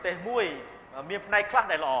ជាប្រទេសមួយមានផ្នែកខ្លះ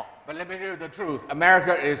ដែលល្អ But let me tell you the truth.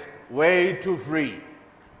 America is way too free.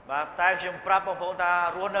 បាទតែខ្ញុំប្រាប់បងប្អូនថា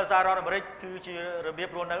រស់នៅសហរដ្ឋអាមេរិកគឺជារបៀ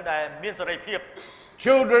បរស់នៅដែលមានសេរីភាព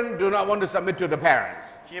Children do not want to submit to the parents.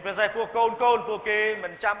 ជាពិសេសពួកកូនពួកគេមិ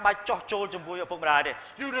នចាំបាច់ចោះចូលជាមួយឪពុកម្ដាយទេ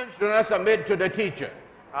Students do not submit to the teacher.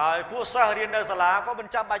 ហើយពួកសិស្សរៀននៅសាលាក៏មិន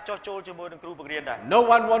ចាំបាច់ចោះចូលជាមួយនឹងគ្រូបង្រៀនដែរ No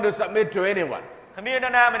one want to submit to anyone. គ្មានអ្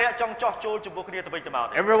នកណាម្នាក់ចង់ចោះចូលជាមួយគ្នាទៅវិញទៅមក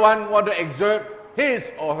ទេ Everyone want to exert his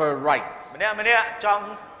or her rights. ម្នាក់ចង់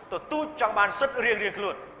ទទូចចង់បានសិទ្ធិរៀងខ្លួ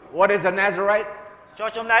ន What is a Nazarite? ចោះ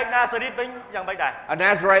ចំណែកណាសារីតវិញយ៉ាងម៉េចដែរ A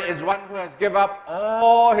Nazarite is one who has given up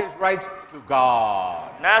all his rights to God.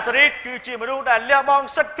 ណាសារីតគឺជាមនុស្សដែលលះបង់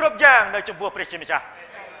សិទ្ធិគ្រប់យ៉ាងនៅចំពោះព្រះជាម្ចាស់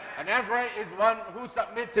A Nazarite is one who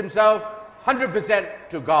submits himself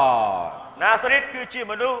 100% to God. ណាសារីតគឺជា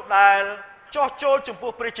មនុស្សដែលចោះចូលចំ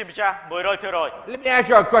ពោះព្រះជាម្ចាស់ 100% Let me ask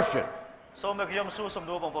you a question. សូមឲ្យខ្ញុំសួរសំ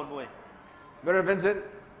ណួរបងប្អូនមួយ Brother Vincent,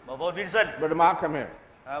 បងប្អូន Vincent Brother Mark, come here.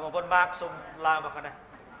 បងប្អូន Mark សូមឡើងមកខាងនេះ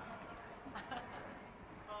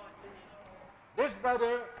This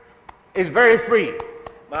brother is very free.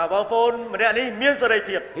 បាទបងប្អូនម្នាក់នេះមានសេរី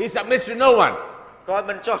ភាព He submits to no one. គាត់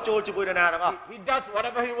មិនចោះចូលជាមួយនរណាទាំងអស់ He does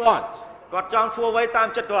whatever he wants. គាត់ចង់ធ្វើអ្វីតាម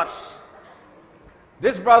ចិត្តគាត់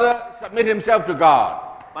This brother submits himself to God.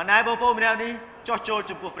 ប៉ុន្តែបងប្អូនម្នាក់នេះចោះចូល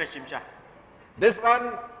ចំពោះព្រះជាម្ចាស់ This one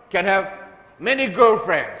can have many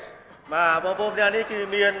girlfriends. បាទបងប្អូនម្នាក់នេះគឺ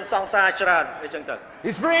មានសង្សារច្រើនអីចឹងទៅ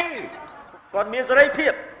He's free. គាត់មានសេរីភា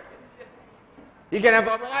ព He can have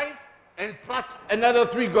a wife and plus another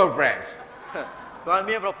 3 girlfriends. គាត់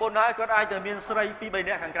មានប្រពន្ធហើយគាត់អាចទៅមានស្រី 2-3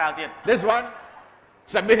 នាក់ខាងក្រៅទៀត This one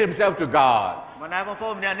submit himself to God. ប៉ុន្តែបងប្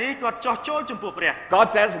អូនម្នាក់នេះគាត់ចោះចូលចំពោះព្រះ God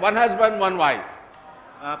says one husband, one wife.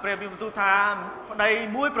 ព្រះមានបន្ទូលថាប្តី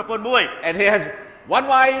មួយប្រពន្ធមួយ And he has one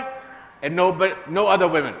wife and no other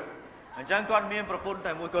women. អញ្ចឹងគាត់មានប្រពន្ធ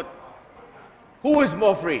តែមួយគត់ Who is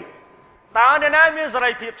more free? តើអ្នកណាមានសេ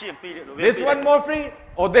រីភាពជាងពីរ This one more free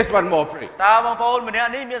or this one more free? តើបងប្អូនម្នាក់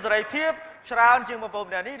នេះមានសេរីភាពច្រើនជាងបងប្អូន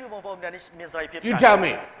ម្នាក់នេះឬបងប្អូនម្នាក់នេះមានសេរីភាព You tell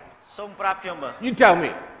me. សូមប្រាប់ខ្ញុំមើល You tell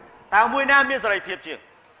me. តើមួយណាមានសេរីភាពជាង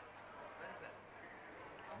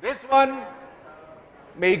This one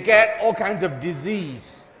may get all kinds of disease.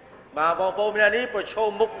 បាទបងប្អូនម្នាក់នេះប្រឈម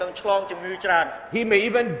មុខនឹងឆ្លងជំងឺច្រើន He may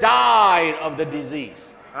even die of the disease.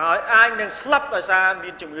 ហើយអាចនឹងស្លាប់ដោយសារមា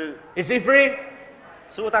នជំងឺ Is he free?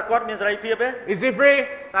 សួរថាគាត់មានសេរីភាពទេ Is he free?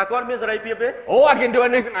 តើគាត់មានសេរីភាពទេ Oh, I can do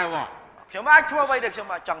anything I want. ខ្ញុំអាចធ្វើអ្វីដែលខ្ញុំ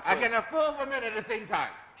អាចចង់ធ្វើ I can have 4 women at the same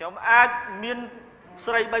time. ខ្ញុំអាចមាន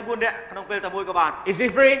ស្រី 3-4 នាក់ក្នុងពេលតែមួយក៏បាន Is he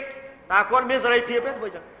free? តើគាត់មានសេរីភាពទេធ្វើ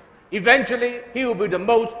ចឹង Eventually, he will be the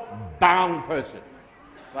most bound person.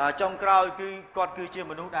 បាទចុងក្រោយគឺគាត់គឺជា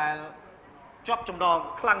មនុស្សដែលជាប់ចំណង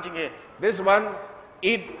ខ្លាំងជាងគេ This one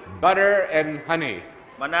eat butter and honey.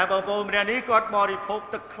 បណ្ណាបងប្អូនម្នាក់នេះគាត់បរិភោគ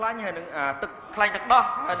ទឹកខ្លាញ់ហើយនឹងទឹកខ្លាញ់ទឹកដោះ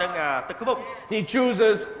ហើយនឹងទឹកខ្មុក He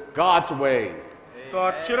chooses God's way. គា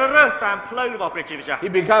ត់ជ្រើសរើសតាមផ្លូវរបស់ព្រះជាម្ចាស់ He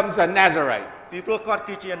becomes a Nazarite. ពីព្រោះគាត់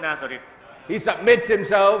គឺជាណាសារីត He submits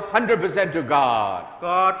himself 100% to God.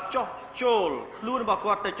 គាត់ចោះចូលខ្លួនរបស់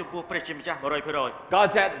គាត់ទៅចំពោះព្រះជាម្ចាស់ 100% God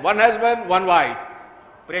said, one husband, one wife.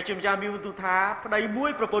 ព្រះជាម្ចាស់មានបន្ទូលថាប្តីមួ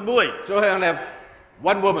យប្រពន្ធមួយ So he only have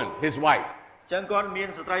one woman, his wife. ចឹងគាត់មាន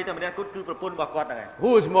ស្ត្រីតែម្នាក់គត់គឺប្រពន្ធរបស់គាត់ហ្នឹងឯង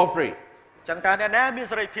Who is more free? ចឹងតើអ្នកណាមាន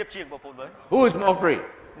សេរីភាពជាងបងប្អូនមើល Who is more free?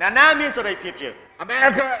 អ្នកណាមានសេរីភាពជាង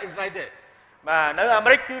America is like this. បាទនៅអាមេ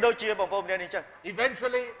រិកគឺដូចជាបងប្អូនម្នាក់នេះចឹង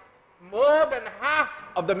Eventually, more than half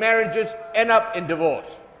of the marriages end up in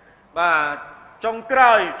divorce. បាទចុងក្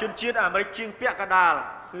រោយជនជាតិអាមេរិកជាងពាក់កណ្ដាល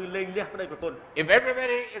គឺលែងលះប្តីប្រពន្ធ If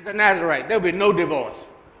everybody is a Nazarite, there will be no divorce.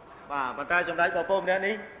 បាទប៉ុន្តែចំណែកបងប្អូនម្នាក់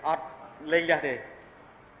នេះអត់លែងលះទេ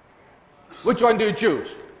Which one do you choose?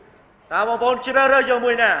 តើបងប្អូនជ្រើសរើសយក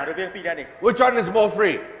មួយណារវាងពីរនាក់នេះ Which one is more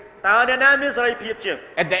free? តើអ្នកណាមានសេរីភាពជាង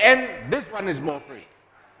At the end, this one is more free.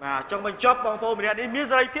 បាទចុងបញ្ចប់បងប្អូនម្នាក់នេះមាន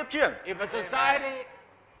សេរីភាពជាង If a society,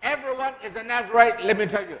 everyone is a Nazarite, let me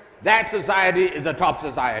tell you, that society is the top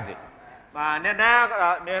society. បាទអ្នកណាក៏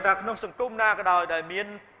មានថាក្នុងសង្គមណាក៏ដោយដែលមាន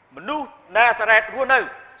មនុស្សណាសារ៉េតរស់នៅ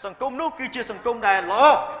សង្គមនោះគឺជាសង្គមដែលល្អ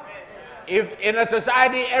If in a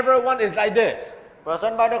society everyone is like this, ប្រសិ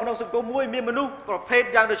នបើនៅក្នុងសង្គមមួយមានមនុស្សប្រភេទ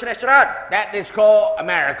យ៉ាងដូចនេះច្រើន that is called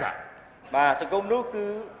America. បាទសង្គមនោះគឺ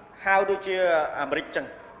ហៅដូចជាអាមេរិកចឹង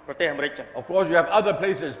ប្រទេសអាមេរិកចឹង Of course, you have other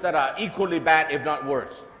places that are equally bad, if not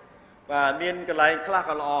worse. បាទមានកន្លែងខ្លះ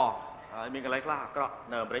ក៏ល្អហើយមានកន្លែងខ្លះអាក្រក់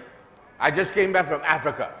នៅអាមេរិក I just came back from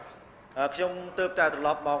Africa. ខ្ញុំទើបតែត្រឡ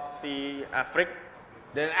ប់មកពីអាហ្វ្រិក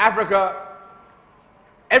Then Africa,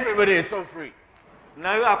 everybody is so free.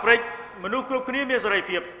 នៅអាហ្វ្រិកមនុស្សគ្រប់គ្នាមានសេរី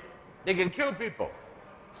ភាព They can kill people.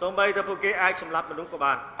 សូម្បីតែពួកគេអាចសម្លាប់មនុស្សក៏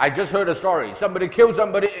បាន I just heard a story. Somebody killed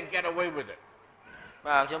somebody and get away with it.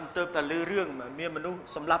 បាទខ្ញុំទើបតែឮរឿងមានមនុស្ស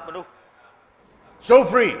សម្លាប់មនុស្ស So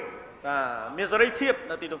free. បាទមានសេរីភាព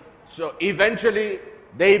នៅទីនោះ So eventually,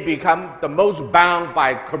 they become the most bound by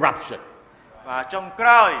corruption. បាទចុងក្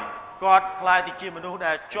រោយគាត់ខ្លាយទៅជាមនុស្ស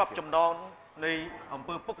ដែលជាប់ចំណងនៃអំ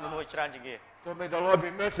ពើពុករលួយច្រើនជាងគេ So may the Lord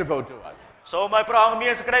be merciful to us. សូមឲ្យព្រះអង្គមា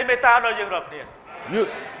នសេចក្តីមេត្តាដល់យើងរាល់គ្នា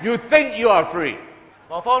You think you are free.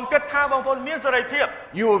 បងប្អូនគិតថាបងប្អូនមានសេរីភាព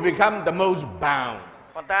You will become the most bound.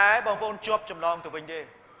 ប៉ុន្តែបងប្អូនជាប់ចំណងទៅវិញទេ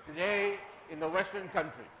Today, in the Western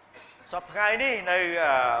country, សប្តាហ៍នេះនៅ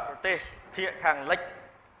ប្រទេសភាគខាងលិច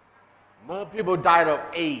more people died of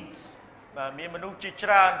AIDS. បាទមានមនុស្សជាច្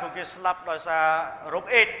រើនពួកគេស្លាប់ដោយសាររោគ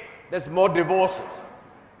អេដ There's more divorces.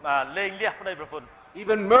 បាទលែងលះប្តីប្រពន្ធ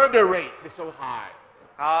Even murder rate is so high.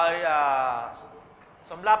 ហើយ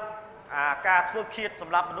សម្រាប់ការធ្វើឃាតស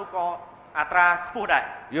ម្រាប់មនុស្សក៏អត្រាខ្ពស់ដែរ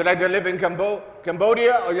You like to live in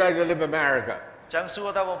Cambodia or you like to live in America? ចឹងសួរ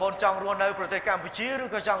តើបងប្អូនចង់រស់នៅប្រទេសកម្ពុជាឬ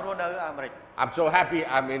ក៏ចង់រស់នៅអាមេរិក I'm so happy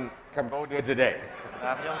I'm in Cambodia today.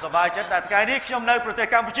 ខ្ញុំសប្បាយចិត្តតែថ្ងៃនេះខ្ញុំនៅប្រទេស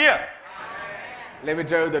កម្ពុជា Let me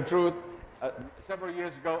tell you the truth. Several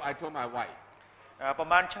years ago, I told my wife. ប្រ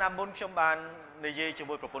ហែលឆ្នាំមុនខ្ញុំបាននិយាយជា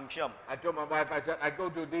មួយប្រពន្ធខ្ញុំ I told my wife, I said, I go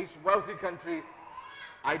to these wealthy countries,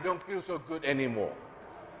 I don't feel so good anymore.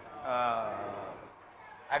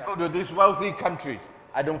 I go to these wealthy countries,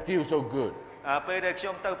 I don't feel so good. ពេលដែលខ្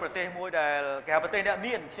ញុំទៅប្រទេសមួយដែលគេហៅប្រទេសអ្នក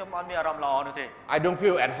មានខ្ញុំអត់មានអារម្មណ៍ល្អនោះទេ I don't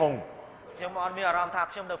feel at home. ខ្ញុំអត់មានអារម្មណ៍ថា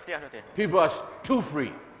ខ្ញុំនៅផ្ទះនោះទេ People are too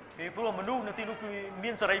free. ពីព្រោះមនុស្សនៅទីនោះគឺ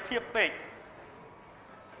មានសេរីភាពពេក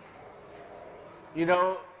You know,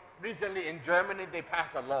 recently in Germany, they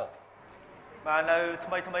passed a law. បាទនៅថ្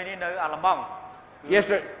មីនេះនៅអាល្លឺម៉ង់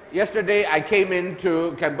Yesterday, I came into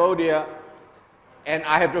Cambodia and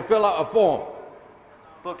I have to fill out a form.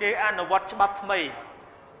 ពួកគេអនុវត្តច្បាប់ថ្មី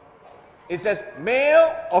It says male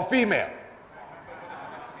or female.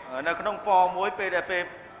 នៅក្នុង form មួយពេលដែលពេល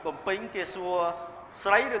បំពេញគេសួរ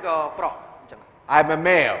ស្រីឬក៏ប្រុសអញ្ចឹង I'm a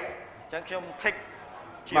male. អញ្ចឹងខ្ញុំ tick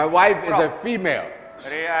My wife is a female.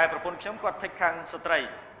 រីឯប្រពន្ធខ្ញុំគាត់ tick ខាងស្ត្រី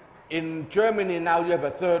In Germany now you have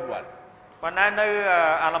a third one. ប៉ុន្តែនៅ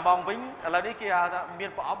អាល្លឺម៉ង់វិញឥឡូវនេះគេហៅថាមាន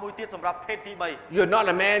ប្រអប់មួយទៀតសម្រាប់ភេទទី3 You're not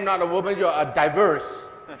a man, not a woman, you're a diverse.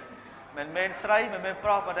 មិនមែនស្រីមិនមែនប្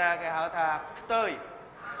រុសប៉ុន្តែគេហៅថាខ្ទើយ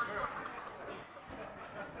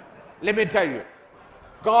Let me tell you,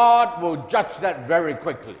 God will judge that very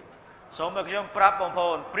quickly. សូមឲ្យខ្ញុំប្រាប់បងប្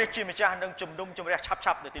អូនព្រះជាម្ចាស់នឹងជំនុំជម្រះ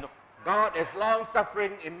ឆាប់នៅទីនោះ God is long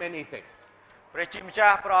suffering in many things. ព្រះជាម្ចា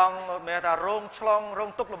ស់ប្រងមានថារងឆ្លងរង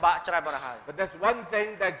ទុក្ខលំបាកច្រើនមកហើយ But there's one thing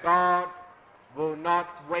that God will not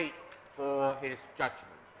wait for his judgment.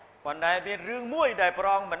 ប៉ុន្តែមានរឿងមួយដែលព្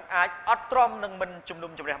រះអង្គមិនអាចអត់ទ្រាំនឹងមិនជំ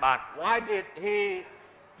នុំជម្រះបាន Why did he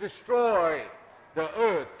destroy the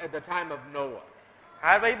earth at the time of Noah?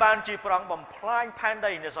 ហើយអ្វីបានជាព្រះអង្គបំផ្លាញផែន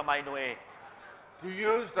ដីនៅសម័យណូអេ To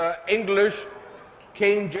use the English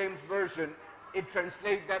King James Version, it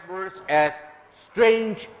translates that verse as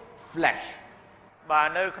strange flesh. បាទ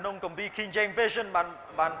នៅក្នុងគម្ពីរ King James Version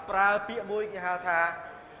បានប្រើពាក្យមួយគេហៅថា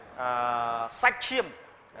សាច់ឈាម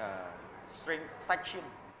សាច់ឈាម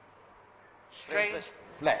Strange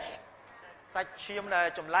flesh. សាច់ឈាមដែល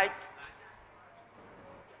ចម្លែក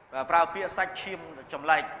ប្រើពាក្យសាច់ឈាមចម្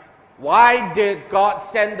លែក Why did God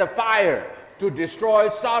send the fire to destroy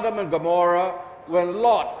Sodom and Gomorrah when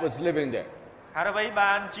Lot was living there? ហើយអ្វី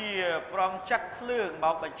បានជាព្រះអង្គចាត់ភ្លើងម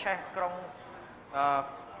កបញ្ឆេះក្រុង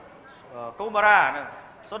កូម៉ារ៉ានិង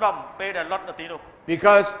សូដុំពេលដែលលុតនៅទីនោះ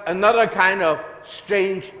Because another kind of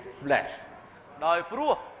strange flesh. ដោយព្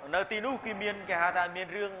រោះនៅទីនោះគឺមានគេហៅថាមាន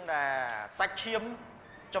រឿងសាច់ឈាម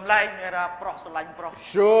ចម្លែកគេថាប្រុសស្រឡាញ់ប្រុសស្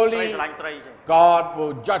រី Surely ស្រឡាញ់ស្រីចឹង God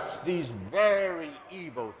will judge these very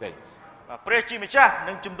evil things. ព្រះជាម្ចាស់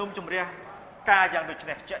នឹងជំនុំជម្រះការយ៉ាងដូច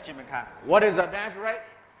នេះជាក់ជាមិនខាន What is a Nazarite?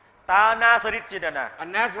 តើណាសារីតជាអ្នកណា A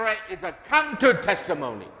Nazarite is a counter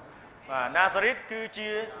testimony. បាទណាសារីតគឺជា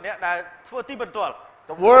អ្នកដែលធ្វើទីបន្ទាល់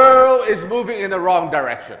The world is moving in the wrong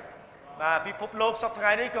direction. បាទពិភពលោកសពថ្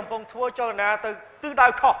ងៃនេះកំពុងធ្វើចលនាទៅទិសដៅ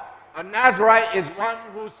ខុស A Nazarite is one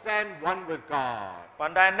who stands one with God. ប៉ុ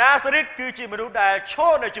ន្តែ Nazareth គឺជាមនុស្សដែលឈ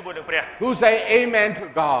រនៅជាមួយនឹងព្រះ Who say amen to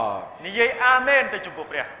God. និយាយអាមែនទៅចំពោះ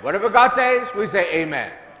ព្រះ Whatever God says, we say amen.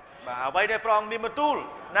 បាទអ្វីដែលព្រះអង្គមានបន្ទូល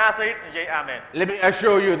Nazareth និយាយអាមែន Let me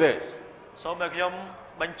assure you this. សូមឲ្យខ្ញុំ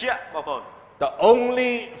បញ្ជាក់បងប្អូន The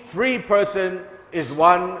only free person is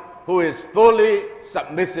one who is fully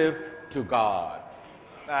submissive to God.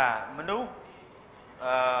 បាទមនុស្ស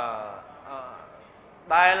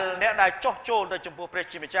ដែលអ្នកដែលចោះចូលទៅចំពោះព្រះ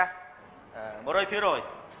ជាម្ចាស់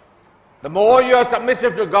 100% The more you are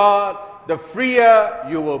submissive to God, the freer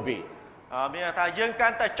you will be. មានថាយើងកា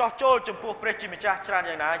ន់តែចោះចូលចំពោះព្រះជាម្ចាស់ច្រើន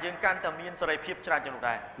យ៉ាងណាយើងកាន់តែមានសេរីភាពច្រើនជាងនោះ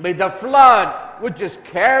ដែរ May the flood which is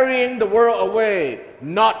carrying the world away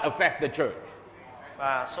not affect the church.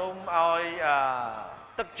 បាទសូមឲ្យ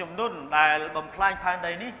ទឹកជំនន់ដែលបំផ្លាញផែន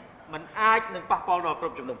ដីនេះมันអាចនឹងប៉ះពាល់ដល់គ្រ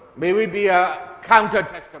ប់ជំនុំ May we be a counter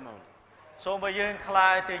testimony. សូមឲ្យយើងក្លា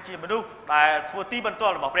យទៅជាមនុស្សដែលធ្វើទីបន្ទា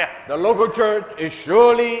ល់របស់ព្រះ The local church is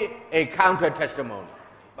surely a counter testimony.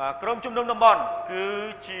 បាទក្រុមជំនុំតំបន់គឺ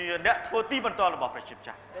ជាអ្នកធ្វើទីបន្ទាល់របស់ព្រះជាម្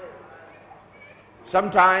ចាស់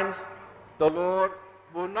Sometimes the Lord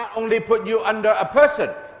will not only put you under a person,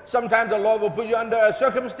 sometimes the Lord will put you under a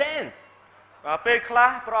circumstance. បាទពេលខ្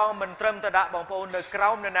លះព្រះអង្គមិនត្រឹមតែដាក់បងប្អូននៅក្រោ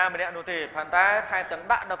មនរណាម្នាក់នោះទេប៉ុន្តែថែមទាំង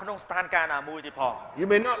ដាក់នៅក្នុងស្ថានភាពណាមួយទៀតផង You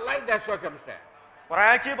may not like that circumstance. ប្រ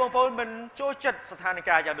ហែលជាបងប្អូនមិនចូលចិត្តស្ថានភាព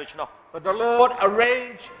យ៉ាងដូចនោះ But the Lord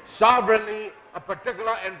arranged sovereignly a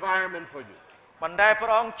particular environment for you. ប៉ុន្តែព្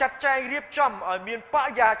រះអង្គចាត់ចែងរៀបចំឲ្យមានប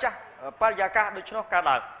រិយាកាសដូចនោះកើត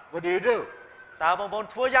ឡើង What do? តើបងប្អូន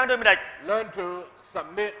ធ្វើយ៉ាងដូចម្តេច Learn to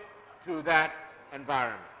submit to that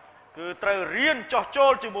environment. គឺត្រូវរៀនចោះចូ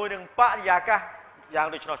លជាមួយនឹងបរិយាកាសយ៉ាង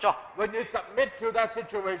ដូចនោះចុះ When you submit to that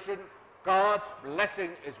situation, God's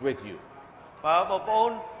blessing is with you. បើបងប្អូ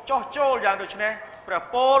នចោះចូលយ៉ាងដូចនេះព្រះ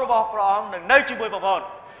ពររបស់ព្រះអង្គនឹងនៅជាមួយបងប្អូន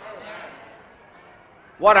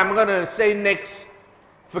What I'm going to say next,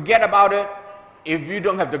 forget about it if you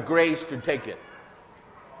don't have the grace to take it.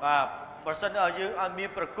 បាទបើសិនឲ្យយើងអត់មាន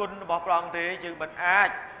ប្រគុណរបស់ព្រះអង្គទេយើងមិនអាច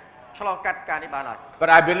ឆ្លងកាត់ការនេះបានឡើយ But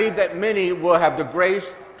I believe that many will have the grace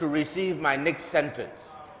to receive my next sentence.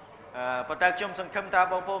 ប៉ុន្តែខ្ញុំសង្ឃឹមថា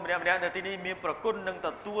បងប្អូនម្នាក់ៗនៅទីនេះមានប្រគុណនឹងទ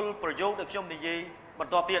ទួលប្រយោគដែលខ្ញុំនិយាយប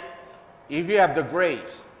ន្តទៀត If you have the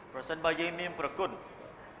grace, ប្រសិនបើយើងមានប្រគុណ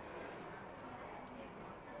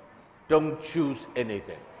don't choose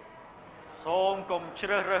anything. សូមកុំជ្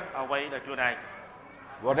រើសរើសអ្វីដោយខ្លួនឯង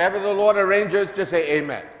Whatever the Lord arranges, just say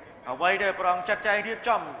amen. អ្វីដែលព្រះអង្គចាត់ចែងរៀប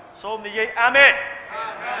ចំសូមនិយាយអាមែន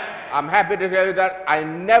I'm happy to tell you that I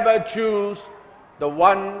never choose the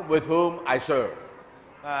one with whom I serve.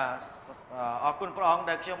 អរគុណព្រះអង្គ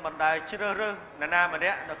ដែលខ្ញុំមិនដែលជ្រើសរើសនរណាម្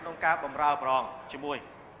នាក់នៅក្នុងការបម្រើព្រះអង្គជាមួយ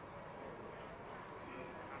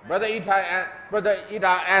Brother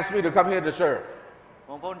Ida asked me to come here to serve.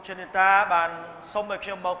 បងប្អូនជននេតាបានសុំឲ្យខ្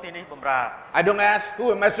ញុំមកទីនេះបម្រើ I don't ask who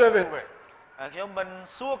am I serving with. ខ្ញុំមិន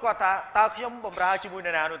សួរគាត់ថាតើខ្ញុំបម្រើជាមួយន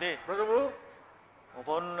រណានោះទេ Brother Wu? បង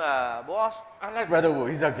ប្អូន boss I like Brother Wu.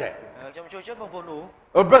 He's okay. ខ្ញុំជួយចិត្តបងប្អូននោះ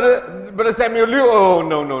Oh, Brother Samuel Liu. Oh,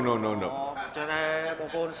 no. ចឹងតែបង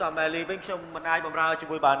ប្អូនសាម៉ែលីវិញខ្ញុំមិនអាចបម្រើជា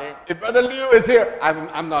មួយបានទេ If Brother Liu is here,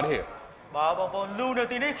 I'm not here. បើបងប្អូនលូនៅ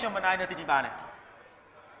ទីនេះខ្ញុំមិនអាចនៅទីនេះបានទេ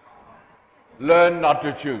Learn not to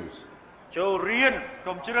choose. ចូលរៀន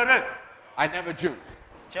កុំជ្រើសរើស I never choose.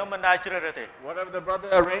 ខ្ញុំមិនដែលជ្រើសរើសទេ Whatever the brother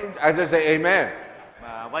arranged, I just say amen.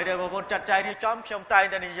 អ្វីដែលបងប្អូនចាត់ចែងរៀបចំខ្ញុំតែង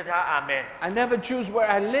តែនិយាយថាអាមែន I never choose where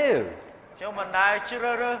I live. ខ្ញុំមិនដែលជ្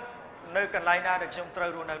រើសរើសនៅកន្លែងណាដែលខ្ញុំត្រូវ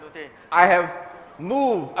រស់នៅនោះទេ I have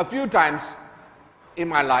moved a few times in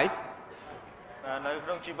my life. នៅក្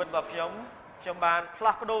នុងជីវិតរបស់ខ្ញុំបានផ្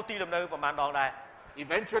លាស់ប្ដូរទីលំនៅប្រហែលដងដែរ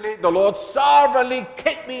Eventually, the Lord sovereignly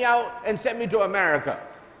kicked me out and sent me to America.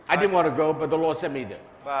 I didn't want to go, but the Lord sent me there.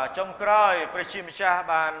 បាទចុងក្រោយព្រះជាម្ចាស់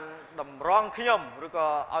បានតម្រង់ខ្ញុំឬក៏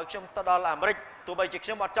ឲ្យខ្ញុំទៅដល់អាមេរិកទោះបីជាខ្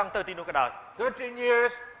ញុំអត់ចង់ទៅទីនោះក៏ដោយ 13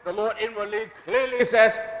 years, the Lord inwardly clearly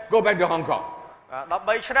says, go back to Hong Kong.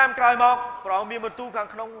 13ឆ្នាំក្រោយមកព្រះអង្គមានបន្ទូលខាង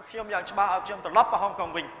ក្នុងខ្ញុំយ៉ាងច្បាស់ឲ្យខ្ញុំត្រឡប់ទៅហុងកុង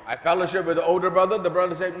វិញ I fellowship with the older brother. The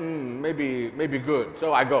brother said, maybe good. So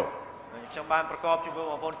I go. ខ្ញុំបានប្រកបជាមួយ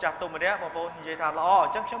បងប្អូនចាស់ទុំម្នាក់បងប្អូននិយាយថាល្អអ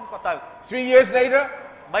ញ្ចឹងខ្ញុំក៏ទៅ 3 years later,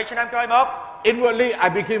 3ឆ្នាំក្រោយមក inwardly, I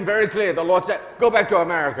became very clear. The Lord said, go back to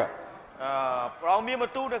America. ព្រះអង្គមានប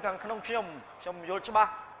ន្ទូលនៅខាងក្នុងខ្ញុំយល់ច្បាស់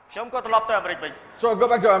ខ្ញុំក៏ត្រឡប់ទៅអាមេរិកវិញ So I go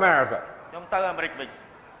back to America. ខ្ញុំទៅអាមេរិកវិញ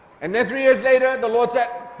And then 3 years later, the Lord said,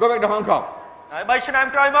 go back to Hong Kong. ហើយ3ឆ្នាំ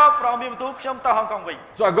ក្រោយមកព្រះអង្គមានបន្ទូលខ្ញុំទៅហុងកុងវិញ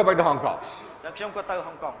So I go back to Hong Kong. ចឹងខ្ញុំក៏ទៅ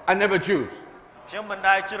ហុងកុង I never choose. ខ្ញុំមិន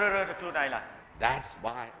ដែលជ្រើសរើសទៅខ្លួនឯងឡើយ That's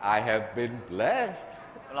why I have been blessed.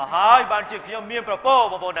 ឡើយហើយបានជាខ្ញុំមានប្រពោ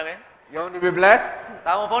បងប្អូនដឹងទេ You want to be blessed?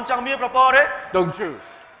 តើបងប្អូនចង់មានប្រពោទេ Don't choose.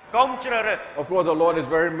 កុំជ្រើសរើស Of course, the Lord is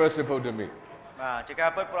very merciful to me. បាទជាការ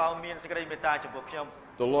ពិតព្រះអង្គមានសេចក្តីមេត្តាចំពោះខ្ញុំ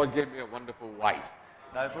The Lord gave me a wonderful wife.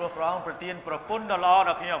 ដោយព្រោះព្រះអង្គប្រទានប្រពន្ធដ៏ល្អ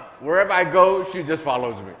ដល់ខ្ញុំ Wherever I go, she just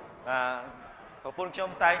follows me. បាទប្រពន្ធខ្ញុំ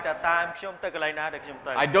តែងតែតាមខ្ញុំទៅកន្លែងណាដែលខ្ញុំ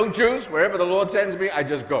ទៅ I don't choose. Wherever the Lord sends me, I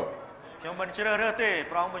just go. ខ្ញុំមិនជ្រើសរើសទេ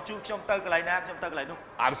ព្រះអង្គបញ្ជូនខ្ញុំទៅកន្លែងណាខ្ញុំទៅកន្លែងនោះ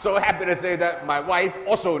I'm so happy to say that my wife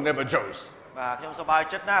also never chose. បាទខ្ញុំសប្បាយ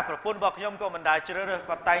ចិត្តណាស់ប្រពន្ធរបស់ខ្ញុំក៏មិនដែលជ្រើសរើស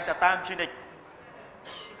គាត់តែងតែតាមជានិច្ច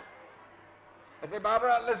I say,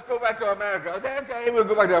 Barbara, let's go back to America. I say, okay, we'll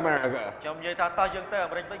go back to America. ខ្ញុំនិយាយថាតោះយើងទៅអា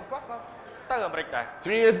មេរិកវិញគាត់ក៏ទៅអាមេរិកដែរ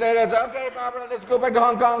 3 years later, I said, okay, Barbara, let's go back to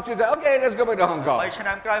Hong Kong. She said, okay, let's go back to Hong Kong. 3 ឆ្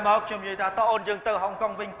នាំក្រោយមកខ្ញុំនិយាយថាតោះអូនយើងទៅហុងកុ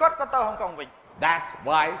ងវិញគាត់ក៏ទៅហុងកុងវិញ That's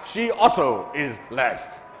why she also is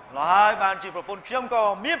blessed. ហើយបានជាប្រពន្ធខ្ញុំក៏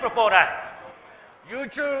មានប្រពន្ធដែរ You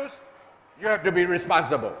choose, you have to be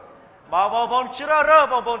responsible. បើបងប្អូនជ្រើសរើស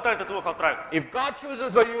បងប្អូនត្រូវទទួលខុសត្រូវ If God chooses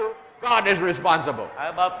for you, God is responsible. ហើ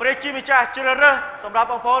យបើព្រះជាម្ចាស់ជ្រើសរើសសម្រាប់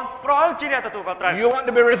បងប្អូនព្រះអង្គជាអ្នកទទួលខុសត្រូវ You want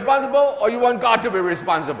to be responsible or you want God to be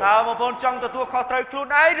responsible? តើបងប្អូនចង់ទទួលខុសត្រូវខ្លួន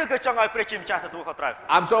ឯងឬក៏ចង់ឲ្យព្រះជាម្ចាស់ទទួលខុសត្រូវ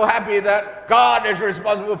I'm so happy that God is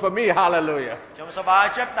responsible for me. Hallelujah. ខ្ញុំសប្បាយ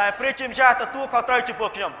ចិត្តដែលព្រះជាម្ចាស់ទទួលខុសត្រូវចំពោះ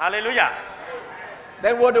ខ្ញុំ Hallelujah.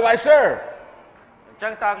 Then what do I serve? អញ្ចឹ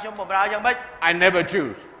ងតើខ្ញុំបម្រើយ៉ាងម៉េច I never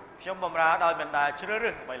choose. ខ្ញុំបម្រើដោយមិនដែលជ្រើស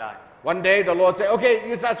រើសអ្វីឡើយ One day the Lord said, okay,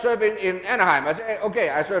 you start serving in Anaheim. I said, okay,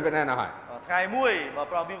 I serve in Anaheim. ថ្ងៃមួយបើ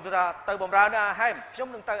ព្រះអង្គមានថាទៅបម្រើនៅអាហែមខ្ញុំ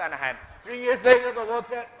នឹងទៅអាណាហែម 3 years later the Lord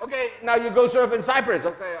said, okay, now you go serve in Cyprus.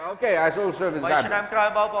 I said, okay, I so serve in 3 ឆ្នាំ Cyprus. ក្រោយ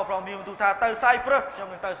មកព្រះអង្គមានថាទៅសាយព្រឹសខ្ញុំ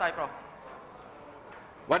នឹងទៅសាយព្រឹស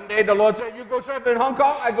One day the Lord said, you go serve in Hong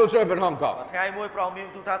Kong. I go serve in Hong Kong. ថ្ងៃមួយព្រះអង្គមាន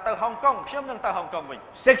ថាទៅហុងកុងខ្ញុំនឹងទៅហុងកុងវិញ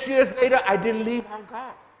 6 years later, I didn't leave Hong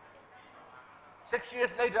Kong. 6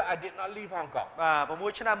 years later, I did not leave Hong Kong. បាទ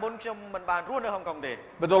6ឆ្នាំមុនខ្ញុំមិនបានរស់នៅហុងកុងទេ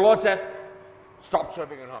But the Lord said, stop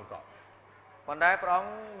serving in Hong Kong. ប៉ុន្តែព្រះអង្គ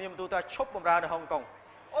មានទូថាឈប់បម្រើនៅហុងកុង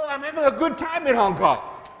Oh, I'm having a good time in Hong Kong.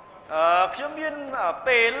 ខ្ញុំមាន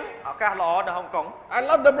ពេលឱកាសល្អនៅហុងកុង I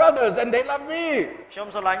love the brothers and they love me. ខ្ញុំ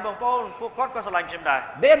ស្រឡាញ់បងប្អូនពួកគាត់ក៏ស្រឡាញ់ខ្ញុំដែរ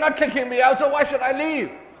They're not kicking me out, so why should I leave?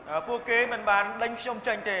 ពួកគេមិនបានដេញខ្ញុំ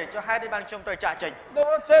ចេញទេចុះហេតុអីបានខ្ញុំត្រូវចាក់ចេញ The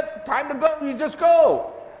Lord said, time to go, you just go.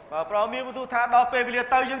 បាទព្រះអង្គមានទូថាដល់ពេលវេលា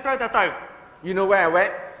ទៅយើងត្រូវតែទៅ You know where I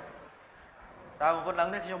went? តើបងប្អូនដឹង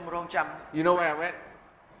ទេខ្ញុំរងចាំ You know where I went?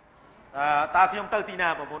 តើខ្ញុំទៅទីណា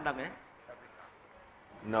បងប្អូនដឹងទេ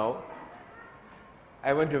No.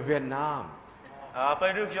 I went to Vietnam. ពេ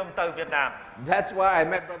លនោះខ្ញុំទៅវៀតណាម That's why I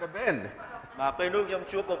met Brother Ben. បាទពេលនោះខ្ញុំ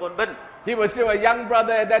ជួបបងប្អូនប៊ិន He was still a young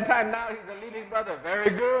brother at that time. Now he's a leading brother.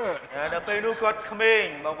 Very good. ដល់ពេលនោះគាត់ក្មេង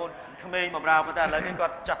បងប្អូនក្មេងបម្រើប៉ុន្តែឥឡូវនេះគា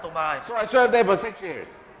ត់ចាស់ទុំហើយ So I served there for 6 years.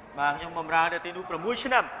 បាទខ្ញុំបម្រើនៅទីនោះ6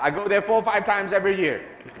ឆ្នាំ I go there 4 or 5 times every year.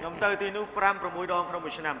 ខ្ញុំទៅទីនោះ5 6ដងក្នុង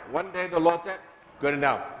មួយឆ្នាំ One day the Lord said, good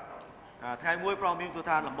enough. ថ្ងៃមួយព្រះអង្គមានទូ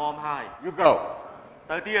ថាល្មមហើយ You go.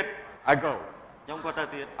 ទៅទៀត I go. ខ្ញុំក៏ទៅ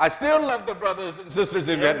ទៀត I still love the brothers and sisters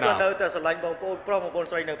in ខ្ញុំក៏នៅ Vietnam. តែស្រឡាញ់បងប្អូនប្រុសបងប្អូន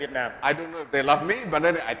ស្រីនៅវៀតណាម I don't know if they love me, but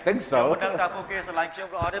then I think ខ្ញុំមិន so. ដឹងថាពួកគេស្រឡាញ់ខ្ញុំ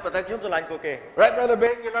ក៏អត់ទេប៉ុន្តែខ្ញុំស្រឡាញ់ពួកគេ Right, Brother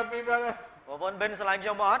Ben? You love me, brother? បងប្អូនប៊ិនស្រឡាញ់ខ្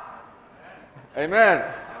ញុំអត់ Amen.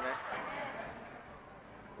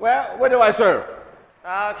 Well, where do I serve?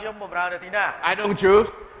 តើខ្ញុំបម្រើនៅទីណា I don't choose.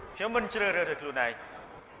 ខ្ញុំមិនជ្រើសរើសទៅខ្លួនឯង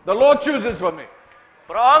The Lord chooses for me.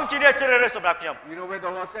 ព្រះអង្គជាអ្នកជ្រើសរើសសម្រាប់ខ្ញុំ You know where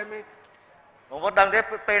the Lord sent me? បងប្អូនដឹងទេ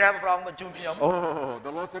ពេលណាព្រះអង្គបញ្ជូនខ្ញុំ Oh,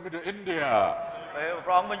 the Lord sent me to India. ពេល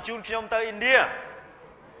ព្រះអង្គបញ្ជូនខ្ញុំទៅឥណ្ឌា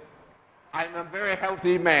I'm a very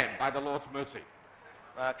healthy man by the Lord's mercy.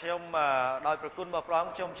 បាទខ្ញុំដោយប្រគុណរបស់ព្រះអ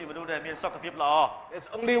ង្គខ្ញុំជាមនុស្សដែលមានសុខភាពល្អ There's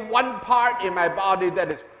only one part in my body that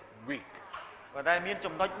is weak. ប៉ុន្តែមាន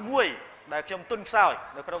ចំណុចមួយដែលខ្ញុំទន់ខ្សោយ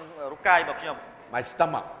នៅក្នុងរូបកាយរបស់ខ្ញុំ My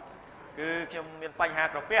stomach. គឺខ្ញុំមានបញ្ហា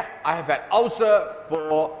ក្រពះ I have had ulcer for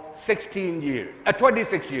 26 years.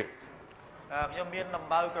 ខ្ញុំមានដំ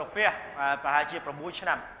បៅក្រពះប្រហែលជា6ឆ្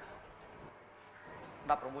នាំ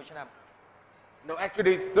16ឆ្នាំ No,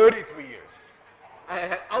 actually 33 years. I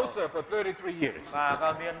had ulcer for 33 years. បាទក៏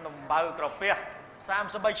មានដំបៅក្រពះ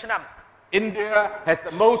33ឆ្នាំ India has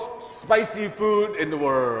the most spicy food in the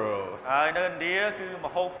world. ហើយនៅឥណ្ឌាគឺ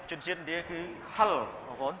ម្ហូបជនជាតិឥណ្ឌាគឺហឹរប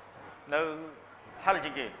ងប្អូននៅហឹរជា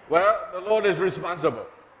ងគេ Well, the Lord is responsible.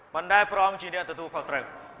 ប៉ុន្តែព្រះអង្គជាអ្នកទទួលខុសត្រូវ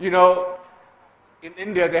You know, in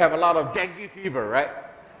India they have a lot of dengue fever, right?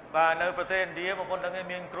 បាទនៅប្រទេសឥណ្ឌាបងប្អូនដឹងទេ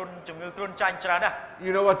មានជំងឺគ្រុនចាញ់ច្រើនណាស់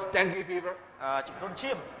You know what's dengue fever? ជំងឺគ្រុន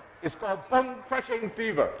ឈាម It's called bone crushing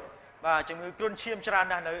fever. បាទជំងឺគ្រុនឈាមច្រើន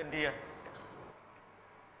ណាស់នៅឥណ្ឌា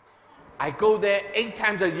I go there 8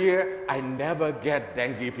 times a year. I never get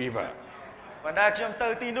dengue fever. ប៉ុន្តែខ្ញុំទៅ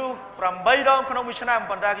ទីនោះ8ដងក្នុងមួយឆ្នាំ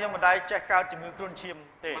ប៉ុន្តែខ្ញុំមិនដែលចេះកើតជំងឺគ្រុនឈាម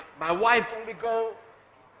ទេ My wife only go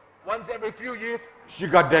once every few years. She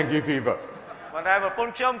got dengue fever. วันนั้นผม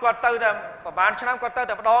ខ្ញុំគាត់ទៅតែប្រហែលឆ្នាំគាត់ទៅ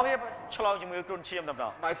តែម្ដងទេឆ្លងជំងឺគ្រុនឈាមតែម្ដ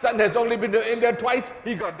ង My son has only been to India twice.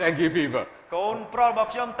 He got dengue fever. កូនប្រុសរបស់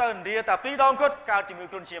ខ្ញុំទៅឥណ្ឌាតែ2 ដងគាត់កើតជំងឺ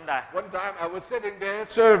គ្រុនឈាមដែរ One time I was sitting there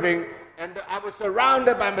serving and I was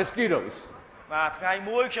surrounded by mosquitoes. បាទថ្ងៃ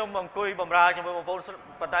មួយខ្ញុំអង្គុយបម្រើជាមួយបងប្អូន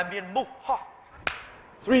ប៉ុន្តែមានមូសហោះ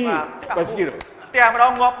 3 mosquitoes. ផ្ទះម្ដ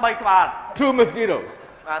ងងាប់3ក្បាល 2 mosquitoes.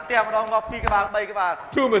 បាទផ្ទះម្ដងងាប់2ក្បាល3ក្បាល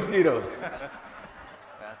 2 mosquitoes.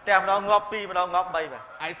 ផ្ទះម្ដងងាប់2ម្ដងងាប់3បាទ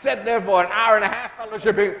I sat there for an hour and a half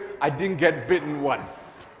fellowshipping. I didn't get bitten once.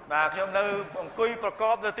 បាទខ្ញុំនៅអង្គុយប្រក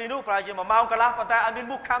បនៅទីនោះប្រហែលជា1 ម៉ោងកន្លះប៉ុន្តែអត់មាន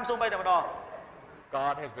មូសខាំសូម្បីតែម្ដង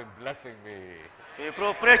God has been blessing me. ពីព្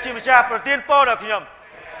រោះព្រះជាម្ចាស់ប្រទានពរដល់ខ្ញុំ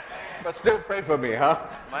But still pray for me, huh?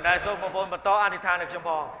 មិនដែលសូមបងប្អូនបន្តអធិដ្ឋានដល់ខ្ញុំ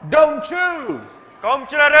ផង Don't choose. កុំ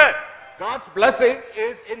ជ្រើសរើស God's blessing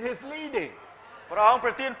is in His leading. ព្រះអង្គប្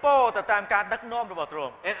រទានពរទៅតាមការដឹកនាំរបស់ទ្រ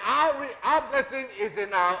ង់ And our blessing is in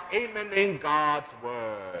our amening God's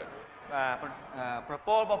word. បាទប្រ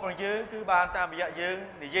ពោលរបស់ព្រះយើងគឺបានតាមរយៈយើង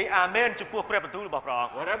និយាយអាមែនចំពោះព្រះបន្ទូលរបស់ព្រះអង្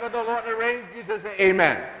គ Whatever the Lord arranged, Jesus say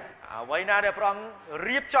amen. អ្វីណាដែលព្រះអង្គ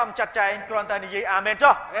រៀបចំចាត់ចែងគ្រាន់តែនិយាយអាមែន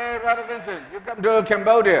ចុះ Hey, Brother Vincent, you come to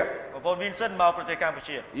Cambodia. បងប្អូន Vincent មកប្រទេសកម្ពុ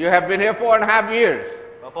ជា You have been here 4.5 years.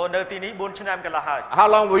 បងប្អូននៅទីនេះ4 ឆ្នាំកន្លះហើយ How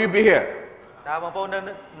long will you be here? តើបងប្អូន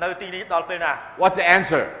នៅទីនេះដល់ពេលណា What's the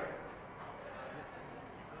answer?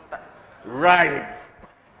 Right.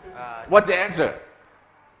 What's the answer?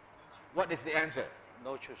 What is the answer?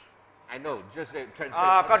 No choose I know, just say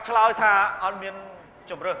គាត់ translate. ឆ្លើយថាអត់មាន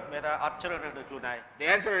ជំរើសមានថាអត់ជ្រើសរើសដោយខ្លួនឯង The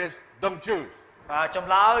answer is don't choose. បាទចម្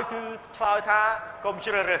លើយគឺឆ្លើយថាកុំ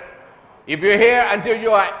ជ្រើសរើស If you're here until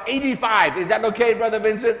you are 85, is that okay, Brother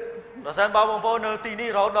Vincent? បើសិនបងប្អូននៅទីនេះ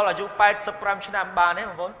រហូតដល់អាយុ85ឆ្នាំបានទេ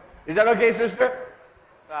បងប្អូន Is that okay, sister?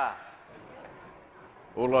 បាទ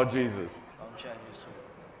Oh, Lord Jesus. អរគុណយេស៊ូ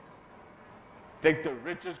Take the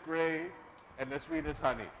richest grave and the sweetest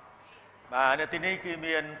honey. បាទនៅទីនេះគឺ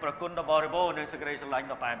មានប្រគុណដ៏បរិបូរណ៍និងសេចក្តីស្រឡាញ់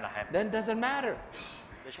ដ៏ផ្អែមល្ហែម Then doesn't matter.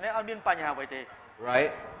 ដូច្នេះអត់មានបញ្ហាអ្វីទេ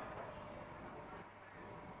Right?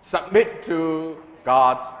 Submit to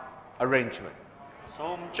God's arrangement. សូ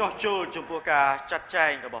មចុះចូលចំពោះការចាត់ចែ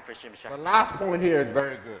ងរបស់ព្រះជាម្ចាស់ The last point here is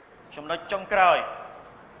very good. ចំណុចចុងក្រោយ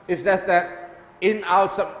It says that in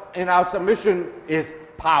our submission is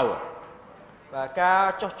power. បាទការ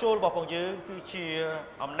ចុះចូលរបស់ផងយើងគឺជា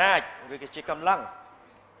អំណាចឬក៏ជាកម្លាំង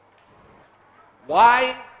Why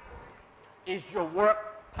is your work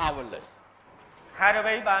powerless? ហេតុអ្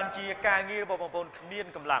វីបានជាការងាររបស់បងប្អូនគ្មាន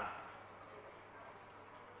កម្លាំង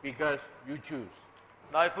Because you choose.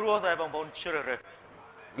 ដោយព្រោះតែបងប្អូនជ្រើសរើស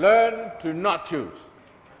Learn to not choose.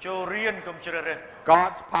 ចូលរៀនកុំជ្រើសរើស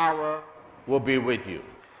God's power will be with you.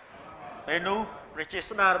 ពេលនោះព្រះជា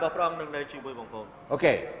ស្នារបស់ព្រះអង្គនឹងនៅជាមួយបងប្អូន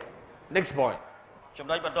Okay, next point. ចំ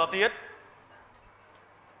ណុចបន្តទៀត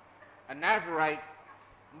A Nazarite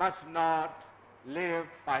must not live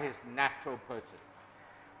by his natural person.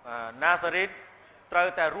 ណាសារ៉េតត្រូវ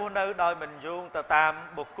តែរស់នៅដោយមិនយោងទៅតាម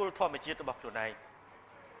បុគ្គលធម្មជាតិរបស់ខ្លួនឯង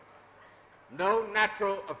No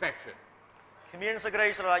natural affection. គ្មានសេចក្តី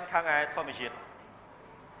ស្រឡាញ់ខាងឯធម្មជាតិ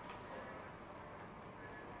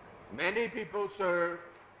Many people serve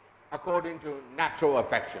according to natural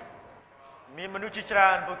affection. មានមនុស្សជាច្រើ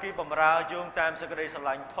នពួកគេបម្រើយោងតាមសេចក្តីស្រ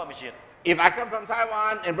ឡាញ់ធម្មជាតិ If I come from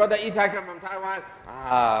Taiwan and Brother Itai come from Taiwan,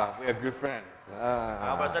 we are good friends.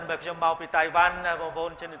 បើសិនបើខ្ញុំមកពីតៃវ៉ាន់បងប្អូ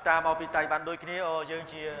នចិនតាមកពីតៃវ៉ាន់ដូចគ្នាយើង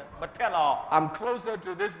ជាមិត្តភក្តិល្អ I'm closer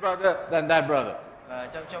to this brother than that brother. អ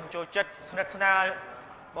ញ្ចឹងខ្ញុំចូលចិត្តស្និទ្ធស្នាល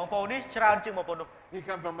បងប្អូននេះច្រើនជាងបងប្អូននោះ He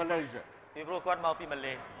come from Malaysia. ពីព្រោះគាត់មកពីម៉ា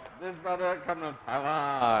ឡេ This brother come from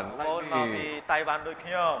Taiwan. បងប្អូនមកពី Like me. តៃវ៉ាន់ដូច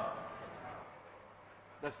ខ្ញុំ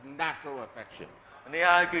That's natural affection. នេះ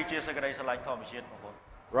ហើយគឺជាសេចក្តីស្រឡាញ់ធម្មជាតិបងប្អូន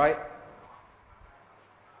Right?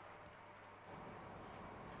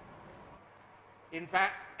 In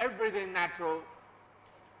fact, everything natural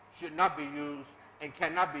should not be used and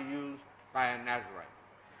cannot be used by a Nazarite.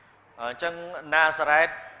 អញ្ចឹងណាសារ៉េត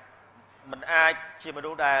មិនអាចជាមនុ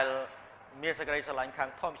ស្សដែលមានសេចក្តីស្រឡាញ់ខាង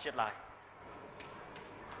ធម្មជាតិឡើយ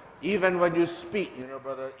Even when you speak, you know,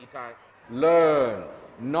 Brother Itai, learn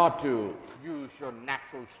not to use your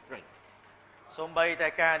natural strength. សូម្បីតែ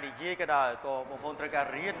ការនិយាយក៏ដោយក៏បងប្អូនត្រូវការ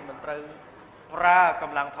រៀនមិនត្រូវប្រើក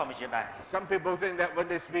ម្លាំងធម្មជាតិដែរ Some people think that when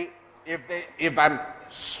they speak, if I'm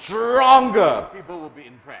stronger, people will be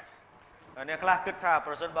impressed. អ្នកខ្លះគិតថា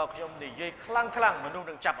ប្រសិនបើខ្ញុំនិយាយខ្លាំងមនុស្ស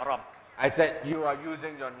នឹងចាប់អារម្មណ៍ I said you are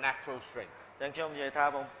using your natural strength. អញ្ចឹងខ្ញុំនិយាយថា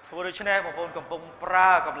បងធ្វើដូច្នេះបងប្អូនកំពុងប្រើ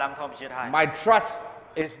កម្លាំងធម្មជាតិហើយ My trust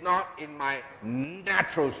is not in my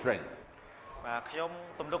natural strength. បាទខ្ញុំ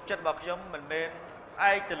ទំនុកចិត្តរបស់ខ្ញុំមិនមែន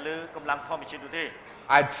ឯកទៅលើកម្លាំងធម្មជាតិនោះទេ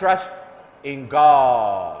I trust in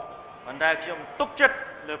God. ប៉ុន្តែខ្ញុំទុកចិត្ត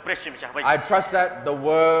លើព្រះជាម្ចាស់វិញ I trust that the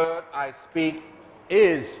word I speak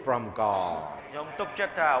is from God. ខ្ញុំទុកចិ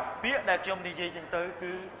ត្តថាពាក្យដែលខ្ញុំនិយាយចឹងទៅ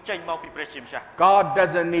គឺចេញមកពីព្រះជាម្ចាស់ God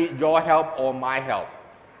doesn't need your help or my help.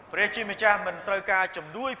 ព្រះជាម្ចាស់មិនត្រូវការជំ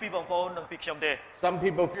នួយពីបងប្អូននិងពីខ្ញុំទេ Some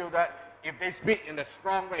people feel that if they speak in a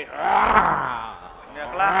strong way, អ្នក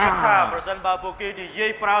ខ្លះគិតថាប្រសិនបើពួកគេនិយា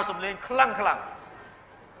យប្រើសំឡេងខ្លាំងៗ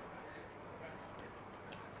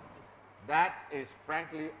that is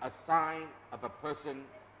frankly a sign of a person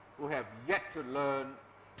who have yet to learn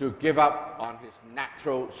to give up on his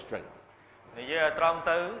natural strength. និយាយឲ្យត្រង់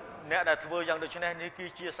ទៅអ្នកដែលធ្វើយ៉ាងដូចនេះនេះគឺ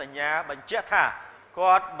ជាសញ្ញាបញ្ជាក់ថា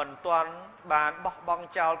គាត់មិនទាន់បានបោះបង់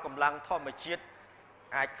ចោលកម្លាំងធម្មជាតិ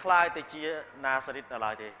អាចคล้ายទៅជាណាសារិតដល់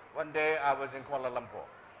ឡើយទេ One day I was in Kuala Lumpur.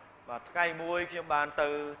 បាទថ្ងៃមួយខ្ញុំបានទៅ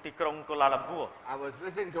ទីក្រុងកូឡាឡាំពូ I was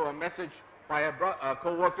listening to a message by a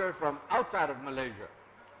co-worker from outside of Malaysia.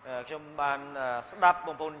 ខ្ញុំបានស្ដាប់ប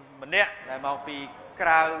ងប្អូនម្នាក់ដែលមកពីក្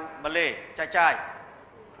រៅម៉ាឡេចាយ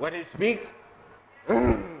When he speaks,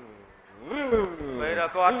 ពេល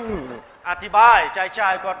គាត់អធិប្បាយចា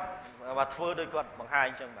យគាត់បាទធ្វើដោយគាត់បង្ហាញ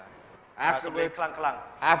អញ្ចឹងបាទសំឡេងខ្លាំង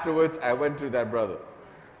afterwards I went to that brother.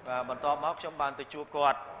 បាទបន្ទាប់មកខ្ញុំបានទៅជួបគា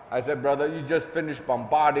ត់ I said, brother, you just finished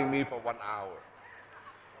bombarding me for 1 hour.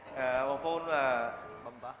 បងប្អូន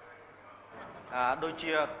បំបាដូច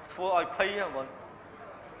ជាធ្វើឲ្យភ័យបងប្អូន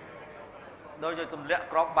ដូចជាទម្លាក់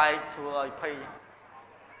ក្របបែកធ្វើឲ្យភ័យ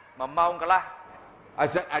1 ម៉ោងកន្លះ I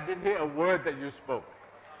said, I didn't hear a word that you spoke.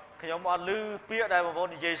 ខ្ញុំអត់ឮពាក្យដែលបងប្អូន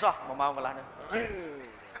និយាយសោះ1 ម៉ោងកន្លះនេះ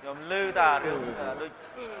ខ្ញុំឮតែរឿងដូច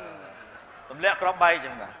ទម្លាក់ក្របបែកអញ្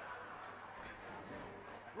ចឹងបាទ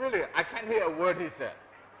Really, I can't hear a word he said.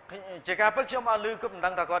 ជាការពិតខ្ញុំអត់ឮគប់មិនដឹ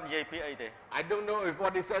ងថាគាត់និយាយពាក្យអីទេ I don't know if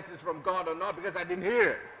what he says is from God or not because I didn't hear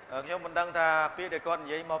it. ខ្ញុំមិនដឹងថាពាក្យដែលគាត់និ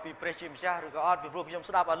យាយមកពីព្រះជាម្ចាស់ឬក៏អត់ពីព្រោះខ្ញុំ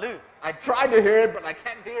ស្ដាប់អត់ឮ I tried to hear it, but I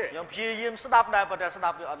can't hear ខ្ញុំ it. ព្យាយាមស្ដាប់ដែរប៉ុន្តែស្ដា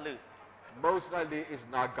ប់វាអត់ឮ Most likely, it's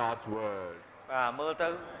not God's word. បាទមើលទៅ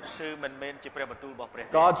គឺមិនមែនជាព្រះបន្ទូលរបស់ព្រះ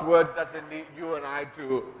God's word doesn't need you and I to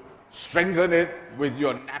strengthen it with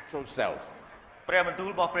your natural self. ព្រះបន្ទូល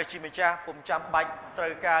របស់ព្រះជាម្ចាស់ពុំចាំបាច់ត្រូ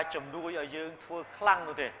វការជំនួយឲ្យយើងធ្វើខ្លាំង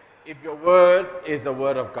នោះទេ If your word is the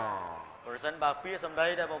word of God, ប្រសិនបើពាក្យសម្ដី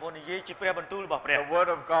ដែលបងប្អូននិយាយជាព្រះបន្ទូលរបស់ព្រះ the word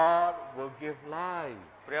of God will give life.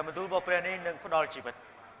 ព្រះបន្ទូលរបស់ព្រះនេះនឹងផ្ដល់ជីវិត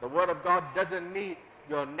The word of God doesn't need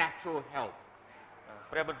your natural help.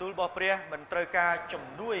 ព្រះបន្ទូលរបស់ព្រះមិនត្រូវការជំ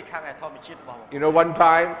នួយខាងឯធម្មជាតិរបស់បង You know, one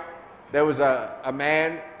time there was a man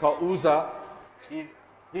called Uzzah.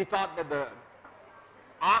 He thought that the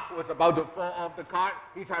ark was about to fall off the cart.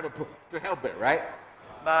 He tried to help it, right?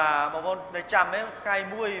 បាទបងប្អូននៅចាំទេថ្ងៃ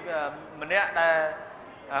មួយម្នាក់ដែល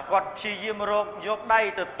គាត់ព្យាយាមរកយកដៃ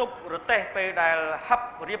ទៅទប់រទេះពេលដែលហាប់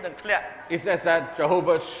រៀបនឹងធ្លាក់ It says that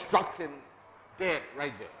Jehovah struck him dead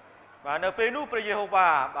right there. បាទនៅពេលនោះព្រះយេហូវ៉ា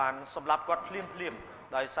បានសម្លាប់គាត់ភ្លាម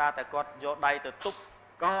ដោយសារតែគាត់យកដៃទៅទប់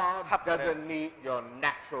God doesn't need your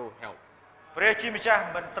natural help. ព្រះជាម្ចាស់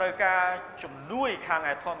មិនត្រូវការជំនួយខាង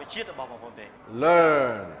ឯធម្មជាតិរបស់បងប្អូនទេ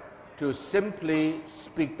Learn to simply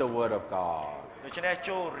speak the word of God. ដូច្នេះ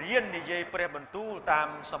ចូលរៀននិយាយព្រះបន្ទូលតាម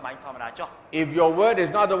សម័យធម្មតាចុះ If your word is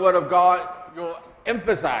not the word of God, your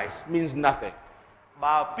emphasis means nothing.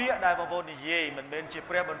 បើពាក្យដែលបងប្អូននិយាយមិនមែនជា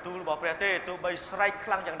ព្រះបន្ទូលរបស់ព្រះទេទោះបីស្រែកខ្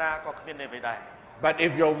លាំងយ៉ាងណាក៏គ្មានន័យអ្វីដែរ But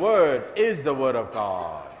if your word is the word of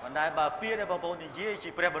God, ប៉ុន្តែបើពាក្យដែលបងប្អូននិយាយជា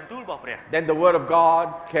ព្រះបន្ទូលរបស់ព្រះ then the word of God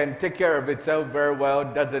can take care of itself very well,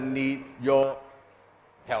 doesn't need your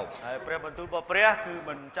help. ហើយព្រះបន្ទូលរបស់ព្រះគឺ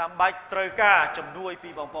មិនចាំបាច់ត្រូវការជំនួយពី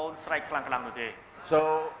បងប្អូនស្រែកខ្លាំងនោះទេ So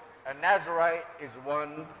a Nazarite is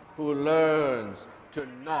one who learns to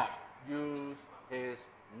not use his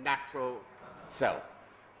natural self.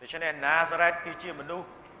 ដូច្នេះណាសារ៉េតគឺជាមនុស្ស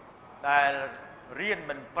ដែលរៀន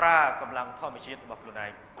មិនប្រើកម្លាំងធម្មជាតិរបស់ខ្លួនឯ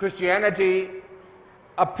ង Christianity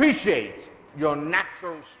appreciates your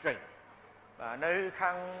natural strength. បាទនៅ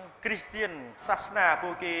ខាងគ្រីស្ទៀនសាសនាពួ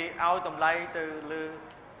កគេឲ្យតម្លៃទៅលើ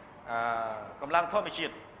កម្លាំងធម្មជា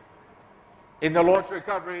តិ In the Lord's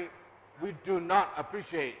recovery, we do not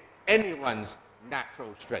appreciate anyone's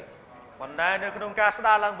natural strength. ប៉ុន្តែនៅក្នុងការស្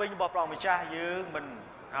ដារឡើងវិញរបស់ព្រះម្ចាស់យើងមិន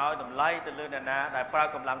ឲ្យតម្លៃទៅលើអ្នកណាដែលប្រើ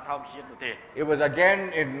កម្លាំងធម្មជាតិនោះទេ It was again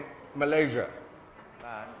in Malaysia.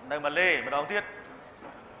 បាទនៅម៉ាឡេម្ដងទៀត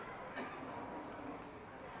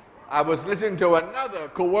I was listening to another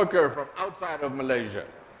co-worker from outside of Malaysia.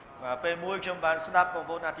 បាទពេលមួយខ្ញុំបានស្ដាប់បង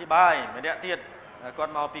ប្អូនអធិប្បាយម្នាក់ទៀតគា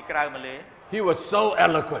ត់មកពីក្រៅម៉ាឡេ He was so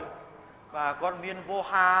eloquent. បាទគាត់មានវោ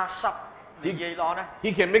ហារស័ព្ទនិយាយល្អណាស់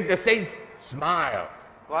He can make the saints smile.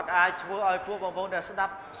 គាត់អាចធ្វើឲ្យពួកបងប្អូនដែលស្ដា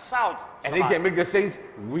ប់សើច And he can make the saints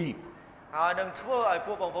weep. ហើយនឹងធ្វើឲ្យ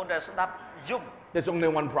ពួកបងប្អូនដែលស្ដាប់យំ There's only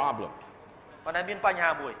one problem. ប៉ុន្តែមានបញ្ហា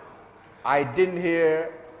មួយ I didn't hear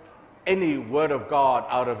any word of God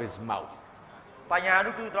out of his mouth. បញ្ហា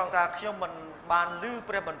នោះគឺត្រង់ថាខ្ញុំមិនបានឮ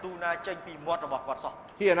ព្រះបន្ទូលណាចេញពីមាត់របស់គាត់សោះ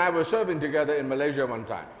He and I were serving together in Malaysia one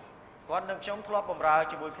time. គាត់និងខ្ញុំធ្លាប់បម្រើ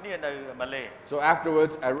ជាមួយគ្នានៅម៉ាឡេ So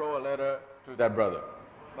afterwards, I wrote a letter to that brother,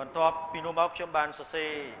 បន្ទាប់ពីនោះមកខ្ញុំបានសរសេរ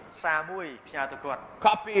សារមួយផ្ញើទៅគាត់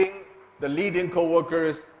copying the leading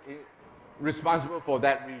co-workers responsible for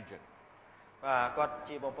that region. បាទគាត់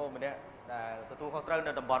ជាបងប្អូនម្នាក់ដែលទទួលខុសត្រូវ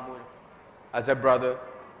នៅតំបន់មួយ I said, brother,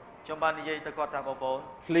 ខ្ញុំបាននិយាយទៅគាត់ថាបងប្អូន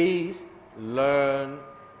please learn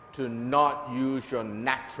to not use your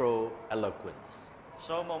natural eloquence.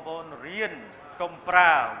 សូមបងប្អូនរៀនកុំប្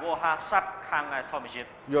រើវោហារស័ព្ទខាងធម្មជាតិ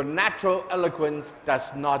Your natural eloquence does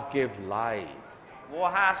not give life. វោ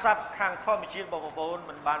ហារស័ព្ទខាងធម្មជាតិបងប្អូន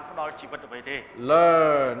មិនបានផ្ដល់ជីវិតអ្វីទេ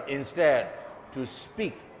Learn instead to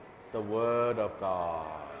speak the word of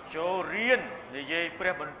God. ចូលរៀននិយាយព្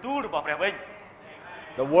រះបន្ទូលរបស់ព្រះវិញ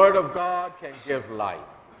The word of God can give life.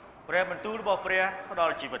 ព្រះបន្ទូលរបស់ព្រះផ្ដ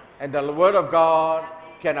ល់ជីវិត And the word of God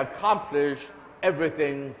can accomplish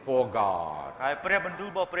everything for God. ហើយព្រះបន្ទូល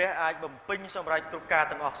របស់ព្រះអាចបំពេញសម្រេចគ្រប់ការ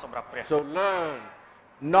ទាំងអស់សម្រាប់ព្រះ So learn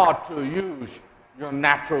not to use your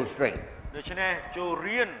natural strength. ដូច្នេះចូល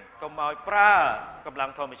រៀនកុំឲ្យប្រើកម្លាំង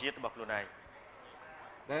ធម្មជាតិរបស់ខ្លួនឯង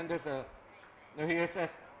Then here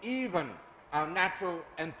says even our natural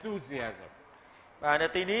enthusiasm. បាទនៅ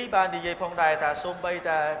ទីនេះបាននិយាយផងដែរថាសូម្បី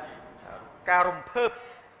តែការរំភើប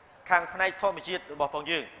ខាងផ្នែកធម្មជាតិរបស់ផង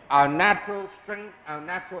យើង Our natural strength, our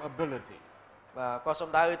natural ability. បាទក៏សំ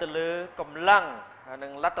ដៅទៅលើកម្លាំងនិ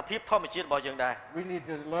ងលទ្ធភាពធម្មជាតិរបស់យើងដែរ We need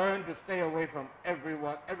to learn to stay away from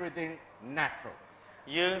everything natural.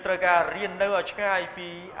 យើងត្រូវការរៀននៅឲ្យឆ្ងាយពី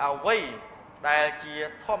អ្វីដែលជា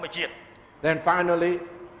ធម្មជាតិ Then finally,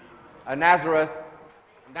 a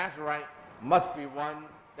Nazarite must be one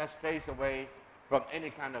that stays away from any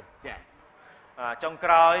kind of death. ចុង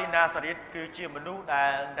ក្រោយណាសារីតគឺជាមនុស្សដែ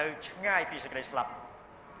លនៅឆ្ងាយពីសេចក្តីស្លាប់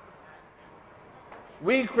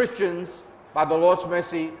We Christians, by the Lord's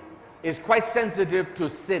mercy, is quite sensitive to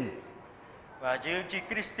sin. បាទយើងជា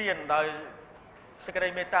គ្រីស្ទានដោយសេចក្តី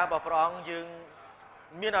មេត្តារបស់ព្រះអង្គយើង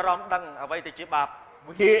មានអារម្មណ៍ដឹងអ្វីទៅជាបាប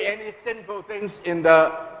We hear any sinful things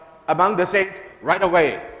among the saints, right away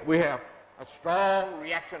we have a strong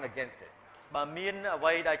reaction against it. បើមានអ្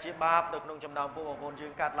វីដែលជាបាបនៅក្នុងចំណោមពួកបងប្អូនយើ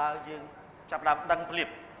ងកាត់ឡើងយើងចាប់ដើមដឹងភ្លាម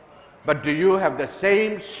But do you have the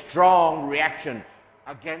same strong reaction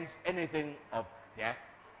against anything of death?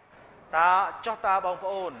 តើបងប្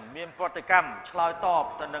អូនមានប្រតិកម្មឆ្លើយតប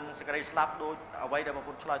ទៅនឹងសេចក្តីស្លាប់ដូចអ្វីដែលបង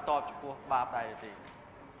ប្អូនឆ្លើយតបចំពោះបាបដែរទេ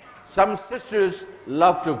Some sisters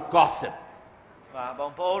love to gossip. បាទប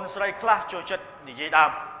ងប្អូនស្រីខ្លះចូលចិត្តនិយាយដើ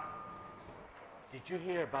ម Did you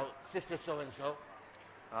hear about sister so and so?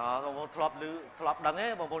 បងប្អូនធ្លាប់ដឹងទេ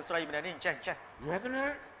បងប្អូនស្រីម្នាក់នេះចេះ You haven't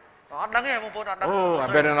heard? អត់ដឹងទេបងប្អូនអត់ដឹង Oh, I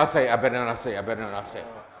better not say. I better not say. I better not say.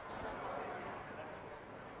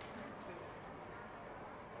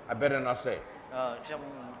 I better not say. ខ្ញុំ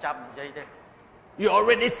ចាប់និយាយទេ You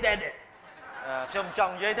already said it. ខ្ញុំច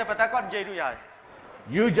ង់និយាយទេប៉ុន្តែគាត់និយាយរួចហើយ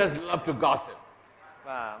You just love to gossip.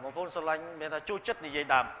 បាទបងប្អូនស្រឡាញ់មានថាចូលចិត្តនិយាយ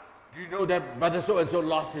ដើម Do you know that brother so and so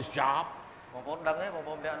lost his job? បងប្អូនដឹងទេបង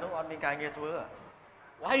ប្អូនម្នាក់នោះអត់មានការងារធ្វើ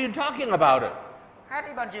Why are you talking about it? ហេតុ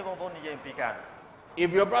អីបានជាបងប្អូននិយាយអំពីការ If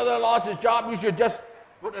your brother lost his job, you should just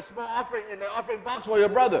put a small offering in the offering box for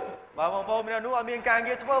your brother. បើបងប្អូនម្នាក់នោះអត់មានការ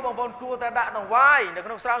ងារធ្វើបងប្អូនគួរតែដាក់ក្នុងវាយនៅក្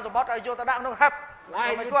នុងស្រោមសម្បត្តិឲ្យយកទៅដាក់ក្នុងហឹប Why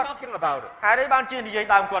are you talking about it? ហេតុអីបានជានិយាយ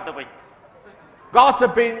ដើមគាត់ទៅវិញ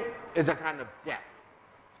Gossiping is a kind of death.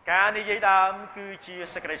 ការនិយាយដើមគឺជា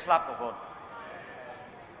សេចក្តីស្លាប់បងប្អូន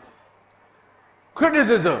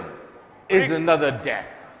Criticism is another death.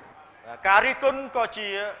 ការរិះគន់ក៏ជា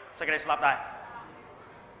សេចក្តីស្លាប់ដែរ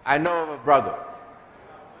I know of a brother.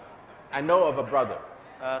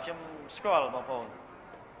 ខ្ញុំស្គាល់បងប្អូន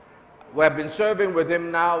We have been serving with him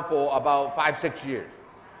now for about 5-6 years.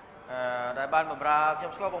 ដែលបានបម្រើខ្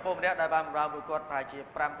ញុំស្គាល់បងប្អូនម្នាក់ដែលបានបម្រើមួយគាត់ប្រហែលជា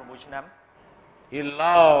 5-6 ឆ្នាំ He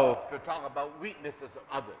loves to talk about weaknesses of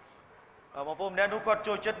others. បងប្អូនម្នាក់នោះគាត់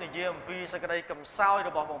ចូលចិត្តនិយាយអំពីសេចក្តីកំសោយរ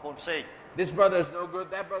បស់បងប្អូនផ្សេង This brother is no good,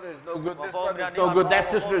 that brother is no good, this brother is no good, that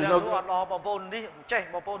sister is no good. បងប្អូននេះចេះ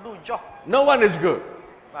បងប្អូននោះចោះ No one is good.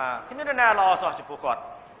 បាទគ្មាននរណាល្អសោះចំពោះគាត់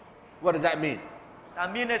What does that mean? តែ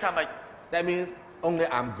មានន័យថាម៉េច That means only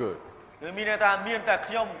I'm good. គឺមានន័យថាមានតែ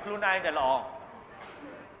ខ្ញុំខ្លួនឯងដែលល្អ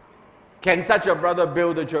Can such a brother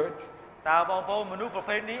build a church? តើបងប្អូនមនុស្សប្រ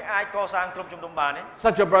ភេទនេះអាចកសាងក្រុមជំនុំបានទេ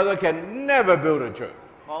Such a brother can never build a church.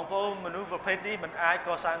 បងប្អូនមនុស្សប្រភេទនេះមិនអាចក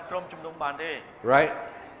សាងក្រុមជំនុំបានទេ Right?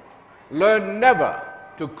 Learn never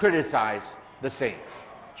to criticize the saints.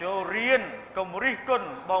 ចូលរៀនកុំរិះគន់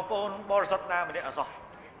បងប្អូនបរិសុទ្ធណាម្នាក់អសោះ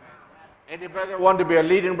Any brother want to be a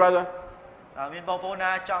leading brother? មានបងប្អូន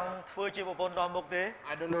ណាចង់ធ្វើជាបងប្អូននាំមុខទេ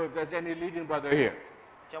I don't know if there's any leading brother here.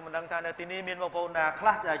 ខ្ញុំមិនដឹងថានៅទីនេះមានបងប្អូនណាខ្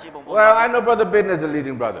លះដែលជាបងប្អូន Well, I know Brother Ben is a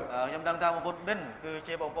leading brother. ខ្ញុំដឹងថាបងប្អូនប៊ិនគឺ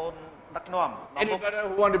ជាបងប្អូនដឹកនាំ Any brother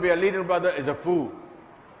who want to be a leading brother is a fool.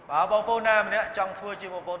 បើបងប្អូនណាម្នាក់ចង់ធ្វើជា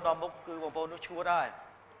បងប្អូននាំមុខគឺបងប្អូននោះឈួតហើយ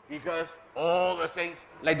Because all the saints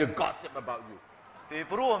like to gossip about you. ពី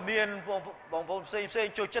ព្រោះមានបងប្អូនផ្សេង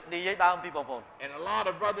ចូលចិត្តនិយាយដើមពីបងប្អូន And a lot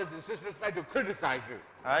of brothers and sisters like to criticize you.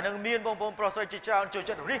 ហើយនឹងមានបងប្អូនប្រុសស្រីជាច្រើនចូល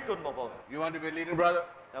ចិត្តរិះគន់បងប្អូន You want to be a leading brother?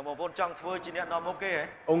 តែបងប្អូនចង់ធ្វើជាអ្នកនាំមុខគេហ៎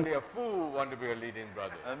Only a fool want to be a leading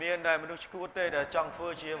brother. មានតែមនុស្សឈួតទេដែលចង់ធ្វើ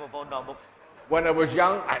ជាបងប្អូននាំមុខ When I was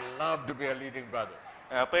young, I loved to be a leading brother.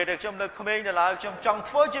 ពេលដែលខ្ញុំនៅក្មេងដល់ហើយខ្ញុំចង់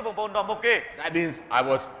ធ្វើជាបងប្អូននាំមុខគេ That means I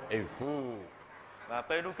was a fool. បាទ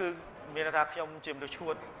ពេលនោះគឺមានថាខ្ញុំជាមនុស្សឈួ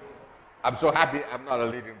ត I'm so happy I'm not a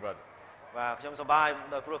leading brother. បាទខ្ញុំសប្បាយ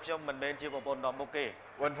ដោយព្រោះខ្ញុំមិនមែនជាបងប្អូននាំមុខគេ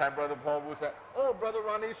One time Brother Paul Wu said, "Oh, Brother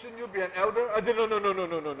Ronnie, shouldn't you be an elder?" I said, "No.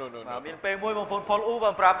 បាទមានពេលមួយបងប្អូន Paul Wu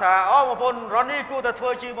បានប្រាប់ថាអូបងប្អូន Ronnie គួរតែធ្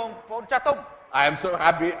វើជាបងប្អូនចាស់ទុំ I am so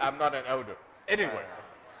happy I'm not an elder. Anyway,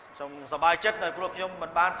 ខ្ញុំសប្បាយចិត្តដោយព្រោះខ្ញុំមិ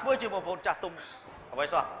នបានធ្វើជាបងប្អូនចាស់ទុំអ្វី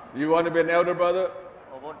សោះ you want to be an elder brother?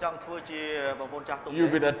 បងប្អូនចង់ធ្វើជាបងប្អូនចាស់ទុំ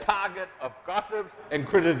You'll be the target of gossips and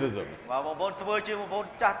criticisms. បាទបងប្អូនធ្វើជាបងប្អូន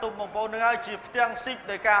ចាស់ទុំបងប្អូននឹងហើយជាផ្ទាំងស៊ីក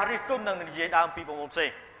ដោយការរិះគន់និងនិយាយដើមពីបងប្អូនផ្សេ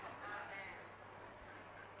ង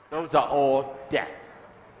Those are all death,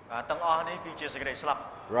 បាទទាំងអស់នេះគឺជាសេចក្តីស្លាប់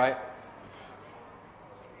right?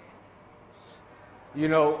 You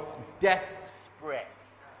know, death spreads.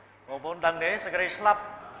 បងប្អូនដឹងទេសេចក្តីស្លាប់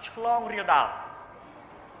ឆ្លងរាលដាល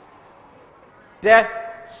Death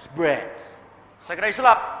spreads. សេចក្តីស្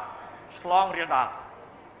លាប់ឆ្លងរាលដាល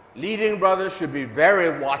Leading brothers should be very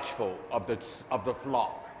watchful of the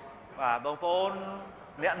flock. បាទបងប្អូន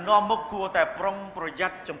អ្នកនាំមុខគួរតែប្រុងប្រយ័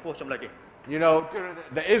ត្នចំពោះចំណុចនេះ You know,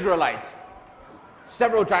 the Israelites,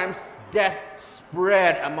 several times death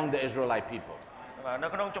spread among the Israelite people. បាទនៅ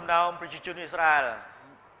ក្នុងចំណោមប្រជាជនអ៊ីស្រាអែល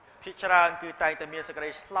ភាគច្រើនគឺតែងតែមានសេចក្តី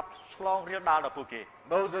ស្លាប់ឆ្លងរាលដាលដល់ពួកគេ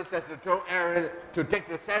Moses says to tell Aaron to take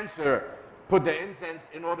the censer, put the incense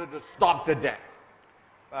in order to stop the death.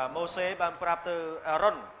 បាទម៉ូសេបានប្រាប់ទៅអា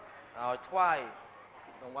រ៉ុនឲ្យថ្វាយ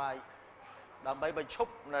ដង្វាយដើម្បីបញ្ឈ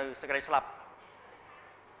ប់នៅសេចក្តីស្លាប់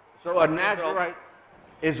So a Nazarite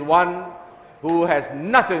is one who has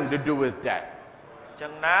nothing to do with death. ចឹ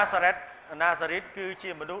ងណាសារ៉េតគឺ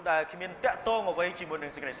ជាមនុស្សដែលគ្មានតាក់ទងអ្វីជាមួយនឹ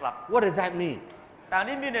ងសេចក្តីស្លាប់ What does that mean? តើ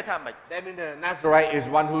នេះមានន័យថាម៉េច That means a Nazarite is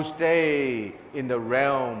one who stays in the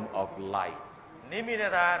realm of life. នេះមានន័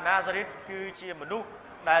យថាណាសារ៉េតគឺជាមនុស្ស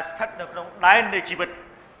ដែលស្ថិតនៅក្នុងដែននៃជីវិត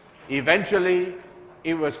Eventually,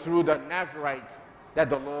 it was through the Nazarites that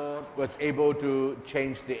the Lord was able to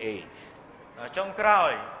change the age. ចុងក្រោ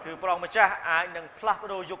យគឺព្រះម្ចាស់អាចនឹងផ្លាស់ប្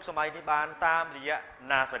ដូរយុគសម័យនេះបានតាមរយៈ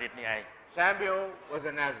ណាសារ៉េតនេះឯង Samuel was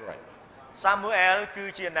a Nazarite. សាមូអែលគឺ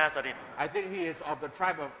ជាណាសារ៉េត I think he is of the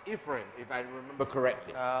tribe of Ephraim, if I remember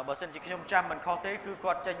correctly. បើសិនជាខ្ញុំចាំមិនខុសទេគឺ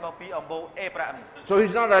គាត់ចេញមកពីអំបូរអេប្រាអឹម So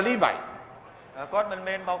he's not a Levite. គាត់មិន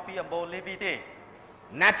មែនមកពីអំបូរលេវីទេ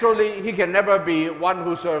Naturally, he can never be one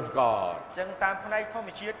who serves God. ចឹងតាមផ្នែកធម្ម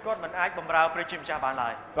ជាតិគាត់មិនអាចបម្រើព្រះជាម្ចាស់បានឡើ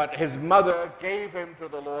យ But his mother gave him to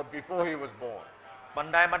the Lord before he was born. ប៉ុ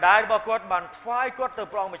ន្តែម្ដាយរបស់គាត់បានថ្វាយគាត់ទៅ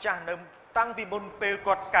ព្រះម្ចាស់នៅតាំងពីមុនពេល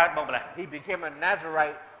គាត់កើតមកម្ល៉េះ He became a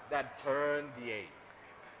Nazarite that turned the age.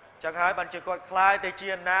 ចឹងហើយបានជាគាត់ក្លាយទៅជា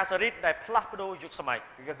ណាសារ៉េតដែលផ្លាស់ប្ដូរយុគសម័យ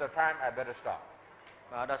Because of time, I better stop.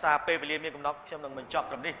 ដោយសារពេលវេលាមានកំណត់ខ្ញុំនឹងបញ្ចប់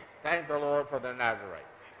ត្រឹមនេះ Thank the Lord for the Nazarite.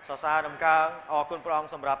 សរសើរដំណើរអរគុណព្រះអង្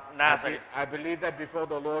គសម្រាប់ណាសារ៉េត I believe that before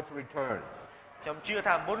the Lord's return, ខ្ញុំជឿ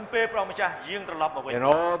ថាមុនពេលព្រះម្ចាស់យាងត្រឡប់មកវិញ in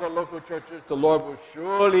all the local churches, the Lord will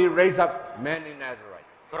surely raise up many Nazarites.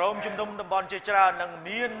 ក្រុមជំនុំតំបន់ជាច្រើននឹង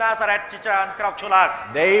មានណាសារ៉េតជាច្រើនក្រោកឈរឡើង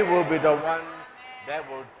They will be the ones that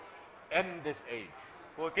will end this age.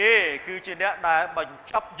 ពួកគេគឺជាអ្នកដែលបញ្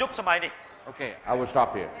ចប់យុគសម័យនេះ Okay, I will stop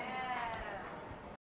here.